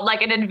 what's it called?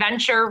 Like an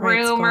adventure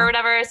room or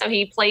whatever. So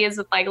he plays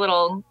with like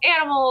little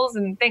animals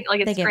and things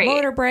like, it's they get great.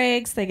 Motor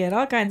breaks. They get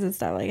all kinds of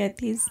stuff. Like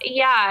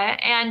yeah.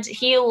 And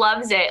he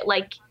loves it.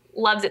 Like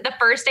loves it. The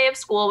first day of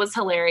school was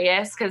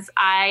hilarious because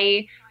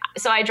I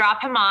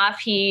drop him off.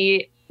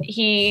 He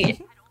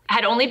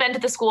had only been to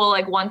the school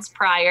like once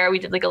prior. We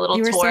did like a little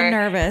tour. You were so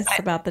nervous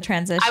about the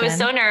transition. I was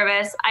so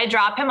nervous. I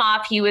drop him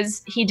off.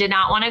 He did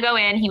not want to go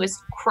in. He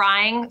was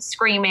crying,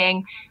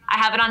 screaming. I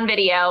have it on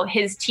video.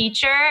 His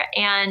teacher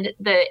and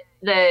the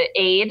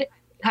aide,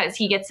 because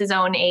he gets his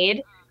own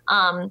aide,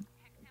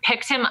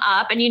 picked him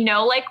up. And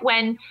like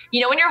when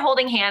you're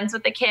holding hands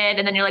with the kid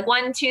and then you're like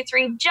 1, 2,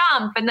 3,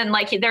 jump, and then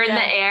like they're in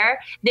the air,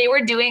 they were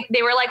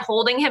like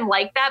holding him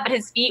like that, but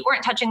his feet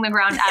weren't touching the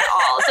ground at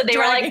all. So they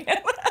were like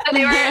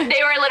they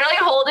were literally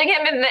holding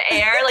him in the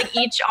air, like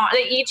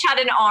they each had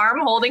an arm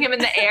holding him in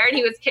the air, and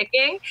he was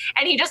kicking,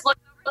 and he just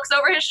looks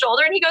over his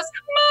shoulder and he goes,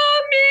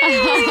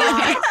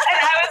 "Mommy."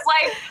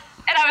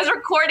 And I was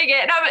recording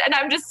it, and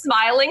I'm just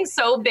smiling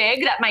so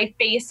big that my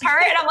face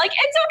hurt. And I'm like,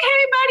 "It's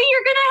okay, buddy.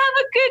 You're gonna have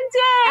a good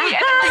day."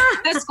 And then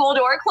like the school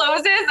door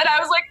closes, and I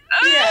was like,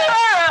 "Ugh."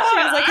 She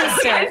was like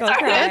hysterical.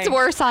 It's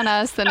worse on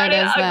us than it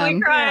is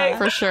them,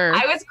 for sure.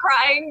 I was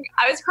crying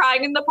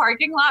in the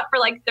parking lot for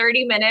like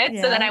 30 minutes,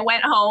 and then I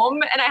went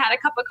home and I had a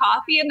cup of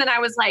coffee, and then I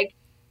was like,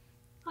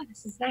 "Oh,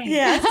 this is nice."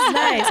 Yeah, this is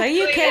nice. Are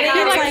you kidding?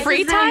 You're like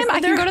free time? I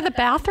can go to the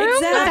bathroom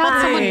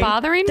without someone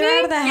bothering me? They're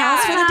out of the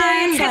house for the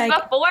day.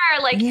 Because before,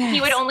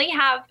 he would only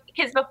have,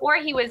 because before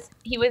he was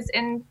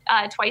in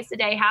twice a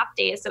day half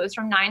days. So it was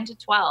from 9 to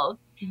 12.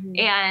 Mm-hmm.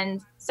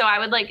 And so I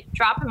would like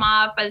drop him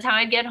off. By the time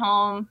I'd get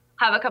home,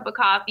 have a cup of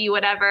coffee,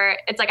 whatever.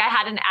 It's like I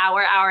had an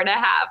hour and a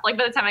half. Like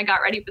by the time I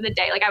got ready for the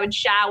day, like I would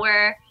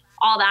shower,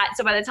 all that.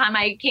 So by the time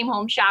I came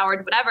home,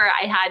 showered, whatever,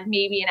 I had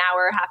maybe an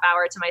hour, half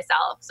hour to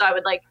myself. So I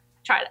would like,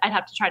 I'd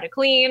have to try to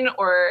clean,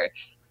 or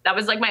that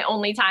was like my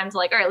only time to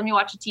like, all right, let me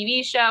watch a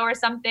TV show or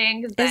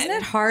something. Isn't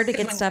it hard to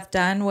get stuff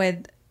done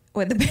with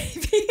the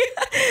baby?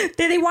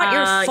 They want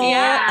your full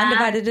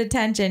undivided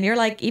attention. You're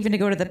like, even to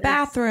go to the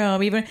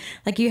bathroom, even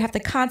like you have to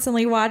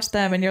constantly watch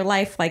them, and your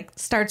life like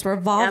starts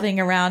revolving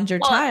around your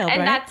child,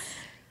 and right?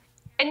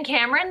 And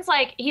Cameron's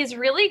like, he's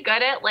really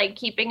good at like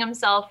keeping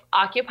himself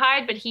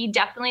occupied, but he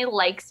definitely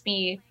likes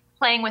me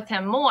playing with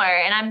him more.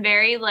 And I'm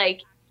very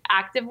like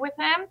active with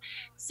him.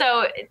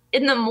 So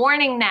in the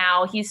morning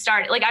now he's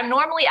started, like I'm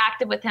normally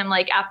active with him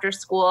like after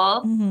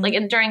school, like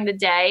during the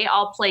day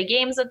I'll play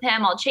games with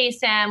him, I'll chase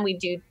him, we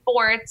do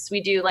sports, we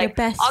do like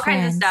all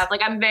kinds of stuff.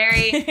 Like I'm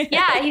very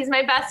he's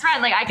my best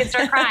friend. Like I could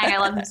start crying. I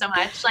love him so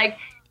much. Like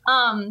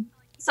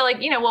so like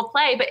we'll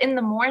play, but in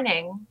the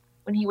morning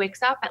when he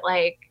wakes up at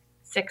like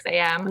 6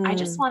 a.m. I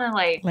just want to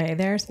like lay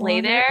there.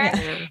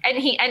 Yeah. And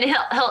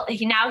he'll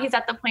now he's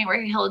at the point where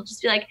he'll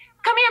just be like,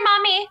 "Come here,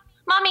 mommy,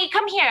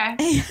 come here.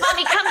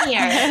 Mommy, come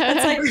here."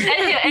 It's like,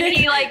 and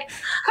he like,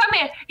 "Come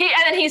here."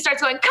 And then he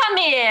starts going, "Come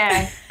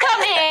here.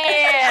 Come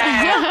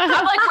here."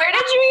 I'm like, where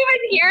did you even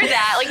hear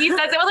that? Like he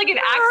says it with like an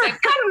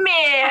accent. "Come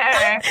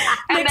here."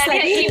 And then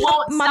like, he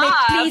won't "Mommy,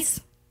 stop.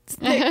 Please.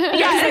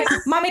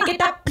 Mommy,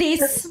 get up,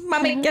 please.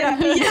 Mommy, get up.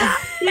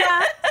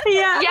 Yeah.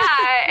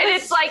 And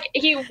it's like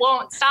he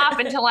won't stop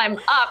until I'm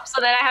up. So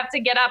then I have to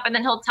get up, and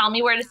then he'll tell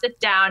me where to sit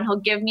down. He'll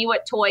give me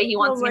what toy he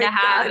wants me to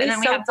have, and then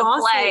we have to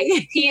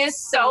play. He is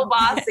so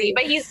bossy,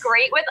 but he's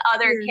great with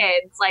other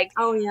kids. Like,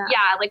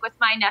 like with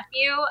my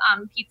nephew,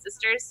 Pete's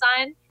sister's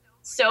son.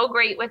 So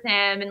great with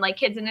him, and like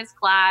kids in his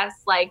class.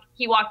 Like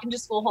he walked into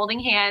school holding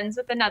hands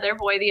with another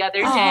boy the other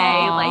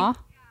day. Like,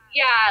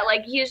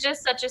 like he's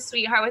just such a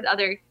sweetheart with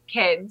other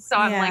kids. So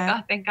I'm like,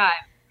 oh, thank God.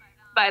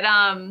 But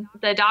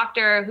the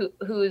doctor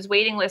whose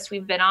waiting list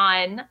we've been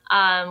on,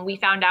 we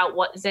found out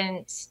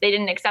they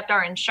didn't accept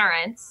our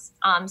insurance.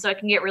 So it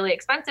can get really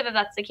expensive if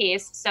that's the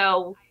case.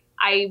 So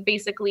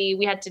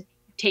we had to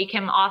take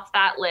him off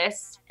that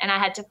list, and I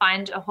had to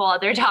find a whole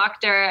other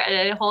doctor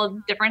at a whole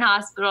different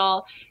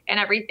hospital and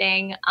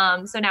everything.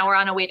 So now we're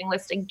on a waiting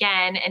list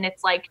again, and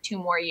it's like 2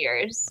 more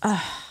years.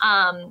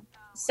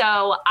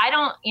 So I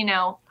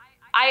don't,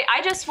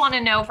 I just want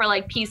to know for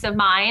like peace of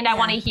mind. I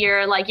want to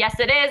hear like, yes,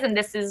 it is. And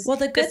this is,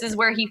 this is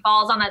where he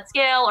falls on that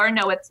scale, or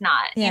no, it's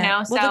not,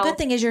 Well, the good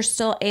thing is you're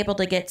still able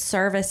to get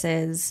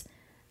services.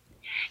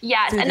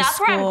 Yes. And that's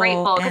where I'm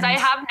grateful, because I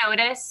have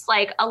noticed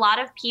like a lot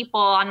of people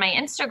on my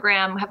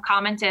Instagram have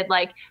commented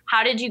like,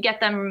 how did you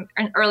get them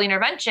an early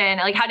intervention?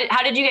 Like, how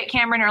did you get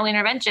Cameron early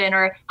intervention?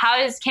 Or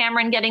how is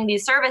Cameron getting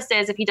these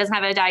services if he doesn't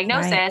have a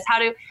diagnosis?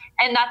 Right.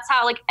 And that's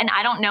how like, and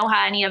I don't know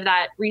how any of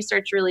that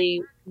research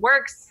really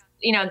works.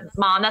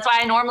 Mom, that's why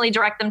I normally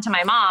direct them to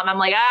my mom. I'm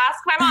like, ask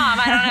my mom.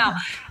 I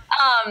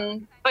don't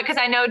know. Because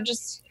I know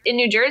just in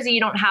New Jersey, you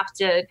don't have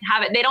to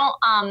have it. They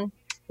don't,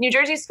 New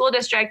Jersey School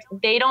District,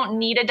 they don't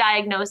need a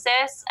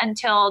diagnosis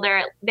until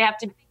they have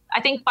to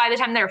I think by the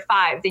time they're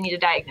 5, they need a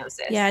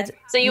diagnosis. Yeah.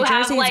 So you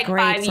have like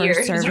 5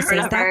 years services. or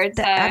whatever.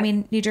 I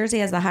mean, New Jersey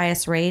has the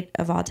highest rate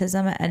of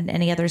autism in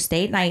any other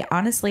state. And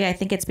I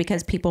think it's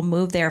because people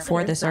move there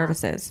for the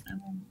services.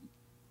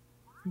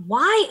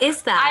 Why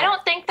is that? I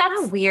don't think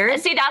that's weird.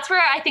 See, that's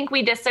where I think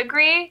we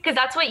disagree, because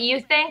that's what you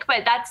think,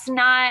 but that's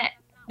not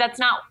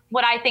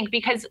what I think,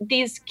 because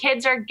these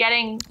kids are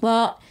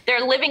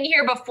they're living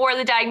here before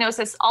the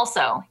diagnosis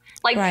also.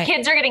 Like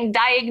kids are getting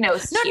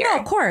diagnosed here. No,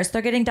 of course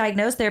they're getting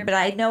diagnosed there, but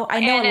I know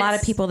a lot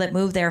of people that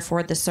move there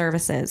for the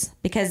services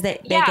because they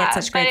get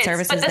such great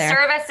services but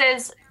there.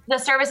 The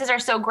services are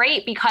so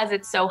great because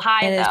it's so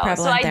high It is though.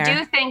 prevalent So there. I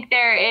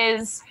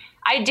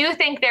do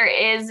think there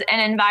is an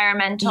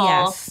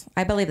environmental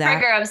I believe that.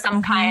 trigger of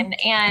some kind,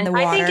 and the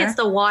water. I think it's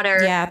the water.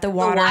 Yeah, the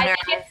water. I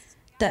think it's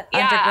the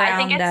I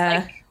think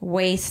underground it's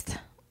waste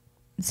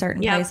in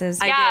certain places.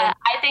 I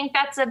think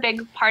that's a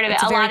big part of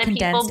It's it. a very lot of people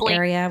condensed blame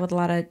area with a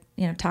lot of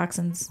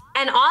toxins.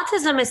 And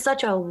autism is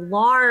such a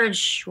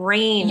large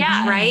range,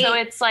 right? So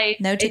it's like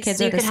No two kids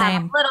are you the could have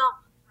same. a little,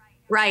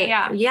 right?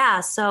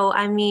 Yeah. So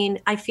I mean,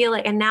 I feel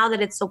like, and now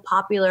that it's so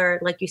popular,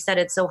 like you said,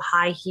 it's so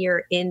high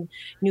here in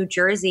New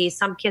Jersey.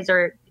 Some kids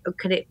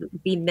could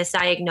it be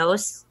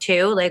misdiagnosed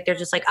too? Like they're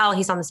just like, oh,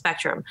 he's on the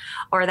spectrum,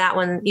 or that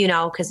one,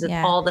 because of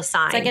all the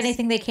signs. It's like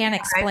anything they can't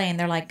explain.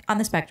 They're like on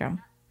the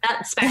spectrum.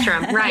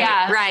 Spectrum,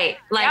 right? Right.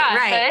 Like,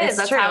 right. It is.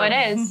 That's how it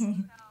is.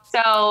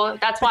 So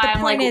that's why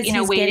I'm like,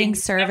 he's getting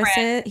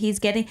services. He's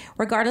getting,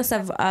 regardless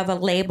of a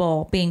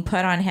label being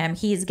put on him,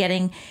 he's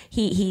getting,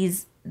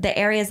 he's the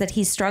areas that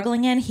he's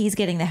struggling in, he's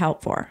getting the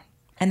help for.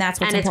 And that's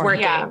what's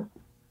important. It's working.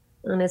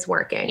 And it's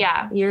working.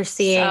 Yeah. You're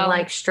seeing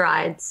like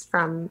strides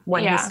from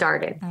when he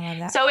started. I love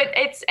that. So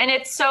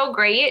it's so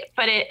great,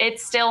 but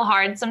it's still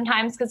hard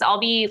sometimes, because I'll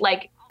be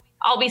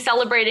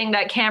celebrating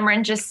that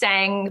Cameron just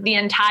sang the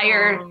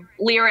entire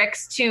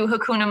lyrics to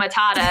Hakuna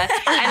Matata,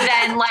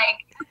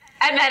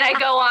 and then I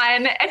go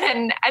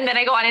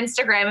on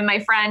Instagram, and my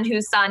friend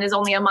whose son is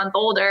only a month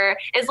older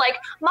is like,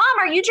 "Mom,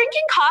 are you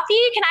drinking coffee?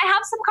 Can I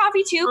have some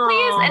coffee too,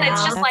 please?" And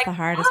it's just that's the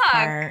hardest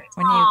part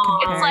when you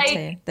compare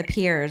to the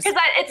peers.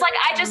 Because it's like,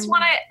 I just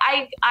want to,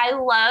 I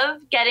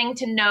love getting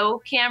to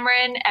know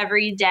Cameron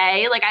every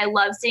day. Like, I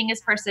love seeing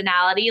his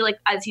personality, like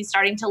as he's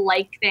starting to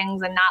like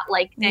things and not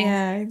like things.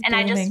 Yeah, and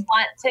I just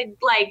want to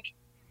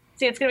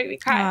see, it's going to make me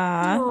cry.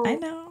 I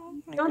know.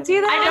 Don't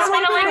do that. I just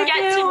want to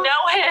get to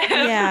know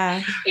him.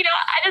 Yeah.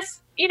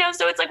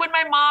 So it's like when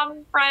my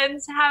mom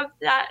friends have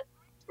that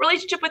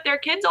relationship with their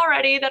kids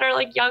already that are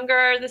like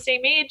younger, the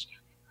same age,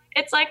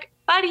 it's like,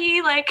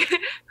 buddy, like,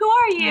 who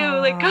are you?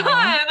 Like, come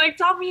on, like,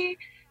 tell me,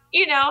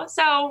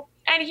 so,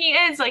 and he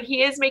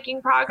is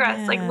making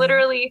progress, like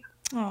literally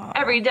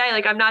every day.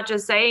 Like, I'm not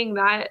just saying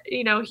that,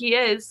 he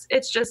is,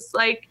 it's just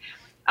like,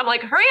 I'm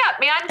like, hurry up,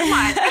 man,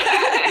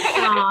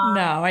 come on.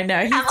 No, I know.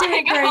 He's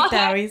doing great,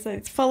 though.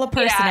 He's full of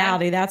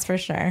personality, that's for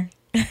sure.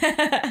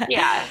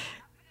 Yeah,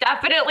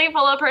 definitely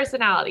full of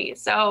personality.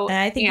 So and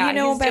I think you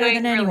know better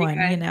than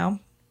anyone,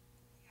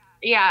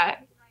 Yeah,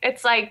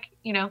 it's like,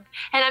 and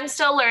I'm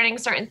still learning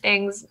certain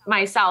things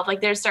myself.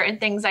 Like, there's certain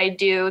things I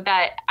do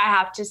that I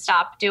have to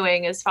stop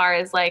doing, as far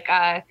as like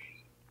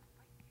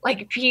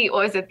Pete,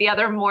 what was it? The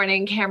other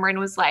morning, Cameron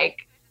was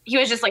like, he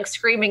was just like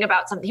screaming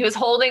about something. He was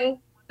holding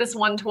this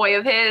one toy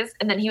of his,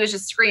 and then he was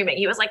just screaming.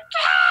 He was like,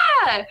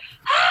 ah!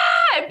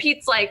 Ah! And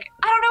Pete's like,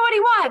 I don't know what he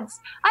wants.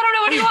 And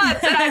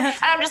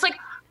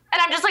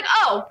I'm just like,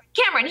 oh,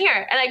 Cameron,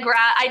 here. And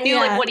I knew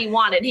like what he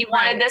wanted. He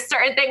wanted this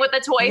certain thing with the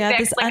toy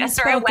fixed, like a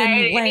certain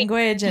way.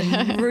 Language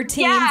and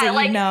routines that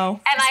And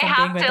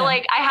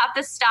I have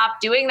to stop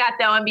doing that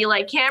though, and be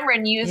like,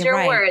 Cameron, use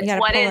your words. You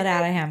gotta pull it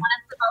out of him.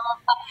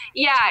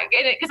 Yeah,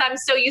 because I'm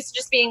so used to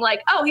just being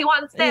like, oh, he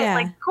wants this,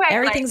 like, quick.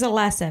 Everything's a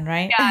lesson,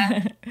 right?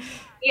 Yeah.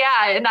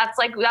 Yeah, and that's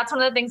one of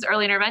the things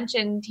early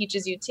intervention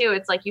teaches you too.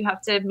 It's like you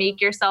have to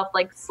make yourself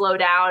like slow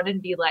down and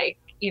be like,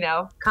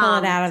 pull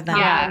calm, it out of them.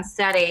 Yeah,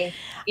 steady.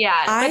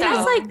 Yeah, but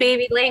that's like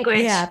baby language.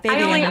 Yeah,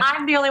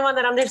 I'm the only one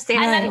that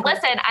understands. And then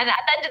listen, and at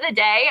the end of the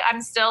day,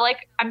 I'm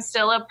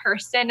still a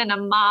person and a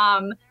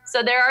mom.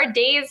 So there are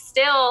days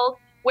still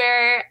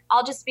where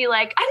I'll just be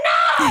like,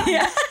 enough! Like,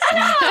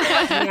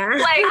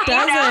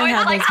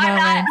 I'm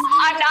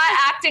not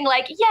acting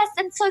like, yes,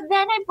 and so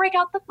then I break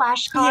out the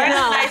flashcard and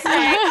I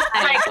say,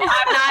 like,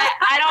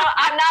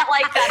 I'm not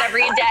like that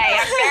every day.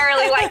 I'm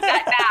barely like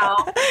that now.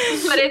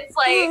 But it's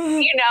like,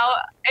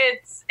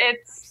 it's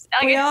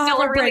like, we it's all still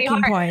have a really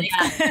breaking hard point.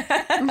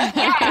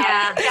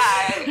 Yeah.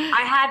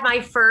 I had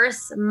my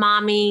first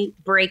mommy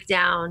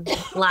breakdown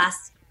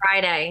last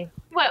Friday.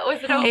 What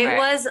was it over? It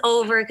was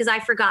over because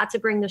I forgot to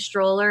bring the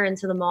stroller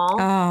into the mall.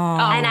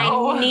 And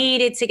I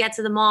needed to get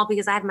to the mall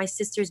because I had my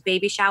sister's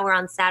baby shower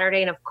on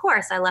Saturday. And of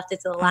course, I left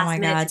it to the last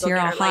minute. Oh my God, to go you're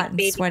all get her, hot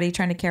and sweaty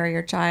trying to carry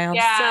your child.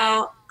 Yeah.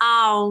 So,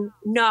 oh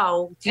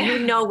no. Do you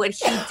know what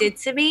he did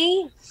to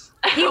me?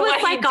 He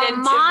was like a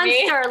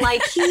monster.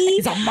 Like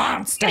he's a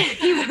monster.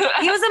 He was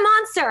a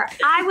monster.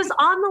 I was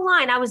on the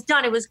line. I was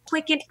done. It was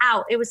quick and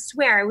out. It was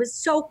it was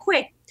so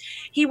quick.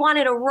 He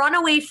wanted to run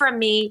away from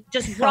me,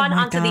 just run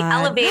onto the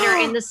elevator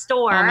in the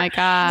store. Oh my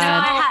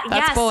God.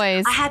 That's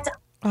boys. I had to.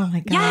 Oh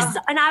my God. Yes.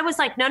 And I was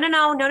like, no.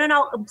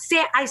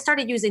 I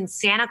started using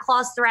Santa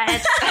Claus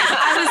threats.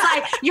 I was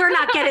like, you're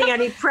not getting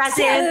any presents.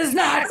 Santa's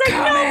not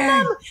coming.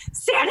 No,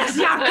 Santa's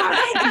not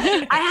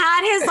coming. I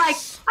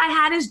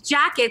had his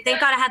jacket. Thank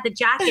God I had the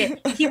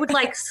jacket. He would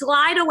like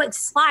slide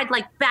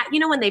like back. You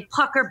know, when they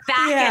pucker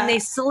back and they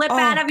slip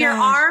out of your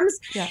arms.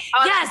 Yeah.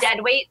 Oh, yes. The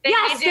dead weight thing.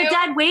 Yes, the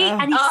dead weight.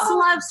 And he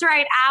slips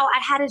right out. I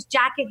had his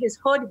jacket, his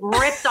hood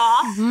ripped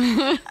off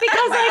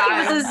because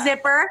it was a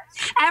zipper.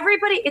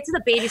 It's the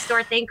baby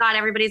store. Thank God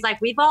everybody's like,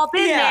 we've all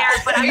been there,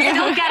 but I'm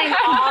still getting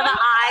all the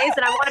eyes,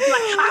 and I want to be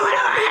like,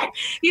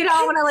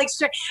 I want to like,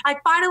 I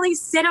finally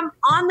sit him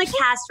on the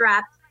cast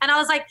wrap, and I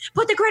was like,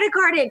 put the credit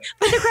card in.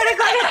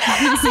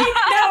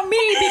 Now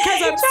me,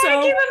 because I'm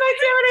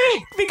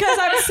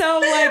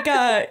so like,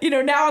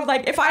 now I'm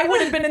like, if I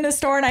would have been in the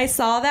store and I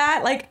saw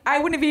that, like, I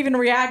wouldn't have even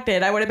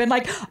reacted. I would have been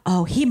like,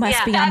 oh, he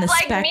must be on the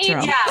spectrum. Me,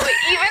 even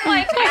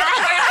like,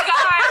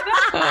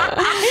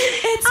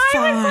 it's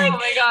fine. Oh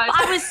my gosh.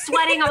 I was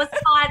sweating. I was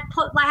hot.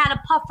 I had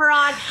a puffer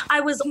on.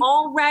 I was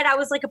all red. I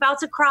was like about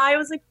to cry. I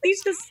was like,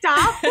 please just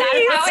stop.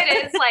 That's how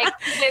it is. Like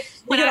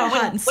when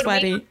hot and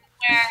sweaty.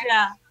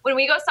 When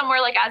we go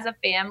somewhere like as a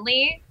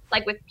family,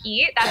 like with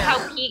Pete, that's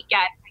how Pete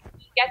gets.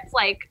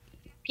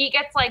 Pete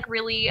gets like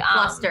really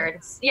flustered.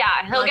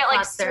 Yeah, he'll get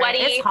like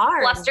sweaty,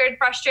 flustered,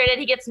 frustrated.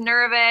 He gets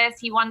nervous.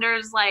 He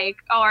wonders like,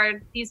 oh,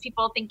 are these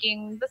people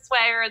thinking this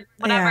way or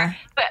whatever? Yeah.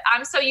 But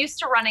I'm so used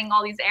to running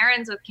all these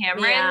errands with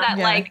Cameron that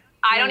like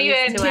I don't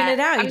even tune it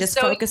out. You just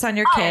focus on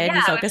your kid.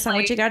 You focus on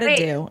what you got to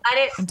do.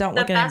 And don't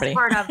look at anybody. The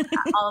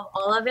best part of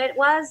all of it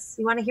was,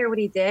 you want to hear what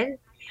he did?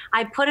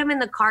 I put him in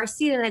the car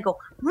seat and I go,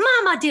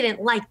 Mama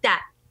didn't like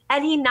that.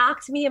 And he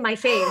knocked me in my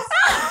face.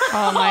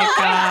 Oh my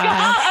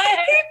God.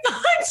 He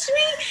punched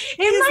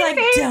me in my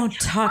face. Don't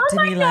talk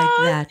to me like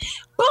that.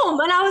 Boom.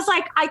 And I was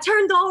like, I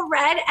turned all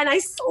red and I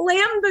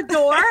slammed the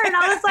door and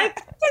I was like,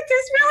 did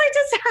this really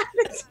just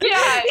happen?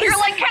 Yeah. You're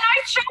like, can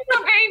I show the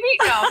baby?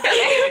 No.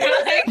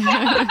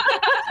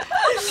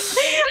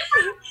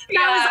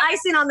 That was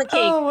icing on the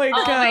cake. Oh my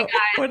God.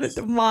 What is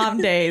the mom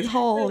days?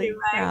 Holy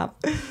crap.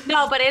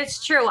 No, but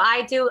it's true.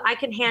 I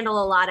can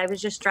handle a lot. I was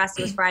just stressed.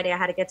 It was Friday. I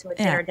had to get to a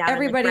dinner down.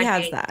 Everybody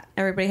has that.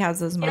 Everybody has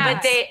those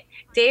moments. But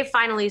Dave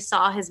finally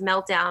saw his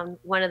meltdown.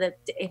 And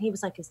he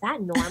was like, "Is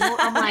that normal?"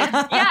 I'm like,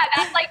 "Yeah,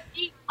 that's like."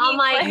 I'm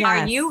like, yes.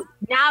 Are you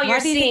now? You're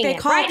seeing it. They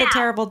call it the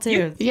terrible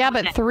twos. Yeah,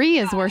 but 3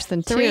 is worse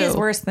than 2. 3 is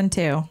worse than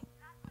 2.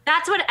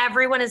 That's what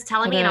everyone is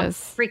telling me, and I'm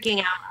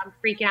freaking out.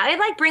 It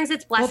like brings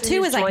its blessings.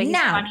 Well, 2 is like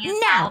no.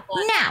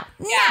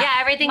 Yeah,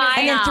 everything.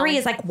 And then 3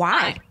 is like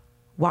why?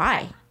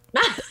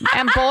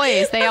 And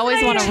boys, they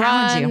always want to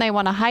run. They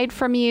want to hide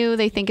from you.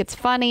 They think it's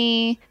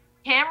funny.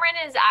 Cameron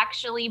is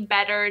actually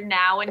better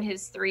now in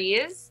his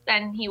 3s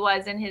than he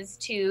was in his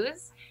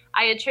 2s.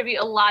 I attribute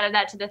a lot of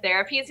that to the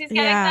therapies he's getting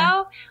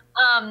though.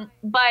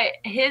 But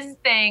his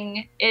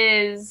thing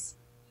is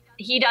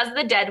he does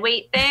the dead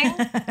weight thing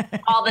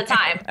all the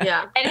time.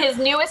 Yeah. And his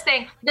newest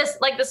thing,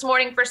 this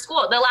morning for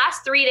school, the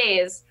last 3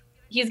 days,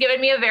 he's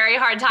given me a very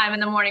hard time in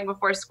the morning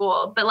before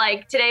school. But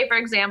like today, for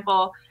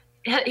example,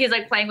 he's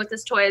like playing with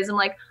his toys. I'm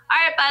like, all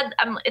right, bud,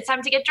 it's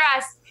time to get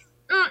dressed.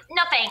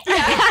 No thanks. And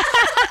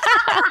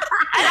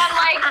I'm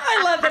like, I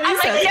love that he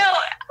says no.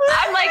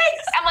 I'm like,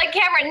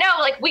 Cameron, no,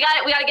 like we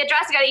gotta get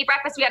dressed, we gotta eat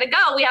breakfast, we gotta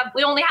go. We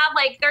only have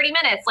like 30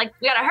 minutes. Like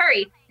we gotta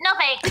hurry. No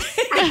thanks.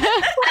 And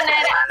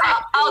then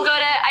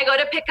I go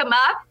to pick him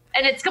up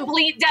and it's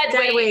complete dead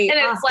weight. And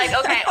it's like,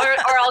 okay, or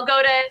I'll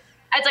go to,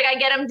 it's like I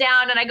get him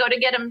down and I go to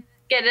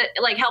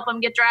help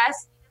him get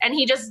dressed. And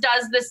he just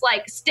does this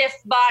like stiff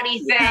body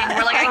thing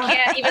where like I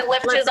can't even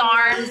lift his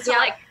arms. So,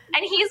 like,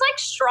 and he's like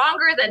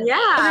stronger than me.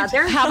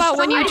 How about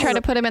when you try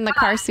to put him in the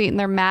car seat and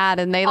they're mad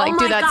and they like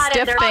do that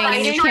stiff thing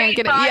and you can't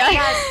get it? I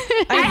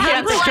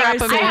can't strap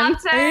him in.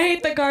 I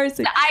hate the car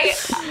seat. I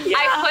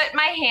put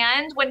my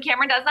hand, when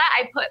Cameron does that,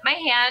 I put my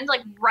hand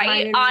like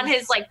right on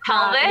his like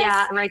pelvis.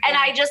 Right and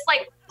I just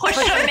like push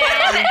him in and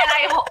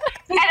I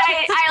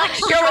like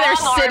you're over there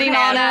sitting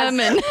on him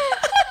and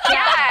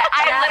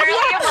I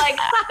literally am like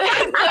the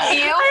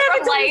view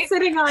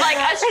from like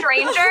a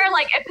stranger.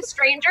 Like if a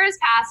stranger is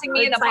passing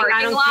me in the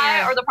parking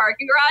lot or the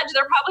parking garage,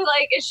 they're probably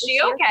like, "Is she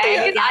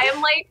okay?" Because I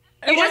am like,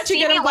 and once you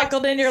get him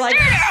buckled in, you're like,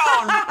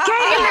 "Down,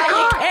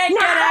 can't get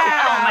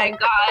out." Oh my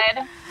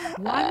God.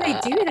 Why do they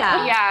do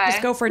that? Yeah.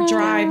 Just go for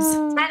drives.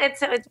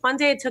 It's one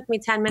day it took me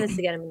 10 minutes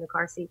to get him in the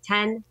car seat.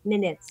 10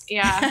 minutes.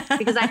 Yeah.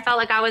 Because I felt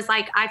like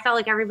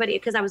everybody,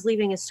 because I was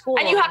leaving his school.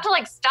 And you have to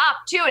like stop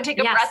too and take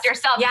a breath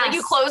yourself. Yes. Like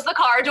you close the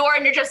car door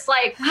and you're just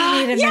like,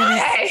 I need a minute.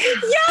 Yes.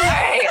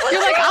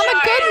 You're like, I'm a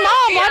good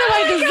mom. Why do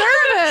I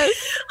deserve this?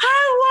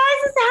 Why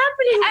is this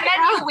happening? And then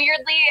you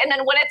weirdly, and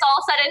then when it's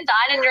all said and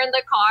done and you're in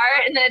the car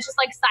and then it's just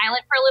like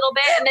silent for a little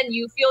bit and then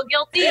you feel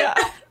guilty. Yeah.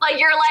 Like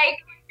you're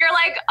like,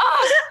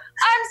 oh,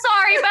 I'm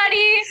sorry,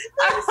 buddy.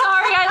 I'm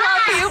sorry. I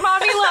love you.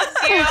 Mommy loves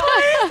you.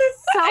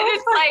 And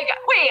it's like,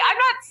 wait, I'm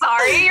not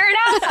sorry. You're an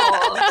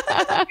asshole.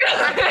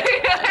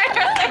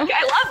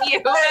 like, I love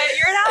you, but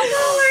you're not.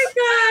 Oh my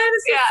God.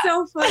 This is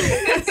so funny.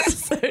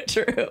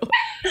 So true.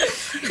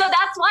 So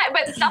that's why,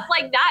 but stuff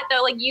like that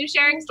though, like you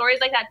sharing stories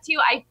like that too,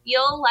 I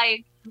feel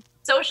like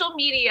social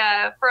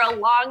media for a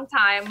long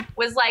time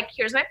was like,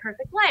 here's my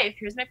perfect life.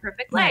 Here's my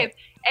perfect life.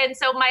 And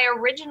so my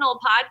original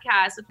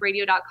podcast with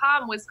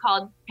radio.com was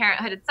called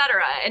Parenthood,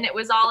 Etc. And it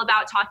was all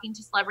about talking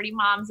to celebrity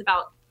moms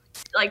about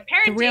like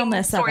parenting the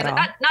realness stories, of it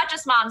like not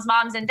just moms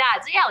and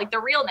dads. Yeah, like the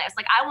realness.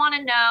 Like I want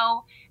to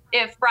know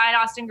if Brian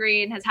Austin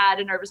Green has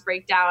had a nervous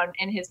breakdown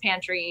in his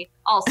pantry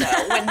also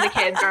when the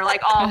kids are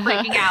like all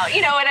freaking out.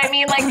 You know what I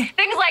mean? Like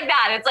things like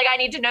that. It's like I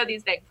need to know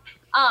these things.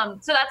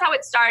 So that's how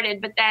it started.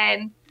 But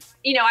then,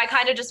 you know, I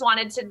kind of just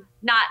wanted to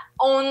not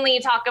only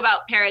talk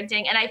about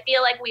parenting. And I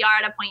feel like we are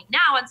at a point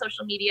now on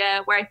social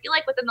media where I feel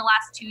like within the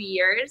last 2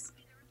 years,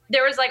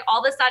 there was like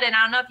all of a sudden,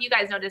 I don't know if you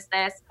guys noticed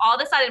this, all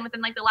of a sudden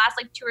within like the last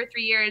like 2 or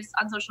 3 years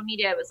on social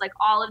media, it was like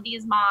all of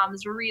these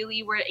moms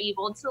really were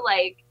able to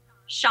like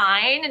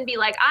shine and be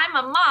like, I'm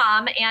a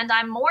mom and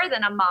I'm more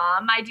than a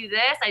mom. I do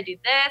this,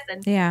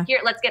 and here,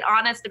 let's get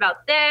honest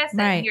about this.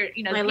 And here,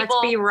 you know, like,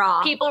 people, let's be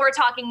raw. People were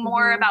talking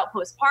more about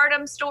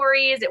postpartum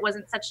stories. It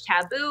wasn't such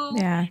taboo.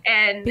 Yeah.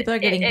 And people are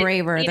getting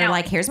braver. They're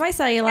like, here's my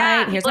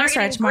cellulite, here's my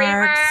stretch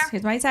marks,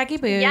 here's my saggy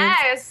boobs.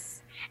 Yes.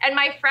 And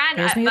my friend,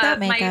 my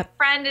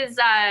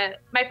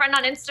friend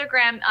on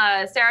Instagram,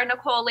 Sarah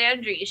Nicole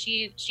Landry.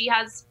 She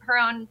has her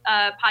own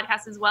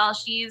podcast as well.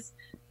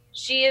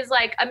 She is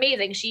like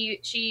amazing.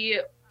 She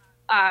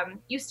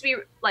used to be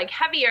like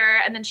heavier,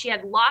 and then she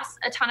had lost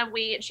a ton of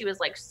weight. She was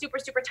like super,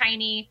 super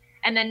tiny.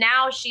 And then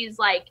now she's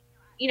like,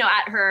 you know,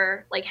 at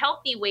her like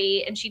healthy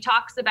weight. And she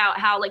talks about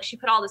how like she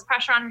put all this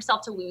pressure on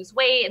herself to lose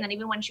weight. And then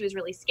even when she was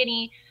really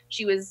skinny,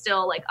 she was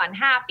still like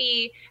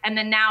unhappy. And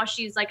then now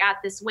she's like at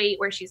this weight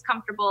where she's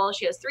comfortable.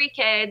 She has 3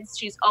 kids.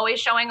 She's always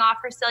showing off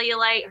her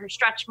cellulite, her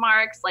stretch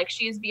marks. Like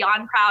she's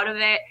beyond proud of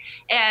it.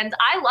 And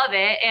I love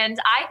it. And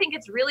I think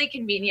it's really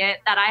convenient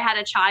that I had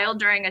a child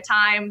during a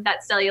time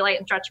that cellulite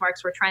and stretch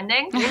marks were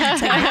trending. I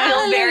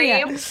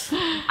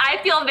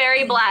feel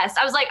very blessed.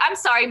 I was like, I'm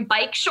sorry,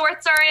 bike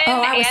shorts are in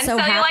and so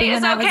cellulite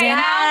is okay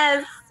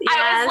now.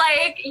 I was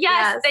like,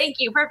 yes, thank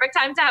you. Perfect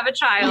time to have a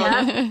child.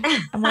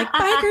 Yep. I'm like,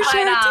 biker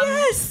shorts,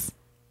 yes.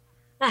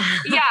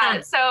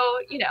 Yeah, so,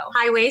 you know.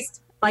 High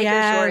waist,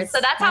 biker shorts. So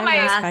that's how my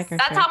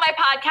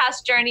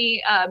podcast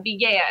journey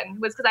began,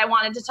 was because I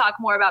wanted to talk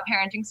more about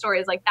parenting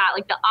stories like that,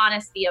 like the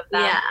honesty of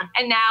them. Yeah.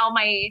 And now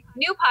my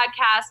new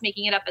podcast,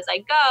 Making It Up As I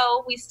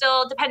Go, we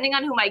still, depending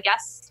on who my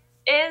guest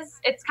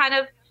is, it's kind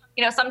of,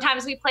 you know,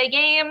 sometimes we play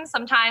games,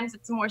 sometimes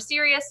it's more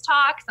serious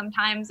talk,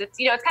 sometimes it's,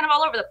 you know, it's kind of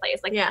all over the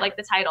place, like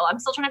the title. I'm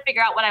still trying to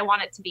figure out what I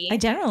want it to be. I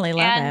generally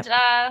love it.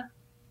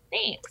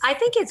 Thanks. I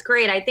think it's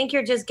great. I think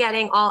you're just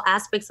getting all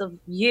aspects of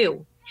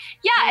you.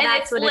 Yeah,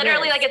 and it's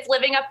literally like it's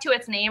living up to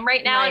its name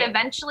right now. Right. And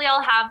eventually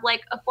I'll have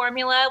like a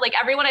formula. Like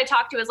everyone I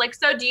talk to is like,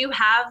 so do you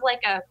have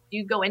like do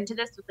you go into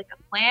this with like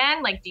a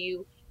plan? Like do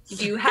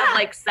you have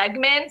like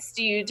segments?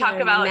 Do you talk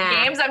about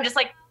games? I'm just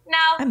like, no.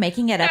 I'm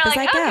making it up as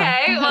I go.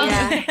 Okay, well,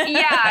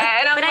 yeah.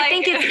 And I'm but I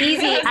think it's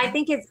easy. I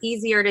think it's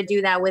easier to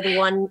do that with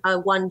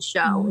one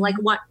show,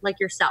 like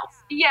yourself.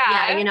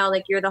 Yeah, you know,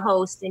 like you're the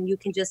host and you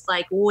can just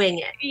like wing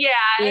it. Yeah,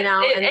 you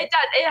know, it does.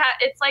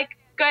 It's like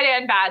good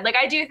and bad. Like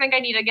I do think I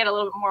need to get a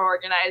little bit more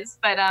organized,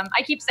 but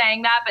I keep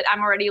saying that, but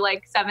I'm already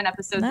like 7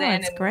 episodes in,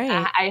 and great.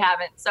 I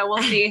haven't, so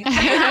we'll see.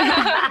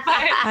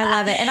 I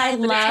love it, and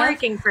it's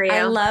working for you.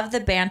 I love the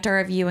banter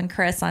of you and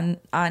Chris on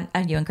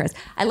you and Chris.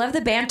 I love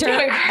the banter.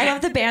 I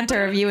love the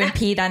banter of you and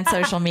Pete on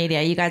social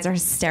media. You guys are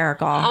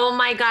hysterical. Oh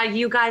my god,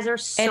 you guys are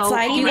so. It's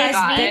like you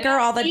guys bicker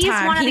all the time.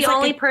 He's one of the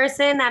only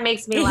person that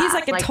makes me laugh. He's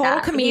like a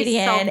total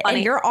comedian,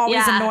 and you're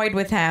always annoyed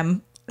with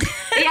him.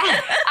 Yeah,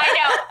 I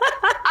know.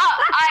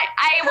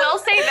 I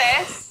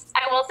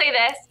will say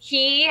this.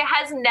 He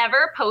has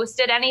never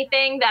posted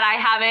anything that I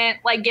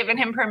haven't like given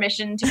him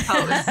permission to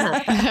post. So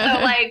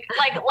like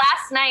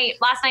last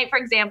night, for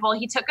example,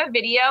 he took a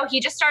video. He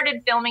just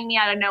started filming me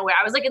out of nowhere.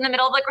 I was like in the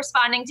middle of like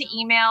responding to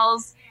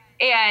emails,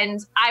 and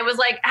I was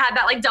like had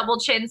that like double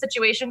chin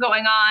situation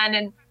going on,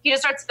 and he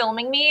just starts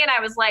filming me, and I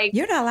was like,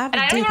 "You're not allowed to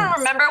do this." And I don't even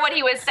remember what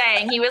he was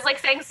saying. He was like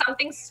saying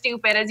something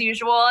stupid as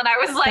usual, and I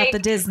was like, about the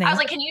Disney. I was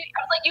like,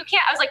 you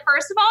can't. I was like,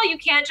 first of all, you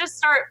can't just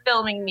start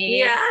filming me.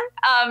 Yeah.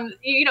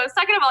 You know,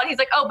 second of all, he's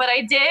like, oh, but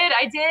I did, and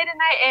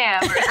I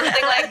am, or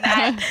something like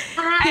that.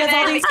 He has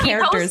all these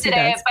characters. He posted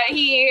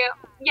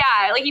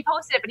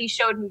it, but he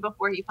showed me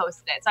before he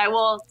posted it. So I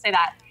will say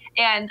that.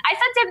 And I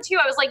said to him too,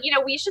 I was like, you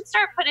know, we should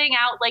start putting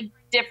out like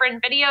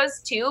different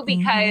videos too,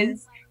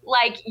 because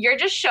like you're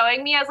just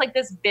showing me as like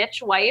this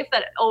bitch wife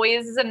that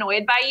always is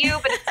annoyed by you.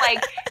 But it's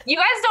like, you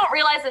guys don't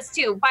realize this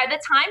too. By the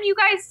time you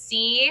guys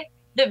see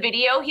the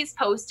video he's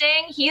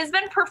posting, he's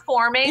been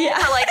performing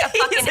for like a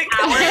fucking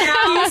hour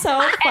now. He's so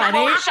funny. And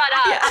won't shut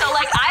up. Yeah. So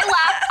like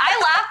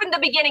I laugh in the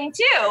beginning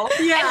too.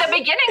 Yeah. In the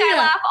beginning I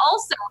laugh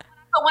also.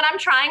 But when I'm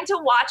trying to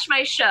watch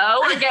my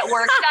show or get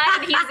work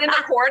done, and he's in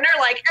the corner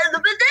like,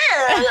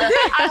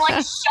 I'm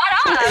like, shut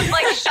up,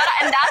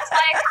 and that's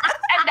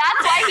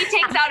why he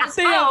takes out his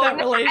phone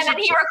and then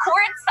he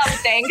records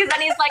something because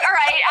then he's like, all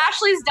right,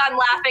 Ashlee's done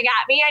laughing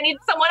at me. I need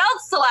someone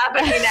else to laugh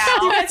at me now.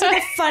 You guys are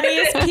the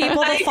funniest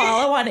people to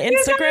follow on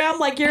Instagram.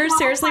 Like, you're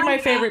seriously my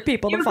favorite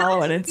people to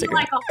follow on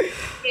Instagram.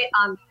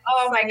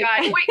 Oh my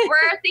God. Wait,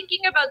 we're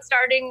thinking about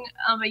starting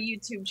a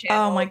YouTube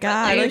channel. Oh my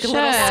God. Like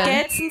little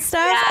skits and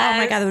stuff. Yes. Oh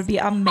my God, that would be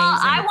amazing. Well,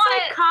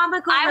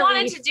 I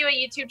wanted to do a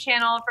YouTube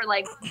channel for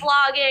like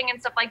vlogging and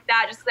stuff like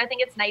that, just because I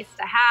think it's nice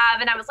to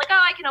have. And I was like,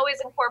 oh, I can always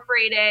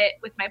incorporate it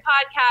with my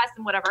podcast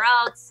and whatever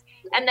else.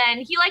 And then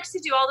he likes to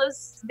do all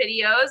those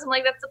videos. I'm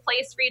like, that's a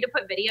place for you to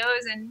put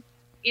videos and,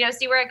 you know,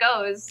 see where it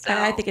goes. So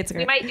I think it's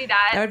great. We might do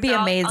that. That would be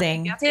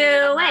amazing.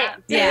 Do it.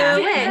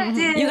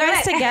 You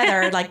guys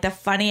together, like the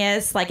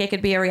funniest, like it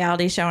could be a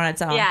reality show on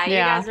its own. Yeah, you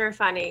guys are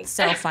funny.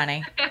 So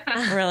funny.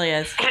 It really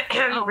is.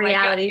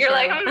 Reality show. You're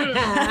like, I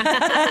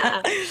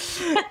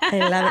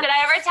love it. Did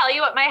I ever tell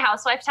you what my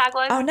housewife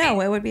tagline Oh, no.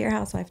 What would be your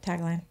housewife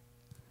tagline?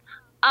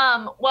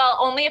 Well,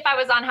 only if I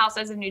was on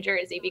Housewives of New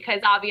Jersey,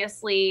 because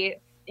obviously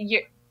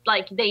you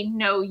like they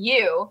know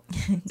you.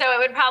 So it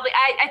would probably,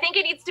 I think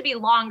it needs to be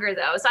longer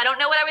though. So I don't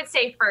know what I would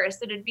say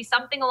first. It would be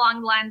something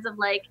along the lines of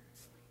like,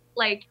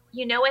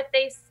 you know what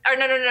they, or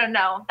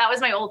no. That was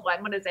my old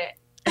one. What is it?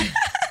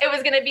 It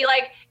was going to be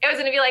like,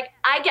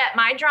 I get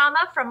my drama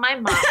from my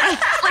mom. Like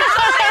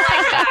something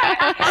like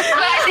that. But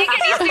I think it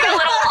needs to be a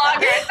little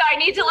longer. So I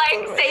need to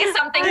like say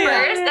something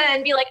first and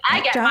then be like,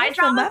 I get my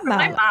drama from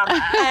my mama.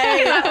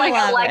 Is that like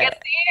a legacy?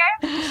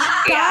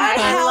 God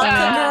help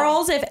the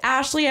girls. If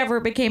Ashlee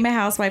ever became a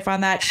housewife on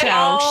that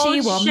show,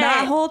 she will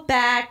not hold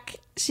back.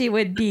 She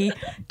would be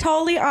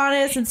totally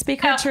honest and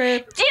speak her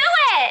truth. Do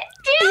it.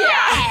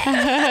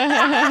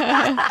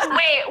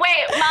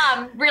 Wait,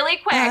 Mom, really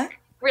quick.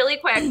 Really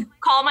quick.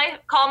 Call my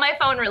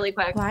phone really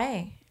quick.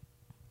 Why?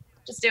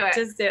 Just do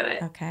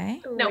it.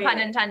 Okay. No pun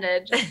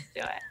intended. Just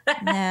do it.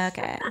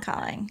 Okay.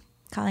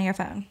 Calling your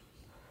phone.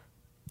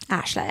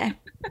 Ashlee.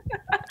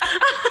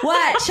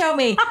 What? Show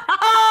me.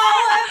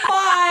 Oh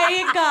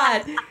my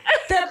God.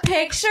 The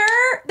picture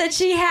that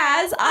she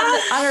has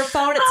on her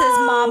phone, it says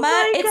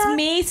Mama. It's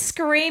me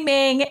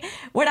screaming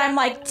when I'm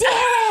like, do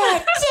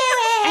it.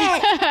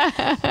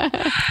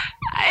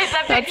 It's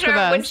a picture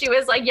of when she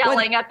was like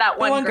yelling at that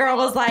one girl.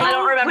 Was like, I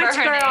don't remember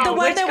her name. The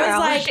one that was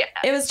like,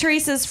 it was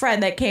Teresa's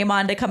friend that came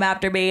on to come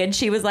after me, and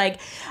she was like,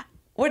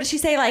 what did she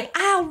say? Like,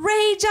 I'll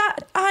rage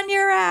on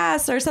your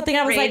ass or something.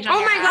 I was like,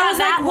 oh my God,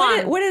 that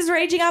one. What is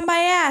raging on my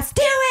ass?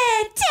 Do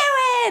it.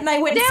 And I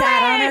went and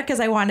sat on her because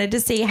I wanted to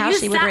see how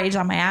she would rage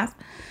on my ass.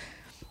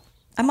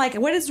 I'm like,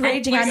 what is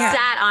raging on your ass? You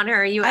sat on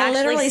her. I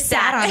literally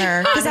sat on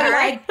her because I'm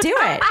like, do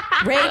it.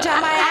 Rage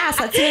on my ass.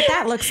 Let's see what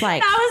that looks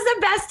like. That was the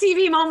best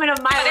TV moment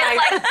of my life.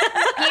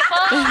 People,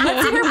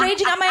 let's see what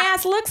raging on my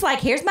ass looks like.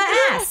 Here's my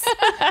ass.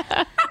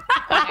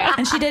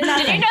 And she did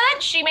nothing. Did you know that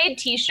she made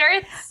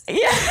t-shirts?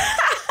 Yeah.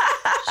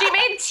 She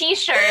made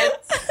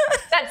t-shirts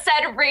that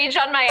said rage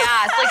on my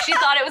ass. Like she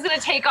thought it was going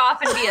to take off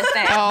and be a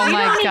thing. Oh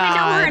my God. We don't even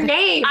know her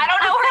name. I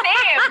don't know her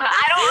name.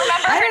 I don't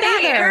remember her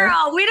name.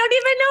 Girl, we don't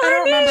even know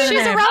her name.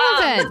 She's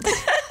irrelevant.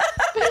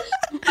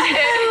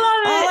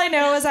 All I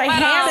know is I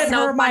handed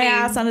her my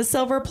ass on a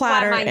silver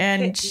platter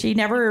and she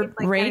never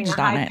raged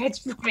on it.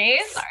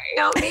 Me? Sorry.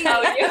 No, me.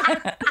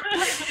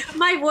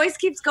 My voice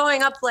keeps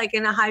going up like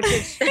in a high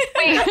pitch.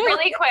 Wait,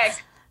 really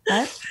quick.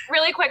 What?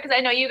 Really quick, because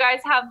I know you guys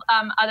have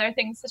other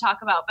things to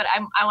talk about, but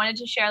I wanted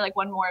to share like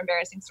one more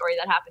embarrassing story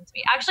that happened to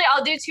me. Actually,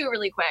 I'll do two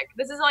really quick.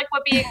 This is like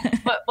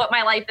what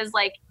my life is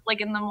like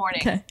in the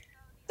morning. Okay.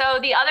 So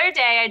the other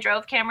day I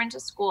drove Cameron to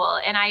school,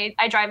 and I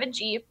drive a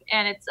Jeep,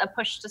 and it's a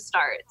push to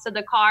start. So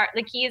the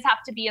keys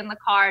have to be in the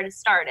car to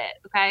start it.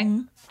 Okay.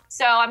 Mm-hmm.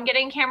 So I'm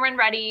getting Cameron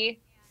ready.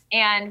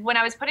 And when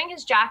I was putting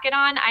his jacket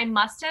on, I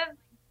must have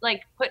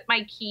like put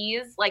my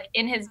keys like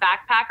in his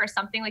backpack or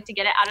something like to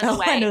get it out of the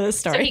way. I know this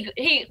story.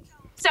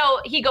 So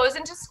he goes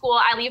into school.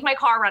 I leave my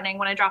car running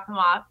when I drop him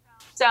off.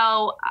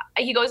 So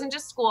he goes into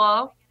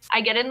school.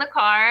 I get in the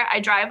car. I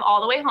drive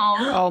all the way home.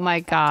 Oh my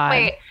God.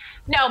 Wait.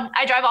 No,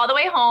 I drive all the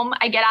way home.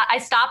 I get out. I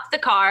stop the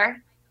car.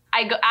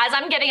 I go as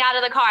I'm getting out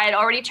of the car. I'd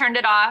already turned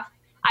it off.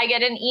 I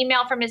get an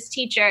email from his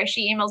teacher.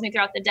 She emails me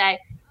throughout the day.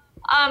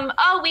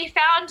 We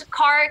found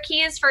car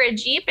keys for a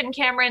Jeep in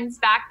Cameron's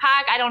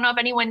backpack. I don't know if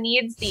anyone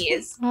needs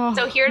these.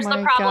 So here's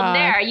the problem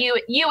there. You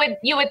would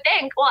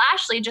think, well,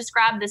 Ashlee, just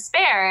grab the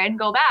spare and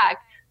go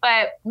back.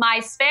 But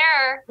my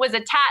spare was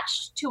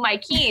attached to my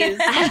keys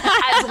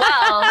as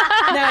well.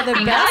 No,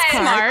 the best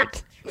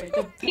part.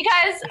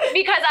 Because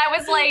I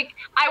was like,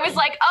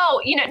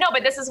 oh, no,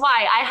 but this is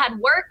why I had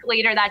work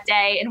later that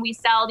day and we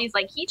sell these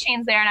like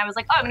keychains there. And I was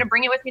like, oh, I'm going to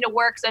bring it with me to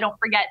work so I don't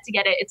forget to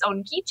get it its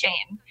own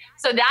keychain.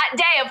 So that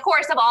day, of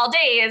course, of all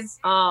days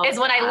is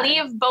when I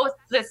leave both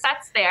the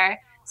sets there.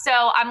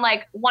 So I'm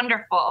like,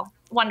 wonderful.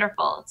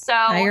 So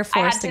I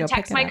had to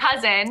text my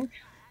cousin.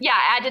 Yeah,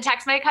 I had to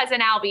text my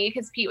cousin Albie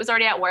because Pete was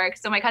already at work.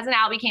 So my cousin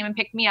Albie came and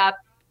picked me up,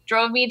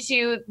 drove me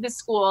to the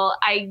school.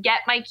 I get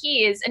my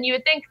keys, and you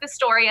would think the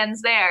story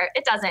ends there.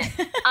 It doesn't.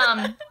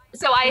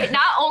 So I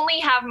not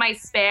only have my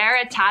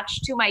spare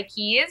attached to my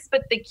keys,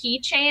 but the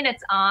keychain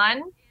it's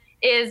on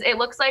it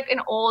looks like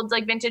an old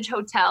like vintage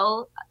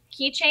hotel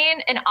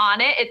keychain, and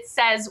on it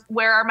says,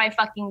 "Where are my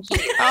fucking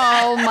keys?"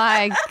 Oh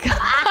my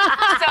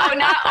God. So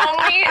not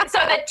only, so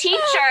the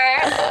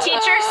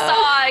teacher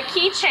saw a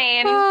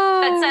keychain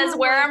that says,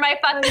 "Where are my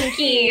fucking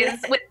keys?"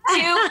 with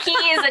 2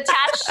 keys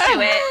attached to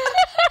it.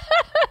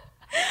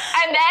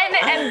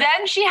 And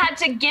then she had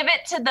to give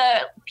it to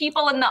the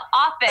people in the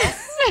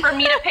office for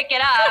me to pick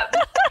it up.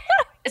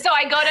 So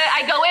I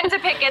go in to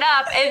pick it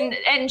up,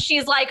 and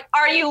she's like,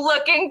 "Are you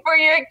looking for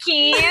your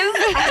keys?"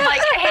 And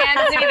like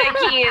hands me the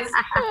keys.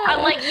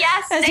 I'm like,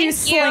 "Yes, as thank you."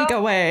 Slink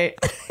away.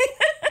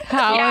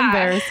 How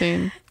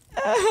embarrassing.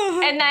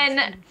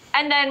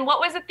 And then what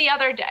was it the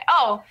other day?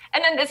 Oh,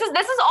 and then this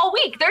is all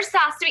week. There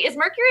has to be, is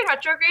Mercury in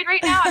retrograde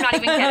right now? I'm not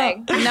even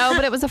kidding. No,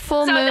 but it was a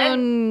full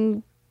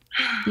moon.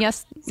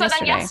 Yes. So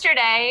then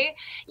yesterday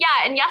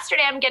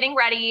I'm getting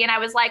ready, and I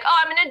was like, oh,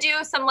 I'm going to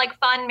do some like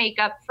fun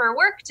makeup for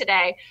work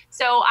today.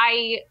 So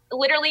I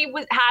literally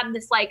had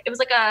this like, it was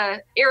like a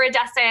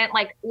iridescent,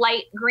 like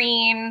light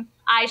green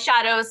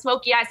eyeshadow,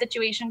 smoky eye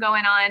situation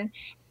going on.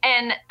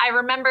 And I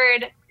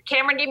remembered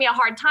Cameron gave me a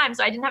hard time,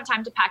 so I didn't have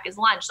time to pack his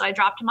lunch. So I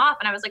dropped him off,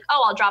 and I was like,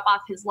 oh, I'll drop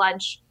off his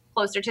lunch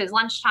closer to his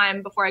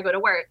lunchtime before I go to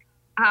work.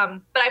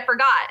 But I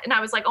forgot. And I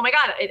was like, oh my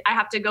God, I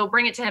have to go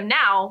bring it to him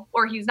now,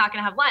 or he's not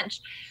going to have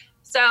lunch.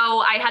 So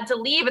I had to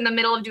leave in the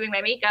middle of doing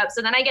my makeup.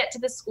 So then I get to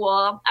the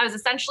school. I was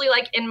essentially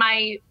like in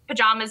my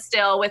pajamas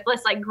still with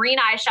this like green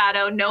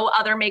eyeshadow, no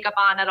other makeup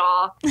on at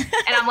all. And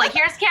I'm like,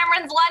 here's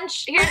Cameron's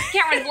lunch.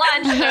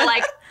 And they're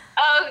like,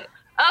 oh,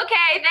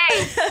 okay,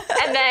 thanks.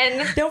 And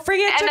then don't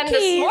forget your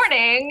keys.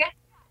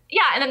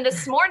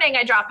 This morning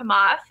I drop him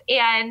off,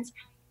 and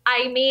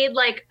I made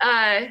like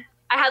I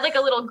had like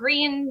a little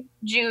green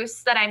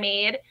juice that I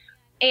made.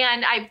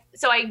 And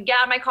so I get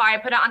out of my car, I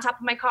put it on top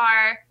of my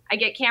car, I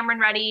get Cameron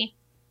ready,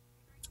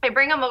 I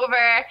bring him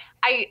over,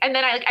 and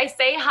then I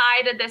say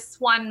hi to this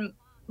one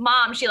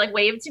mom. She like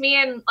waved to me,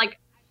 and like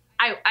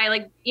I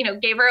like, you know,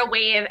 gave her a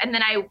wave, and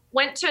then I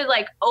went to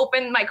like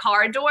open my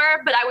car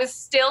door, but I was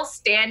still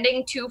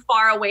standing too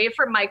far away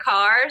from my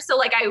car. So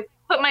like I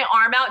put my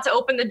arm out to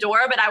open the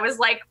door, but I was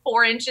like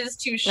 4 inches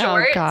too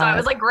short. So I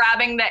was like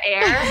grabbing the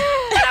air,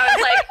 and I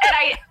was like, and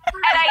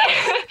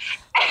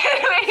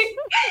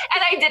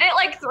I did it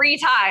like 3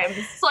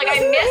 times. So like I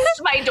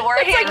missed my door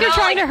handle. It's like you're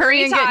trying to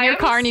hurry and get in your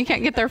car, and you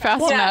can't get there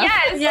fast enough.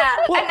 Yes. Yeah.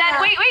 And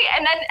then wait,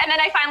 and then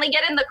I finally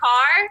get in the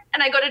car,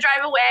 and I go to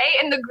drive away,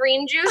 and the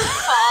green juice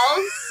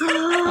falls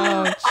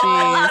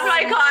all out of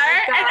my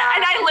car,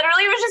 and I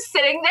literally was just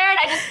sitting there, and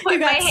I just put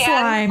my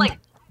hands like.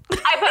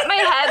 I put my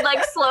head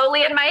like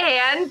slowly in my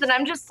hands, and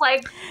I'm just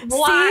like,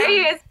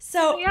 why?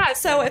 So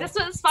this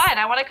was fun.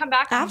 I want to come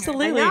back.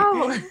 Absolutely.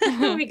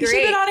 It'd be great. You should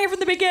have been on here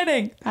from the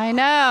beginning. I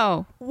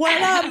know. What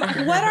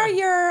are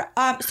your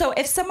so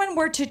if someone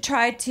were to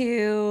try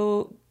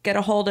to get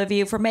a hold of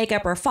you for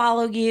makeup or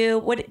follow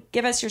you,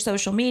 give us your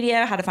social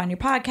media, how to find your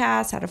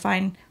podcast, how to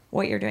find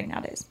what you're doing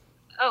nowadays.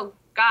 Oh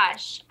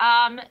gosh.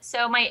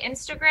 So my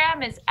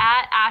Instagram is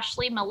at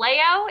Ashlee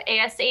Malleo,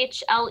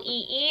 ASHLEEMALLEO.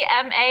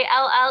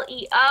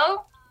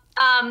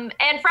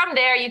 And from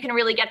there, you can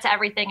really get to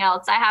everything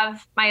else. I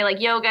have my like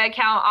yoga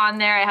account on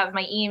there. I have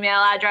my email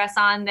address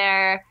on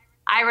there.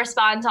 I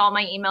respond to all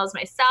my emails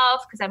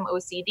myself because I'm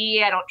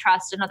OCD. I don't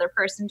trust another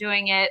person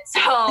doing it.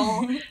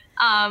 So, your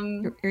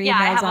email's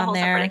I have a whole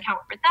separate account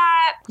for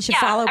that. You should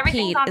follow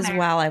Pete as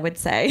well, I would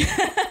say.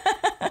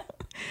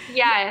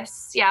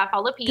 Yes. Yeah.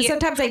 Follow Pete. Because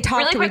sometimes they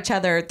talk to each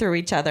other through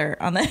each other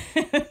on the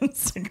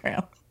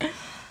Instagram.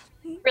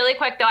 Really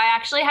quick, though, I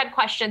actually had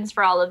questions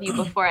for all of you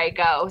before I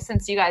go,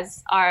 since you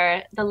guys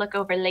are the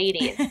lookover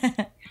ladies.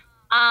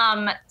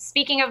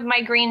 Speaking of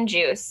my green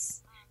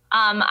juice,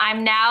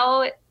 I'm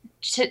now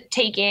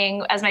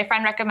taking, as my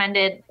friend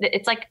recommended,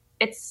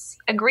 it's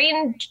a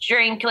green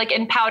drink, like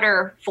in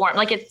powder form.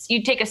 Like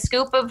you take a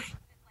scoop of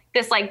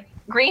this like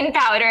green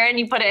powder, and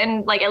you put it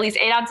in like at least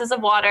 8 ounces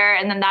of water,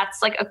 and then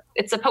that's like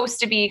it's supposed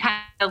to be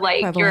kind of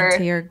like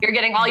you're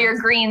getting all your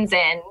greens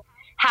in.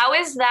 How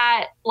is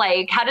that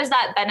like? How does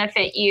that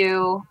benefit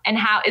you? And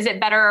how is it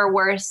better or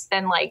worse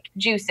than like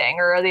juicing,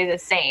 or are they the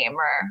same?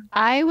 Or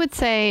I would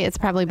say it's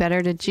probably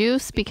better to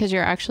juice because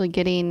you're actually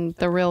getting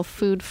the real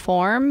food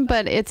form,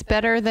 but it's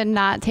better than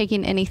not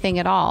taking anything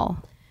at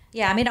all.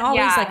 Yeah, I mean,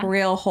 always like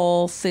real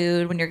whole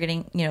food when you're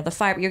getting, the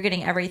fiber, you're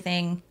getting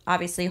everything.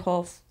 Obviously,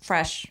 whole,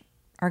 fresh,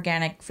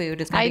 organic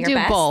food is going to be your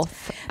best. I do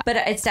both. But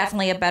it's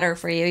definitely better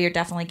for you. You're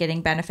definitely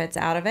getting benefits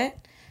out of it.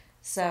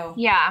 So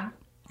yeah,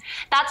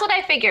 that's what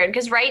I figured.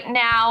 Because right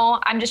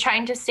now I'm just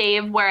trying to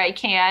save where I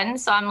can.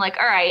 So I'm like,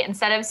 all right,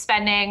 instead of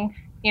spending,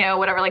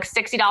 whatever, like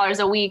 $60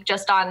 a week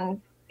just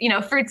on,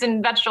 fruits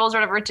and vegetables or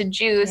whatever to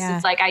juice. Yeah.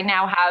 It's like I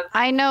now have,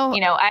 I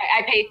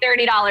pay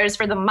 $30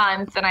 for the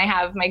month and I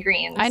have my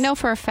greens. I know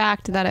for a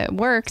fact that it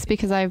works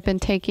because I've been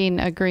taking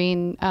a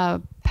green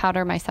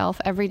powder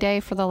myself every day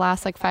for the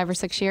last like 5 or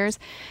 6 years.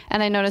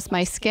 And I noticed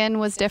my skin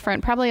was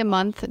different, probably a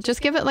month. Just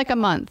give it like a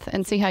month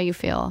and see how you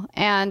feel.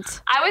 And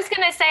I was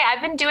going to say,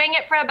 I've been doing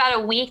it for about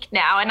a week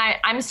now, and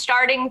I'm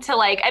starting to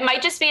like, it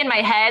might just be in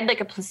my head, like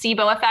a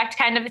placebo effect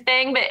kind of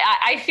thing, but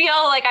I feel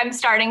like I'm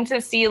starting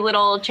to see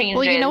little changes.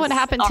 Well, you know what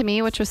happened to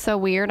me, which was so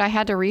weird? I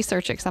had to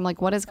research it because I'm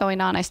like, what is going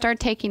on? I started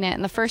taking it,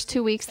 and the first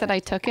 2 weeks that I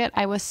took it,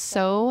 I was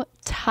so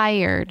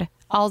tired.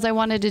 All I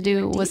wanted to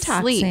do was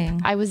sleep.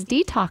 I was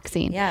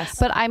detoxing. Yes.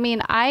 But I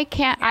mean, I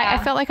can't,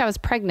 I felt like I was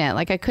pregnant.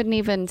 Like I couldn't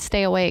even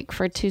stay awake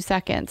for 2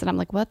 seconds. And I'm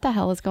like, what the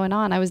hell is going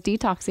on? I was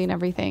detoxing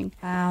everything.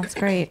 Wow, that's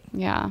great.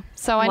 Yeah.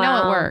 So I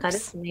know it works. That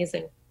is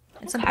amazing.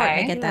 It's important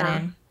to get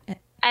that in.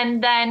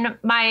 And then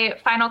my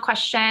final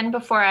question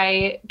before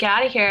I get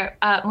out of here,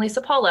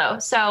 Melissa Polo.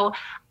 So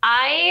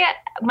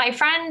my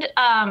friend,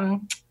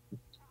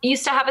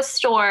 used to have a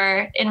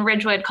store in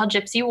Ridgewood called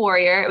Gypsy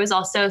Warrior. It was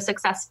also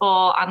successful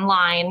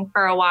online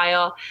for a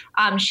while.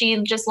 She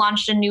just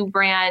launched a new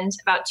brand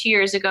about 2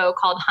 years ago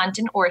called Hunt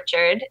and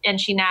Orchard,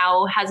 and she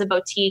now has a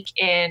boutique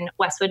in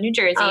Westwood, New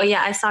Jersey. Oh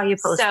yeah, I saw you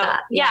post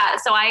that. Yeah,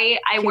 so I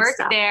work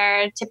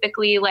there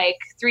typically like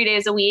 3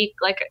 days a week.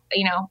 Like,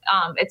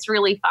 it's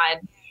really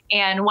fun.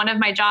 And one of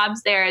my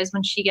jobs there is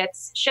when she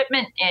gets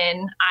shipment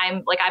in,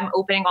 I'm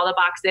opening all the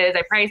boxes,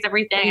 I price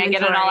everything, I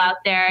get it all out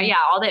there. Mm-hmm. Yeah,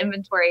 all the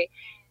inventory.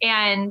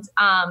 And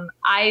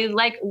I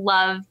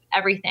love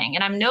everything.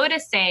 And I'm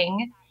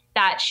noticing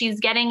that she's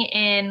getting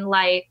in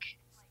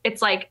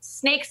it's like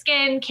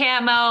snakeskin,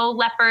 camo,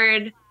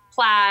 leopard,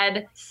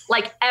 plaid,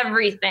 like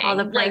everything. All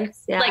the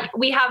prints,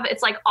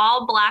 it's like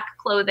all black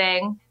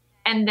clothing.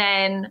 And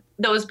then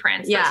those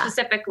prints,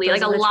 specifically,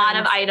 those like a lot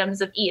of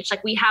items of each.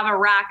 Like we have a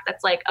rack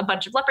that's like a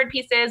bunch of leopard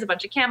pieces, a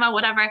bunch of camo,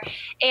 whatever.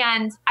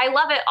 And I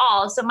love it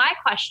all. So my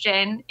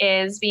question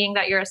is, being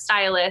that you're a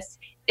stylist,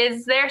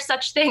 is there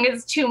such thing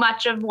as too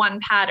much of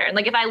one pattern?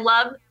 Like if I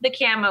love the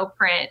camo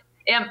print,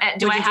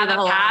 do I have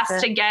a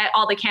pass to get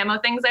all the camo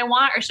things I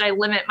want, or should I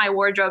limit my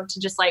wardrobe to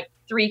just like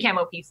 3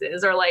 camo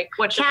pieces, or like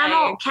what should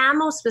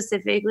Camo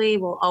specifically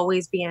will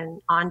always be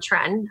on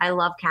trend. I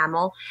love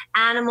camo.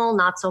 Animal,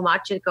 not so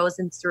much. It goes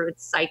in through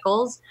its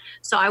cycles.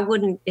 So I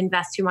wouldn't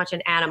invest too much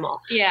in animal.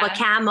 Yeah. But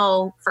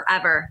camo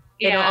forever.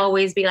 It'll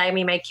always be like,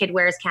 my kid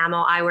wears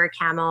camo, I wear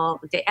camo,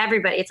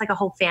 everybody, it's like a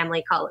whole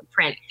family color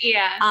print.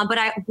 Yeah. But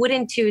I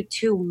wouldn't do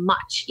too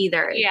much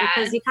either. Yeah.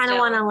 Because you kind of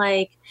want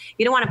to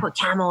you don't want to put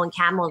camo and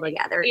camo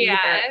together either.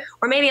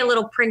 Or maybe a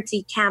little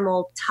printy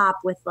camo top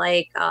with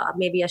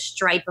maybe a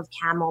stripe of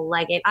camo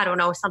legging. I don't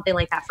know, something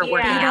like that for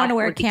working out. You don't want to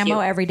wear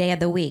camo every day of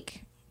the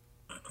week.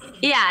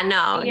 Yeah,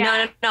 no,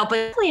 but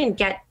definitely didn't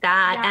get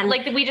that. Yeah. And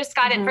like we just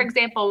got in, for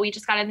example, we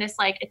just got in this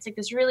it's like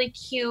this really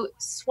cute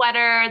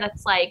sweater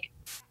that's like,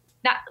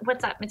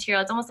 what's that material?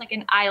 It's almost like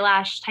an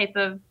eyelash type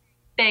of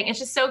thing. It's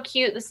just so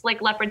cute, this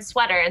like leopard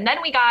sweater. And then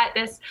we got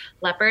this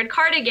leopard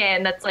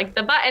cardigan that's like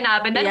the button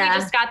up. And then we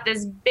just got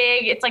this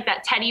big, it's like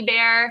that teddy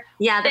bear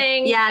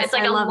thing. Yes, it's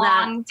like I a love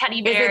long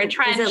teddy bear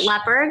trench. Is it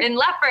leopard? And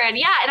leopard,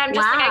 yeah. And I'm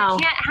just like, I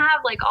can't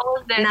have like all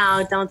of this.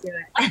 No, don't do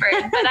it.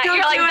 Leopard. But you're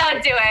like,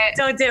 don't do it.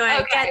 Don't do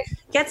it. Okay.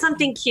 Get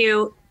something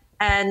cute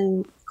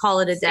and call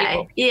it a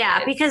day.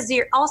 Yeah, because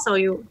you're on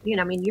social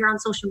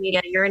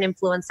media, you're an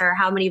influencer.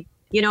 How many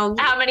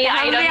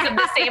items of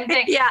the same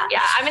thing? Yeah.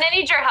 I'm going to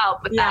need your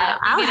help with that.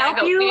 I'll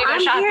help you. I'm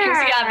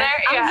here.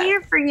 I'm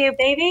here for you,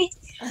 baby.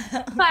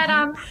 But,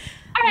 all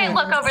right,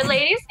 look over,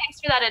 ladies.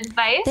 Thanks for that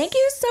advice. Thank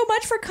you so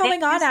much for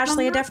coming on,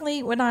 Ashlee. I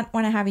definitely would not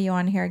want to have you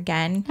on here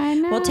again. I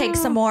know. We'll take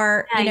some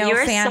more,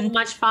 you're so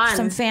much fun.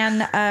 Some fan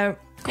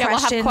questions, we'll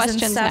have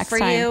questions and stuff for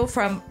you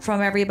from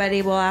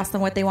everybody. We'll ask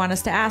them what they want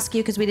us to ask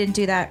you, because we didn't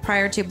do that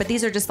prior to. But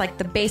these are just like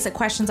the basic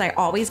questions I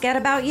always get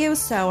about you.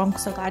 So I'm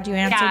so glad you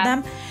answered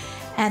them.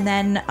 And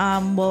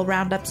then we'll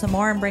round up some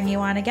more and bring you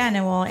on again,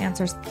 and we'll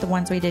answer the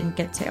ones we didn't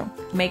get to.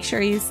 Make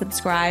sure you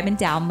subscribe and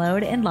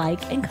download and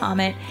like and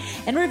comment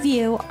and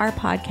review our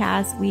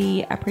podcast.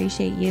 We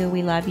appreciate you.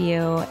 We love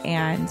you.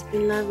 And we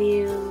love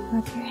you.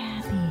 Hope you're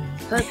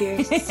happy. Hope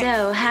you're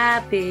so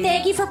happy.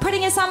 Thank you for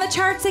putting us on the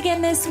charts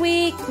again this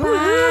week.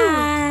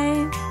 Bye.